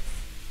happiness.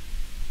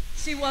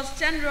 She was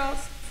generous,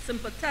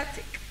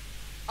 sympathetic,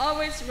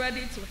 always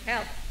ready to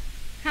help,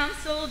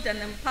 counseled and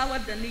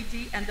empowered the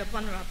needy and the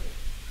vulnerable.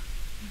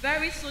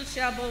 Very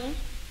sociable,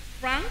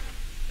 frank,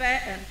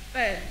 fair and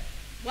firm,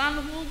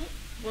 one who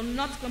will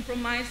not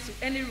compromise to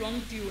any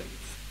wrongdoings.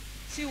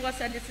 She was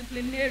a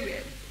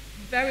disciplinarian,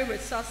 very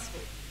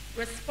resourceful,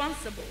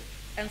 responsible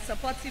and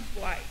supportive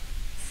wife,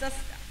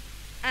 sister,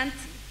 auntie,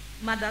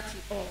 mother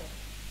to all.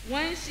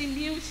 When she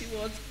knew she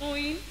was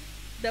going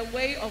the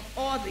way of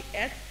all the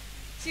earth,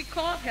 she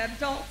called her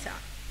daughter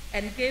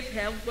and gave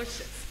her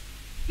wishes,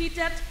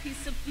 heeded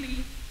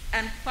peaceably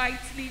and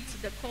quietly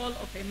to the call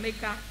of her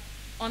maker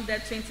on the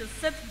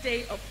 26th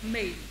day of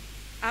May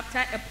after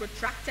a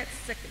protracted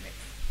sickness.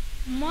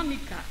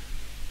 Monica,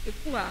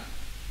 EKUA,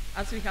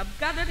 as we have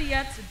gathered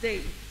here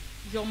today,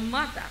 your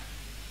mother,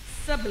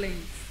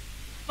 siblings,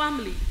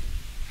 family,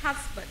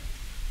 husband,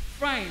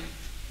 friend,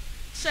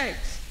 church,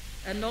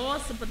 and all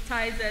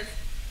sympathizers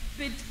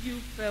bid you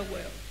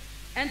farewell.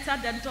 Enter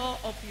the door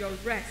of your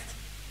rest.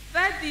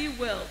 Fare thee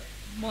well,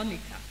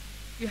 Monica.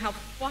 You have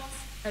fought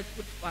a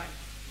good fight.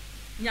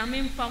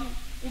 Nyame mfa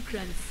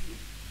ukransi.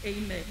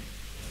 Amen.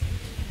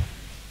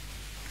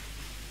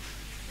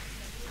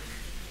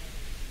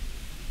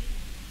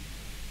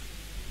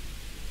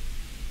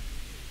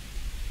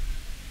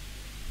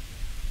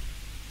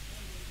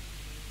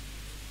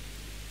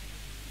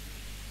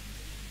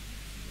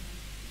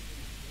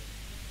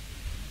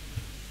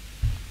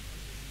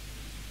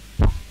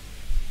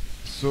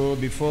 So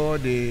before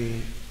the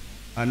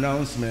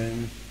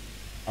announcement,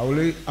 I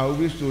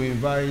wish to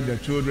invite the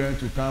children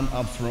to come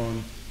up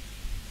front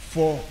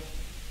for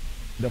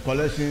the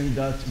collection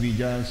that we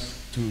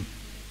just took.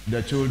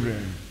 The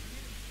children.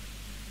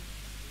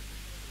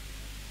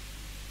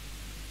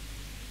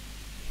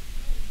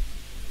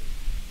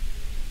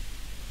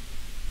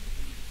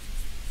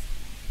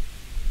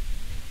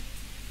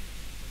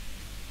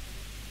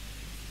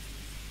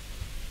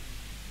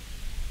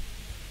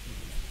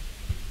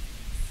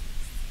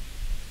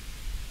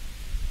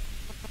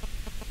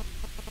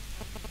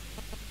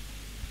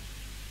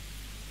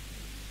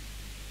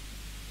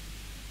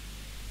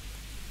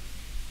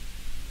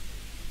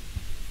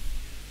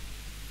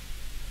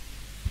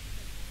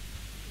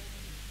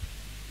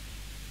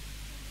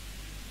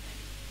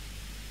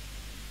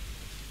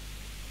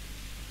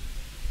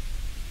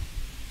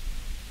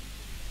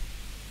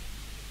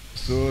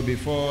 So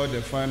before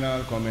the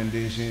final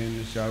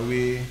commendation, shall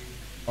we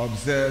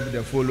observe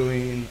the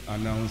following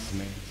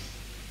announcements?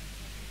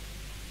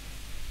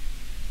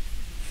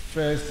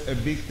 First, a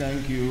big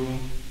thank you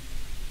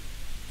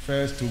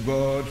first to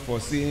God for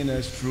seeing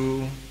us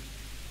through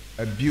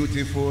a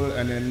beautiful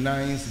and a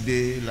nice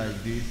day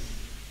like this,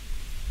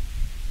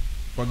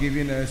 for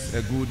giving us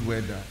a good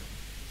weather.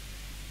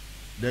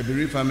 The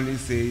bereaved family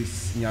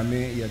says,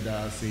 Nyame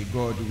Yada, say,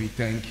 God, we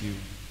thank you.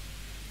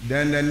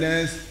 Then the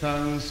next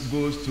thanks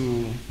goes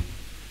to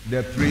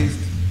the priest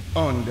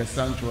on the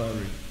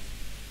sanctuary.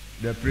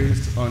 The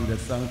priest on the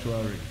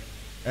sanctuary.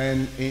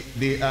 And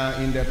they are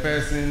in the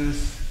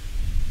persons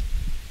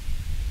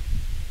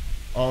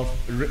of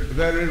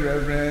very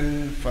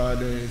reverend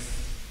fathers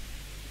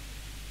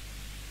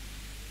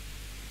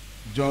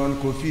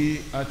John Kofi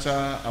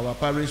Acha, our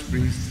parish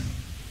priest,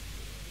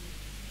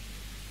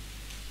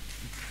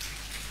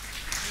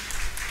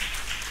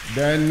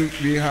 then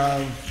we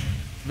have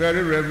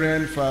very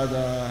Reverend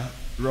Father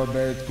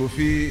Robert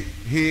Kofi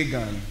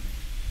Hagan.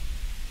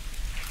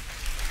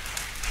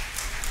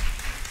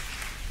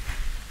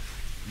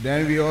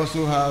 Then we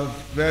also have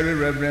Very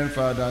Reverend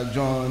Father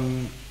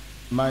John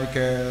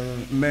Michael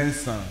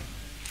Mensah.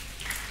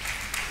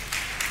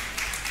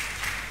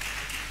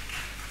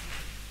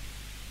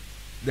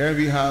 Then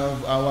we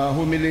have our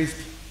homilist,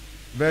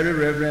 Very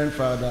Reverend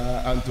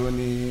Father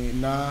Anthony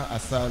Na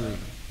Asari.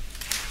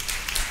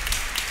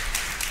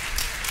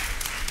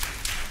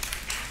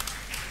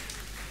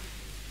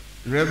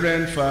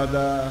 Reverend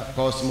Father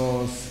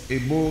Cosmos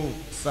Ebo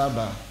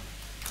Saba.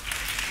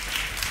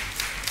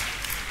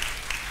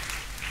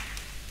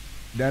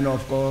 Then,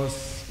 of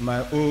course,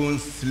 my own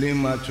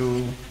slim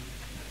macho,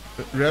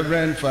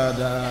 Reverend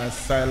Father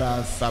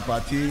Silas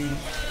Sapati.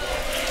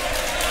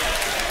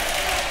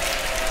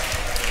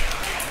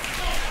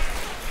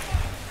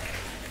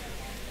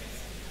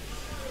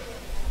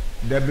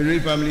 The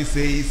bereaved family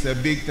says a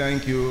big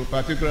thank you,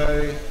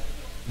 particularly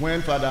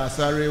when Father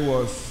Asari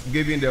was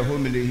giving the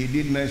homily. He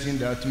did mention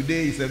that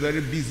today is a very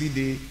busy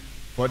day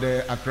for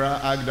the Accra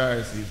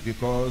Archdiocese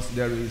because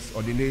there is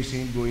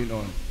ordination going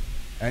on.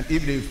 And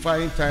if they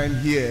find time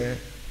here,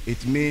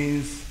 it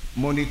means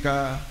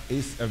Monica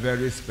is a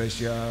very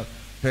special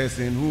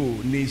person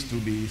who needs to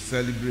be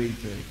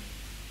celebrated.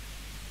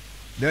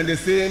 Then the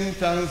same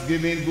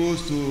thanksgiving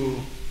goes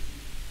to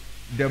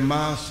the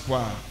Mass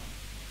Choir.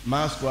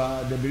 Mass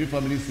Choir, the bereaved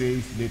family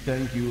says they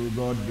thank you,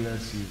 God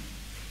bless you.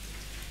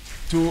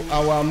 To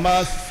our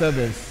Mass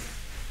service,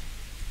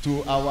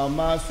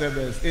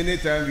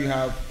 anytime we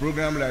have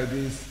program like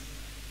this,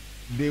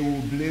 they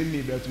will blame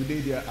me, but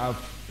today they have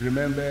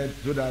remembered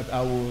so that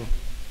I will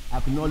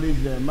acknowledge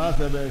them. Mass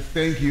service,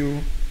 thank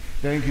you,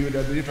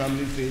 the bereaved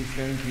family says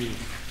thank you.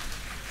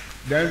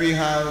 Then we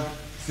have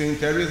St.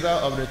 Teresa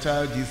of the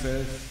Child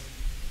Jesus,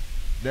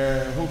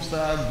 the Hope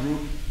Star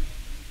Group,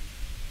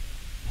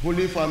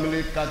 Holy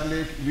Family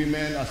Catholic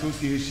Women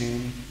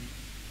Association.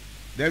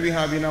 Then we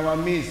have in our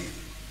midst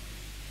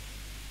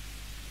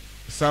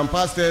some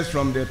pastors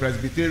from the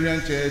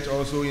Presbyterian Church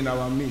also in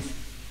our midst.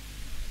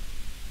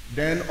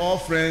 Then all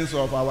friends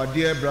of our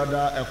dear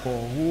brother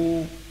Eko,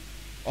 who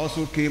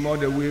also came all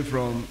the way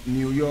from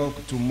New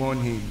York to mourn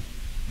him.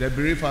 The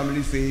bereaved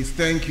family says,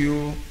 thank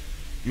you.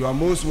 You are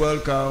most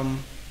welcome.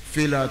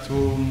 Feel at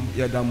home.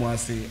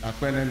 Yadamuase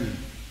Akwenemi.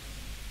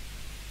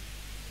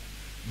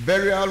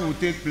 Burial will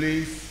take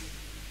place.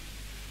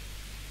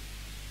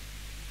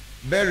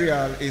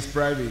 Burial is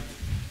private.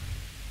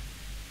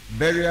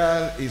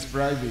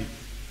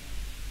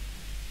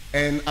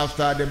 And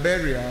after the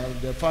burial,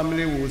 the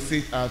family will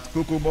sit at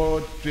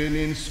Kokobod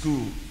Training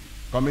School,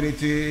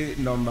 community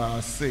number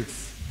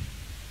 6.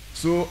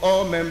 So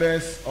all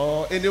members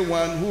or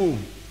anyone who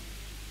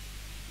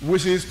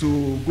wishes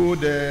to go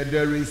there,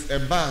 there is a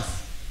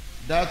bus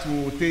that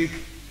will take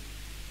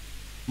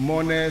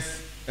mourners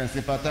and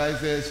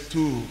sympathizers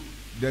to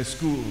the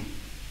school.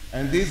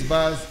 And this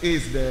bus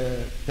is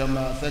the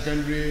Tema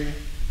Secondary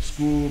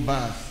School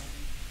bus.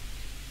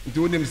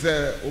 Told him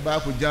say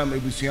Obaku Jam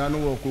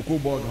Ebusiano or Cocoa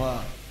Board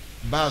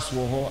bus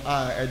wo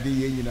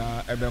edi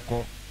yenyina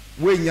ebeko.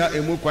 When ya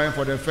emu kwan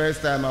for the first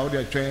time out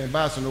there train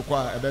bus no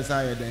kwa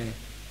ebesa yeden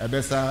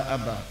ebesa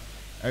aba.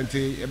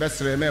 Enti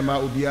ebesre mema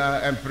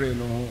obia empre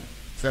no ho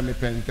se me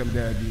pentem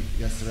there bi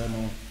yesre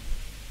no.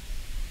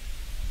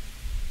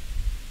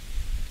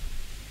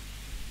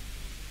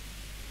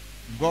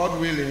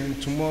 God willing,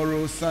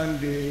 tomorrow,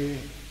 Sunday,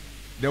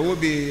 there will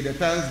be the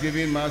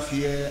Thanksgiving Mass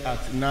here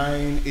at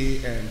 9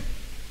 a.m.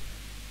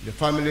 The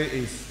family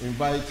is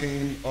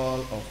inviting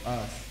all of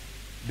us.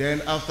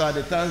 Then after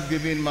the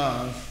Thanksgiving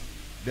Mass,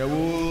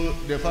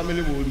 the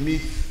family will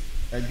meet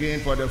again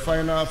for the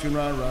final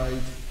funeral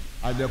rite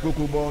at the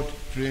Kokobot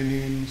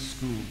Training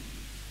School.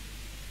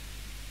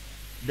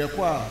 The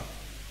choir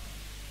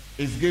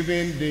is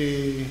giving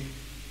the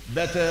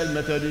Bethel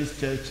Methodist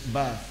Church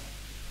bus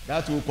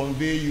that will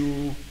convey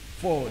you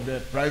for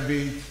the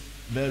private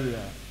burial.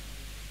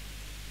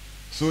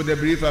 So the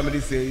bereaved family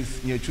says,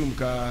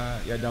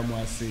 Nyechumka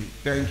Yadamuase,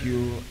 thank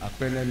you,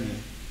 Akpenemi.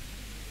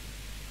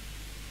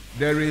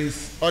 There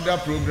is other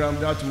program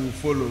that will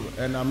follow,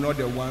 and I'm not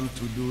the one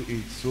to do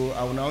it. So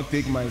I will now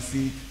take my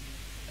seat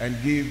and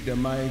give the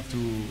mic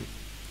to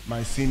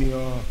my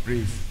senior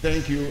priest.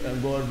 Thank you,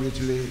 and God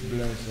richly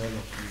bless all of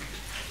you.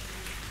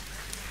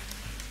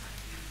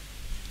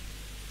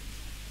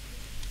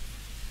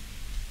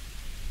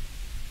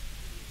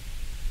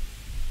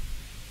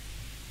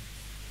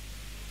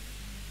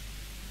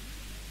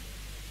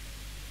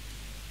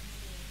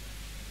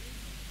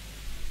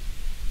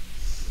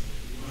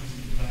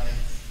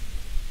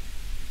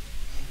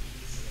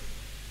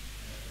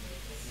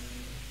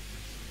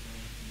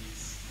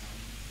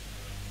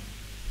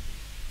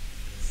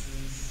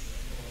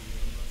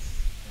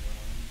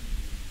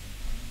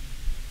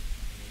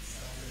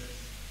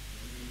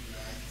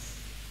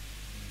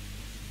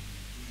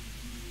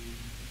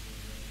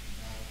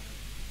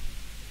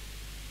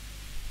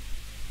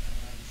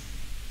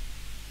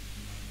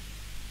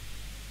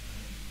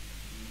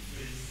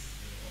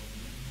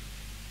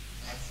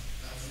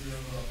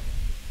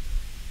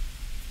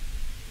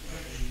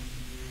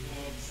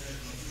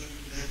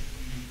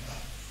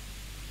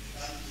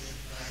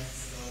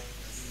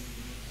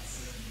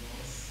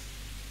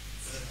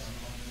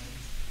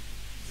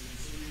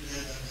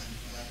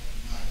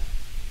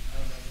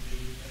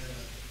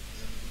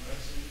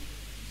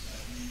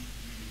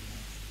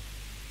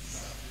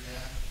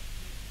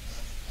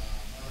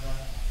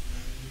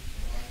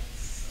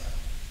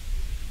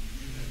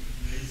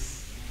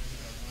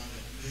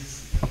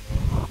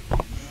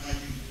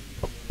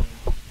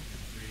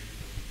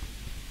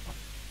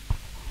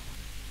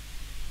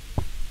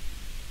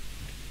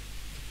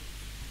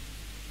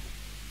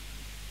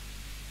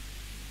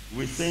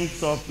 sing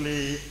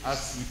softly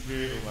as we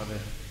pray over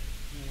there.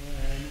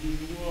 When we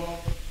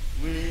walk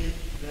with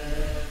the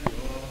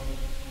Lord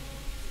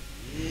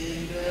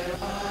in the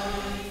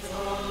light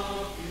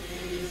of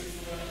His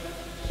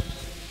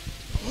presence.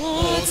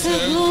 What a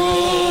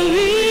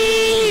glory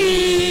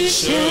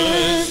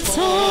shines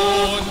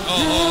on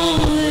our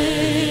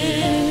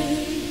way.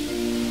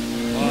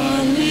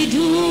 What we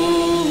do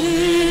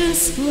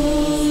is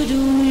good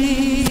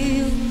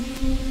will.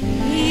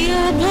 He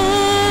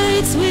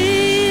abides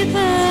with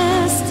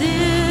us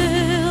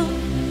still,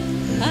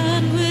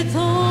 and with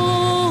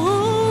all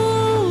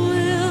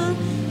will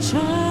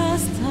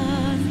trust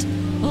and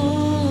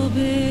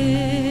obey.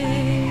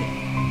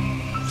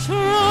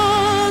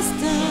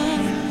 Trust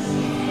and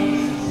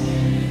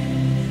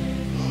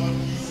Lord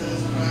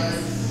Jesus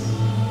Christ,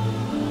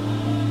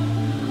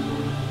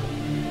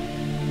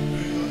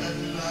 through your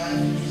earthly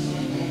life, you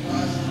show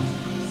compassion to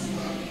those who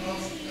have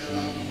lost their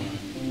loved one.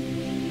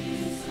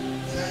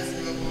 Set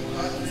your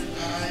compassionate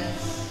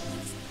eyes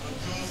on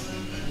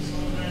Joseph and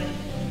children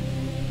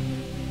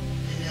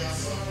in their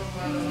sorrow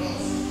and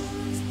loss.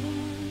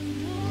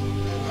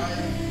 Your wife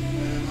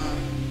and man,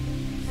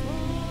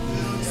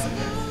 fill their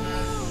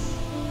emptiness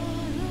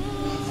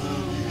until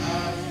they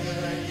are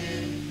together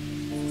again.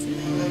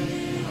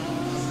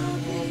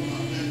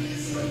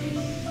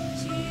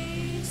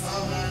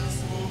 Southern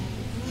hope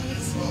and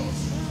its loss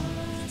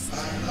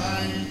are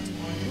relying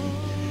on you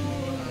even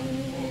more than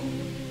before.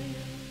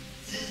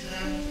 Teach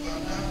them to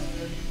adapt to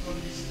the new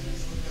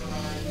conditions of their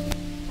life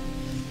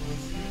and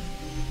continue to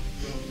do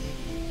your good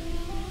work.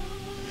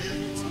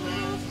 Enable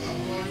them to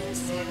avoid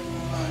destroying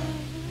from life.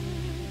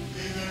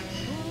 Make them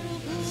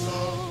give and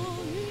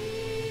solve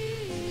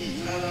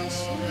each other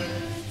more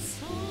ready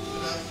so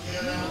that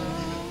together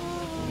they will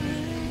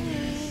fulfill your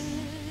ways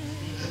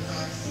through the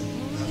tasks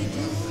that you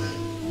have set.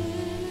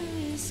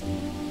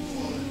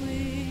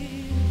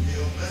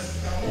 Your blessed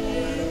come on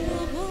them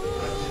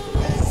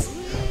as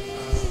the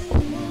best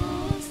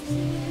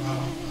you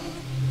have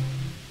asked.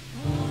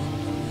 Our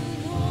Father.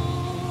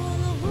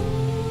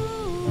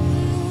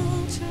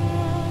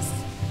 trust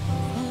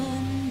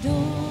and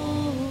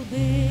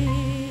obey.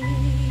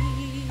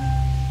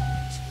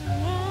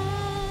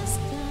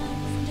 Trust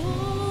and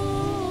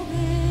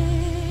obey.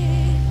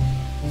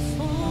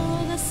 For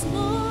the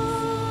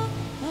small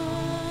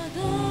are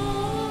the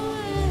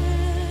way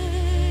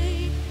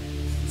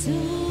to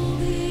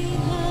be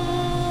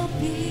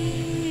happy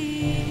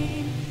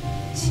in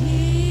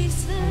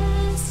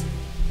Jesus,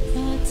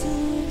 but to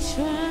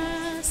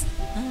trust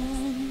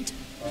and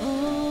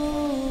obey.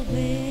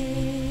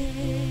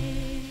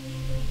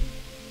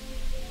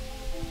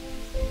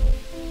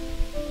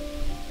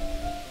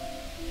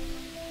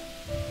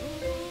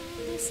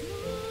 For the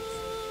small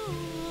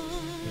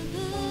are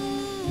the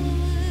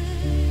way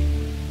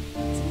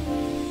to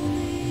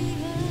be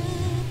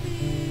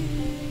happy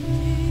in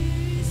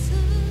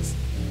Jesus,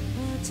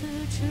 but to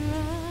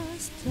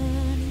trust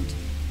and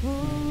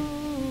obey.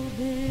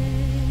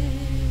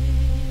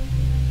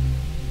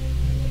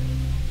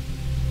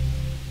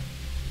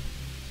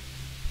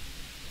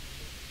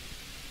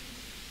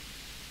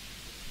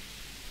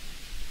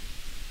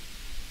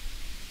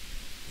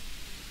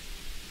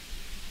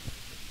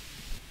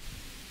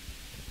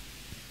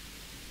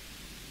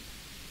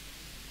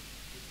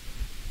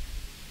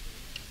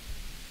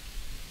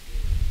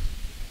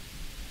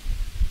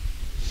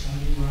 Shall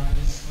we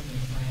rise for the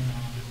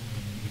final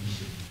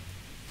congregation?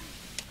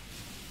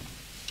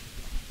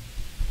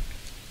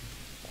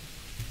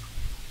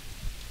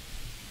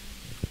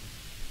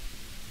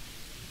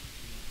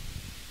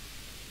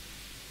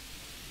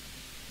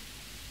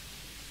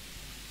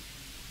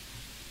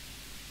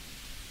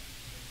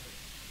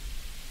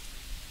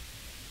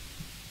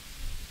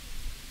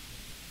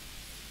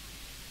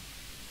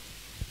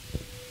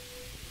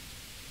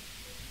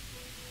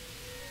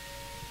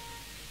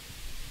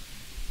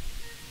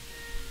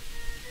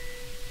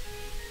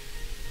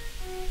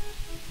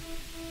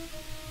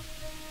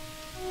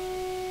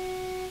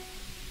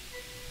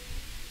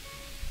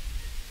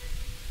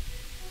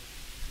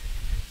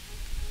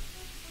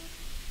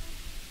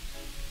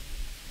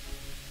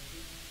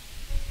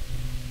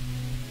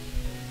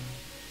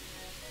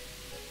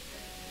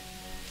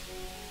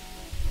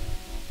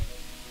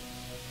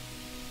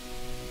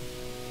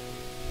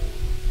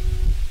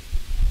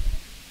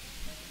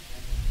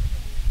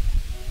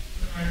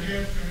 My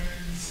dear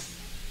friends,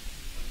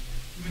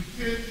 with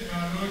faith in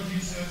our Lord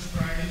Jesus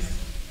Christ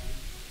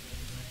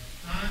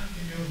and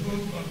in the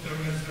hope of the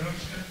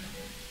resurrection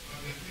of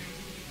the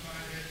faithful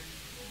departed,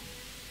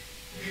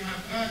 we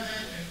have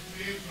gathered and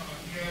prayed for our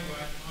dear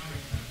one,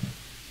 Monica.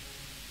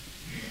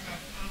 We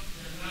have come to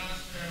the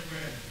last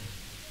farewell.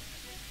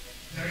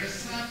 There is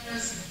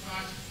sadness in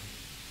parting.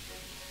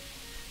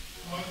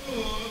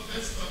 Although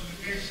this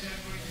congregation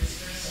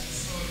registers in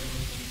sorrow,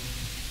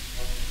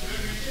 we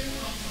remain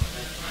confident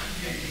that one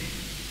day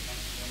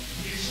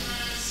we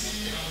shall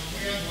see our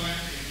dear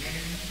one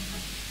again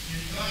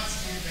in God's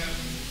kingdom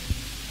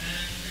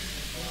and with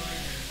the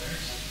glory and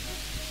resurrection.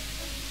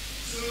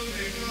 So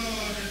may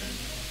God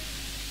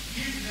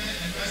give them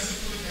a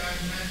merciful judgment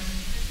judgment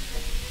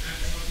and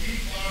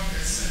forgive all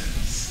her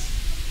sins.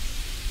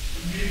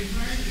 May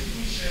Christ the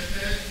Good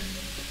Shepherd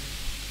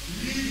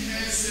lead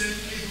her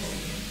safely home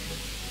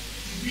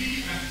to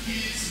be at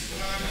peace with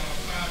God our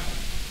Father.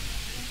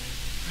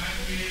 And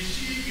may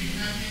she be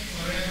happy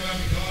forever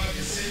with all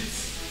the saints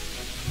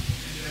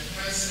in the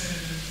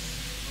presence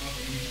of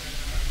the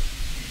eternal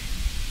King.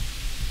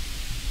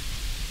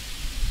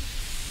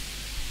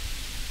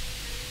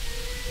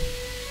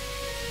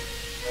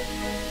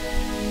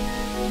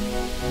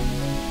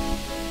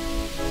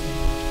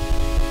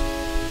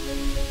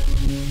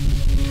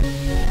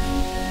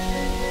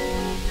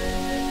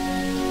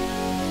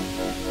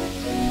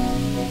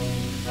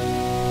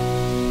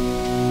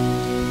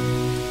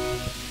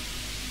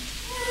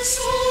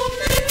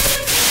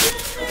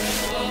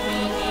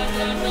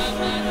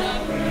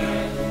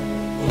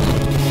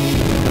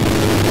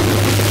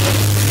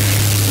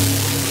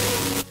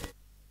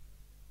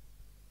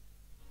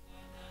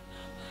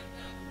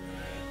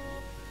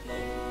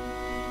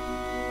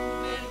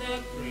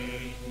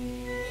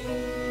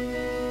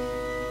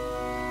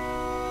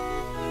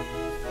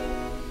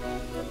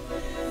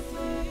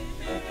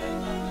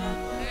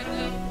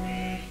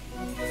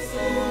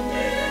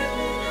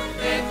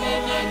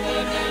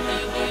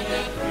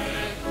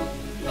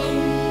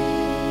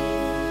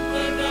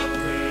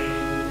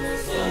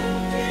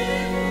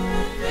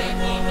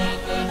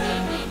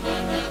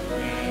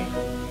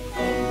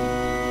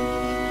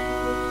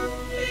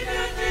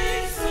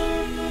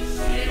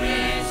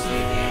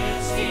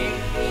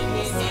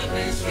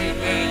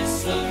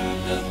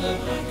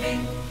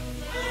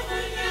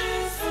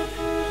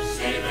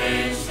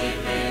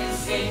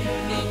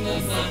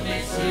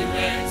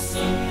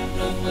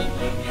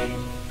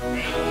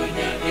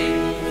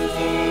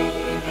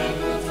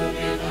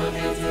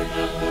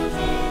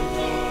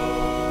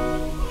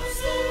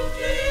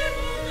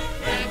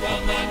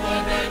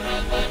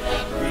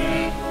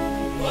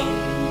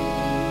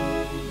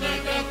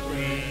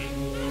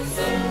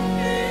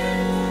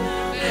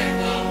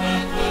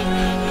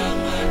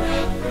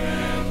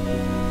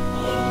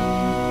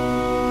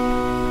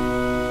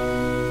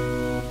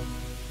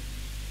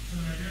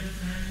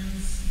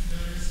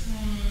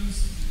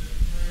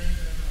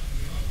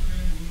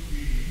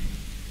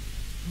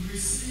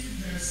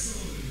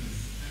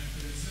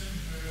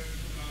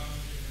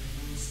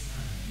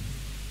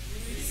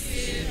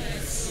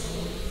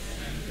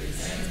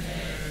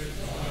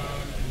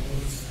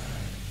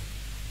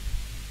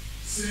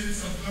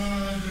 Saints of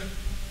God,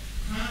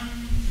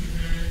 come to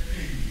her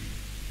aid.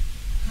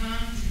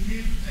 Come to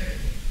meet her,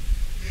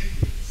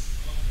 angels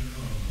of the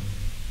Lord.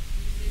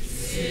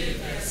 Receive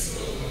her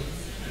soul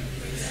and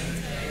present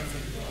her to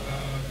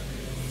God the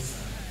Most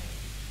High.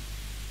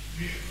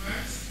 May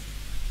Christ,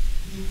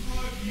 who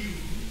called you,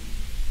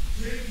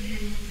 take you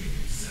to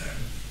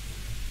himself.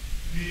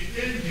 May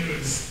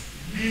angels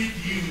lead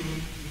you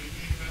to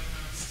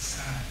Abraham's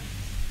side.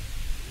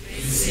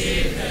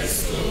 Receive her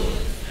soul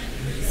and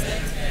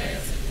present her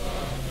to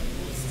God the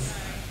Most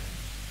High.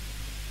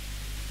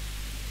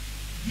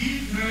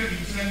 Give her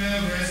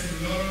eternal rest,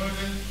 Lord,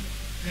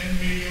 and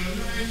may your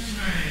light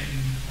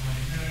shine on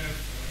her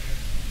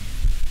forever.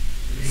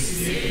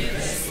 Receive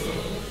her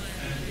soul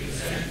and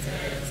present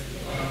her to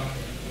God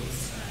the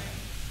Most High.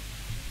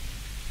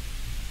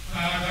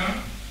 Father,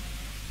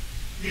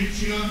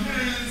 into your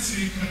hands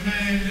we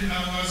commend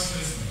our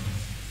sister,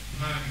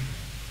 Monica.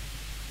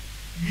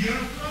 We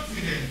are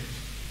confident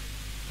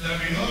that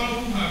with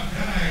all who have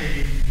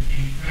died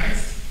in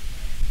Christ,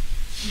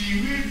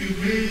 she will be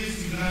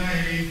raised to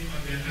life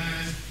on the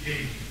last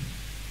day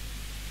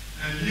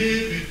and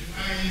live with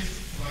Christ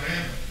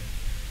forever.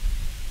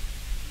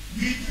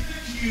 We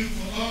thank you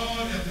for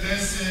all the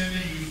blessing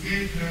you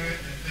gave her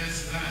in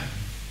this life,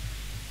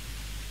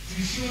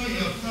 to show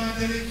your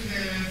fatherly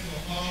care for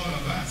all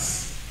of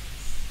us,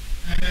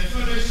 and the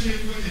fellowship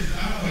which is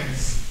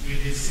ours with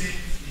the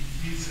saints in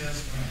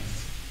Jesus Christ.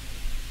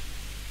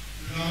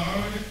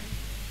 Lord,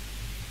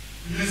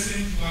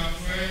 listen to our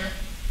prayer.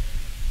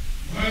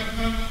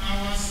 Welcome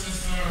our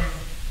sister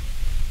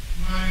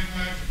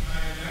Monica to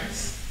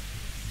paradise,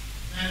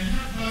 and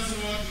help us,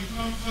 Lord, to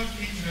comfort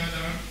each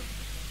other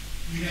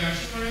with the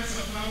assurance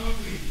of our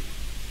faith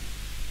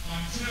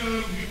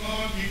until we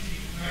all meet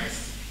in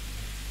Christ,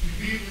 to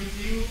be with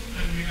you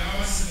and with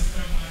our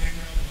sister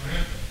Monica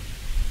forever.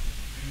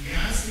 And we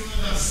ask you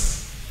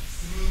thus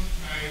through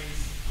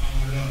Christ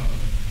our Lord.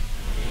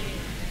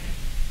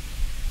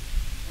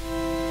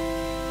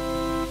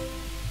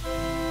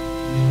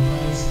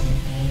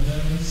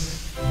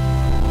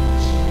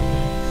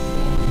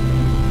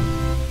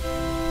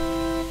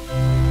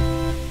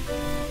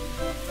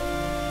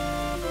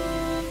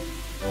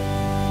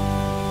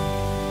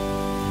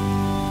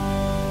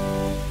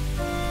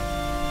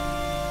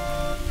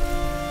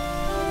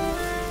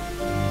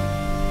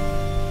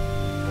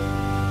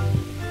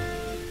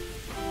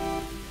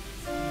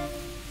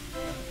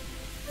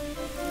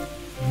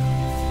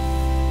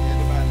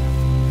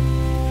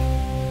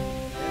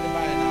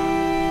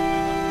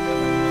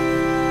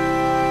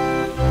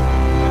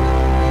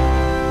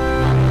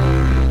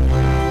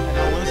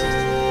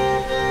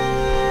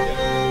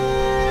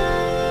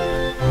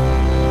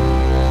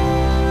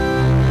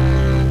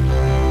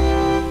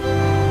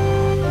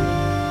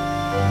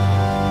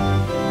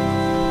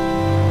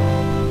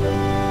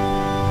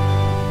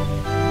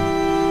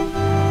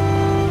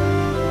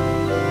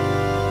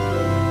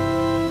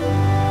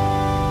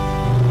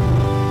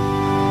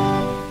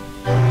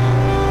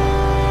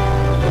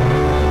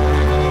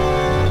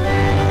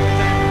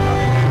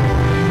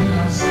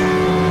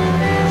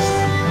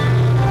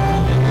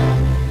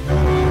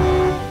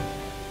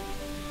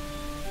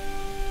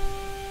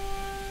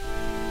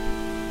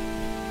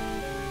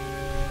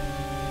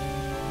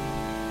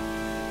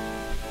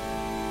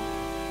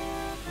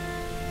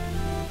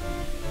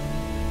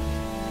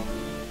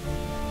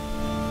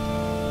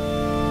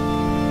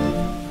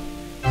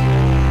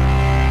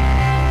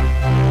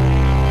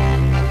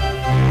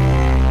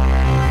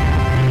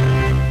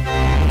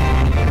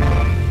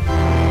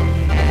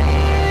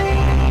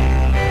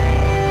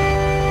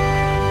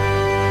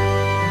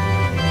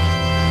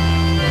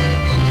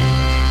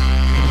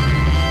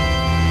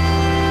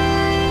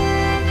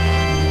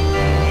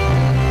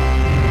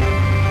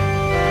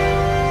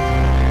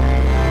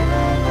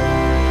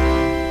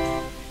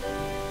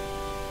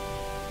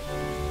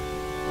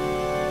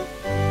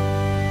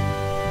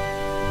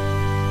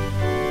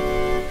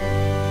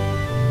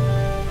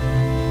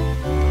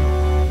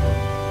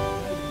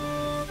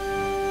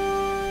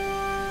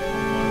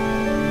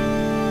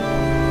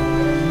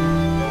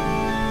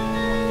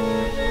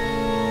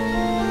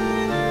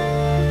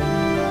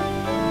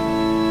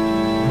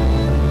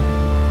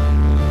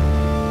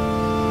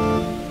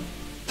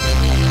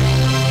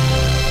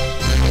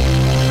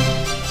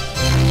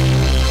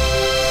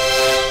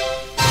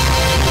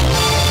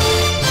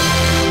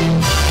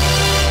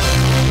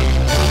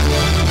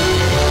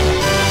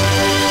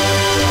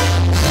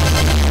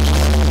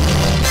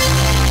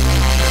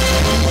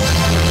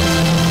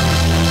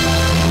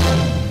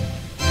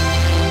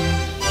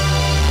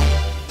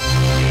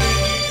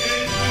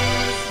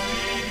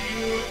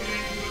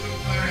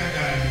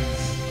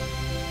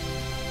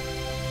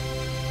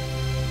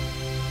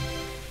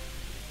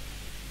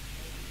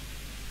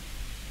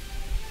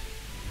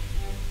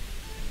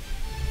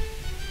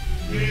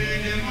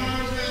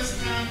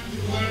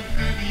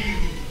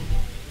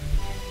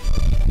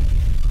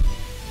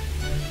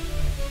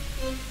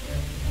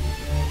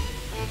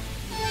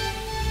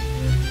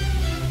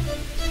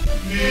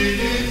 May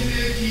they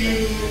take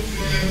you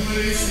to the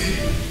holy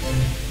city.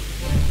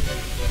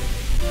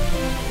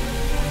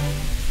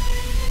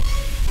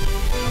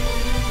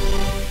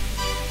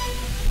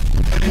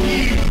 And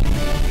you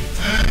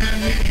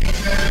and the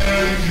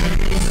eternal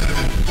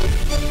Jerusalem.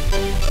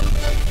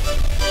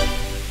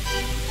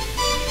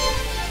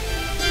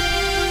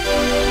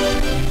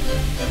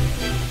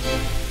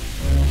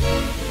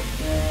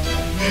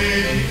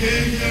 May the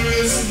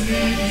angels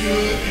lead you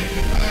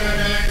into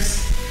paradise.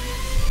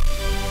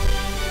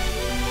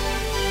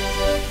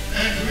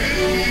 And bring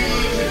you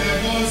to the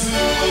bosom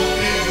of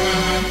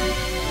Abraham.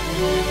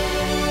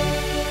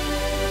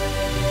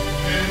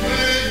 And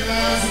where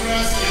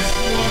Lazarus is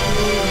poor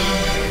no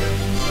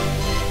longer,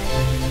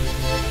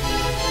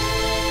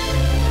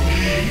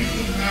 may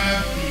you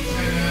have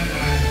eternal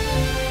life.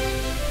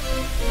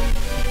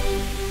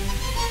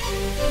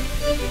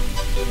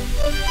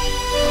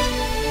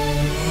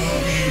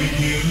 Lord be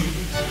with you.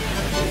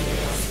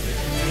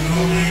 The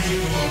Almighty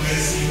God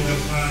bless you, the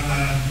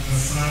Father, the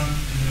Son,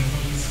 and the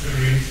Holy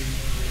Spirit.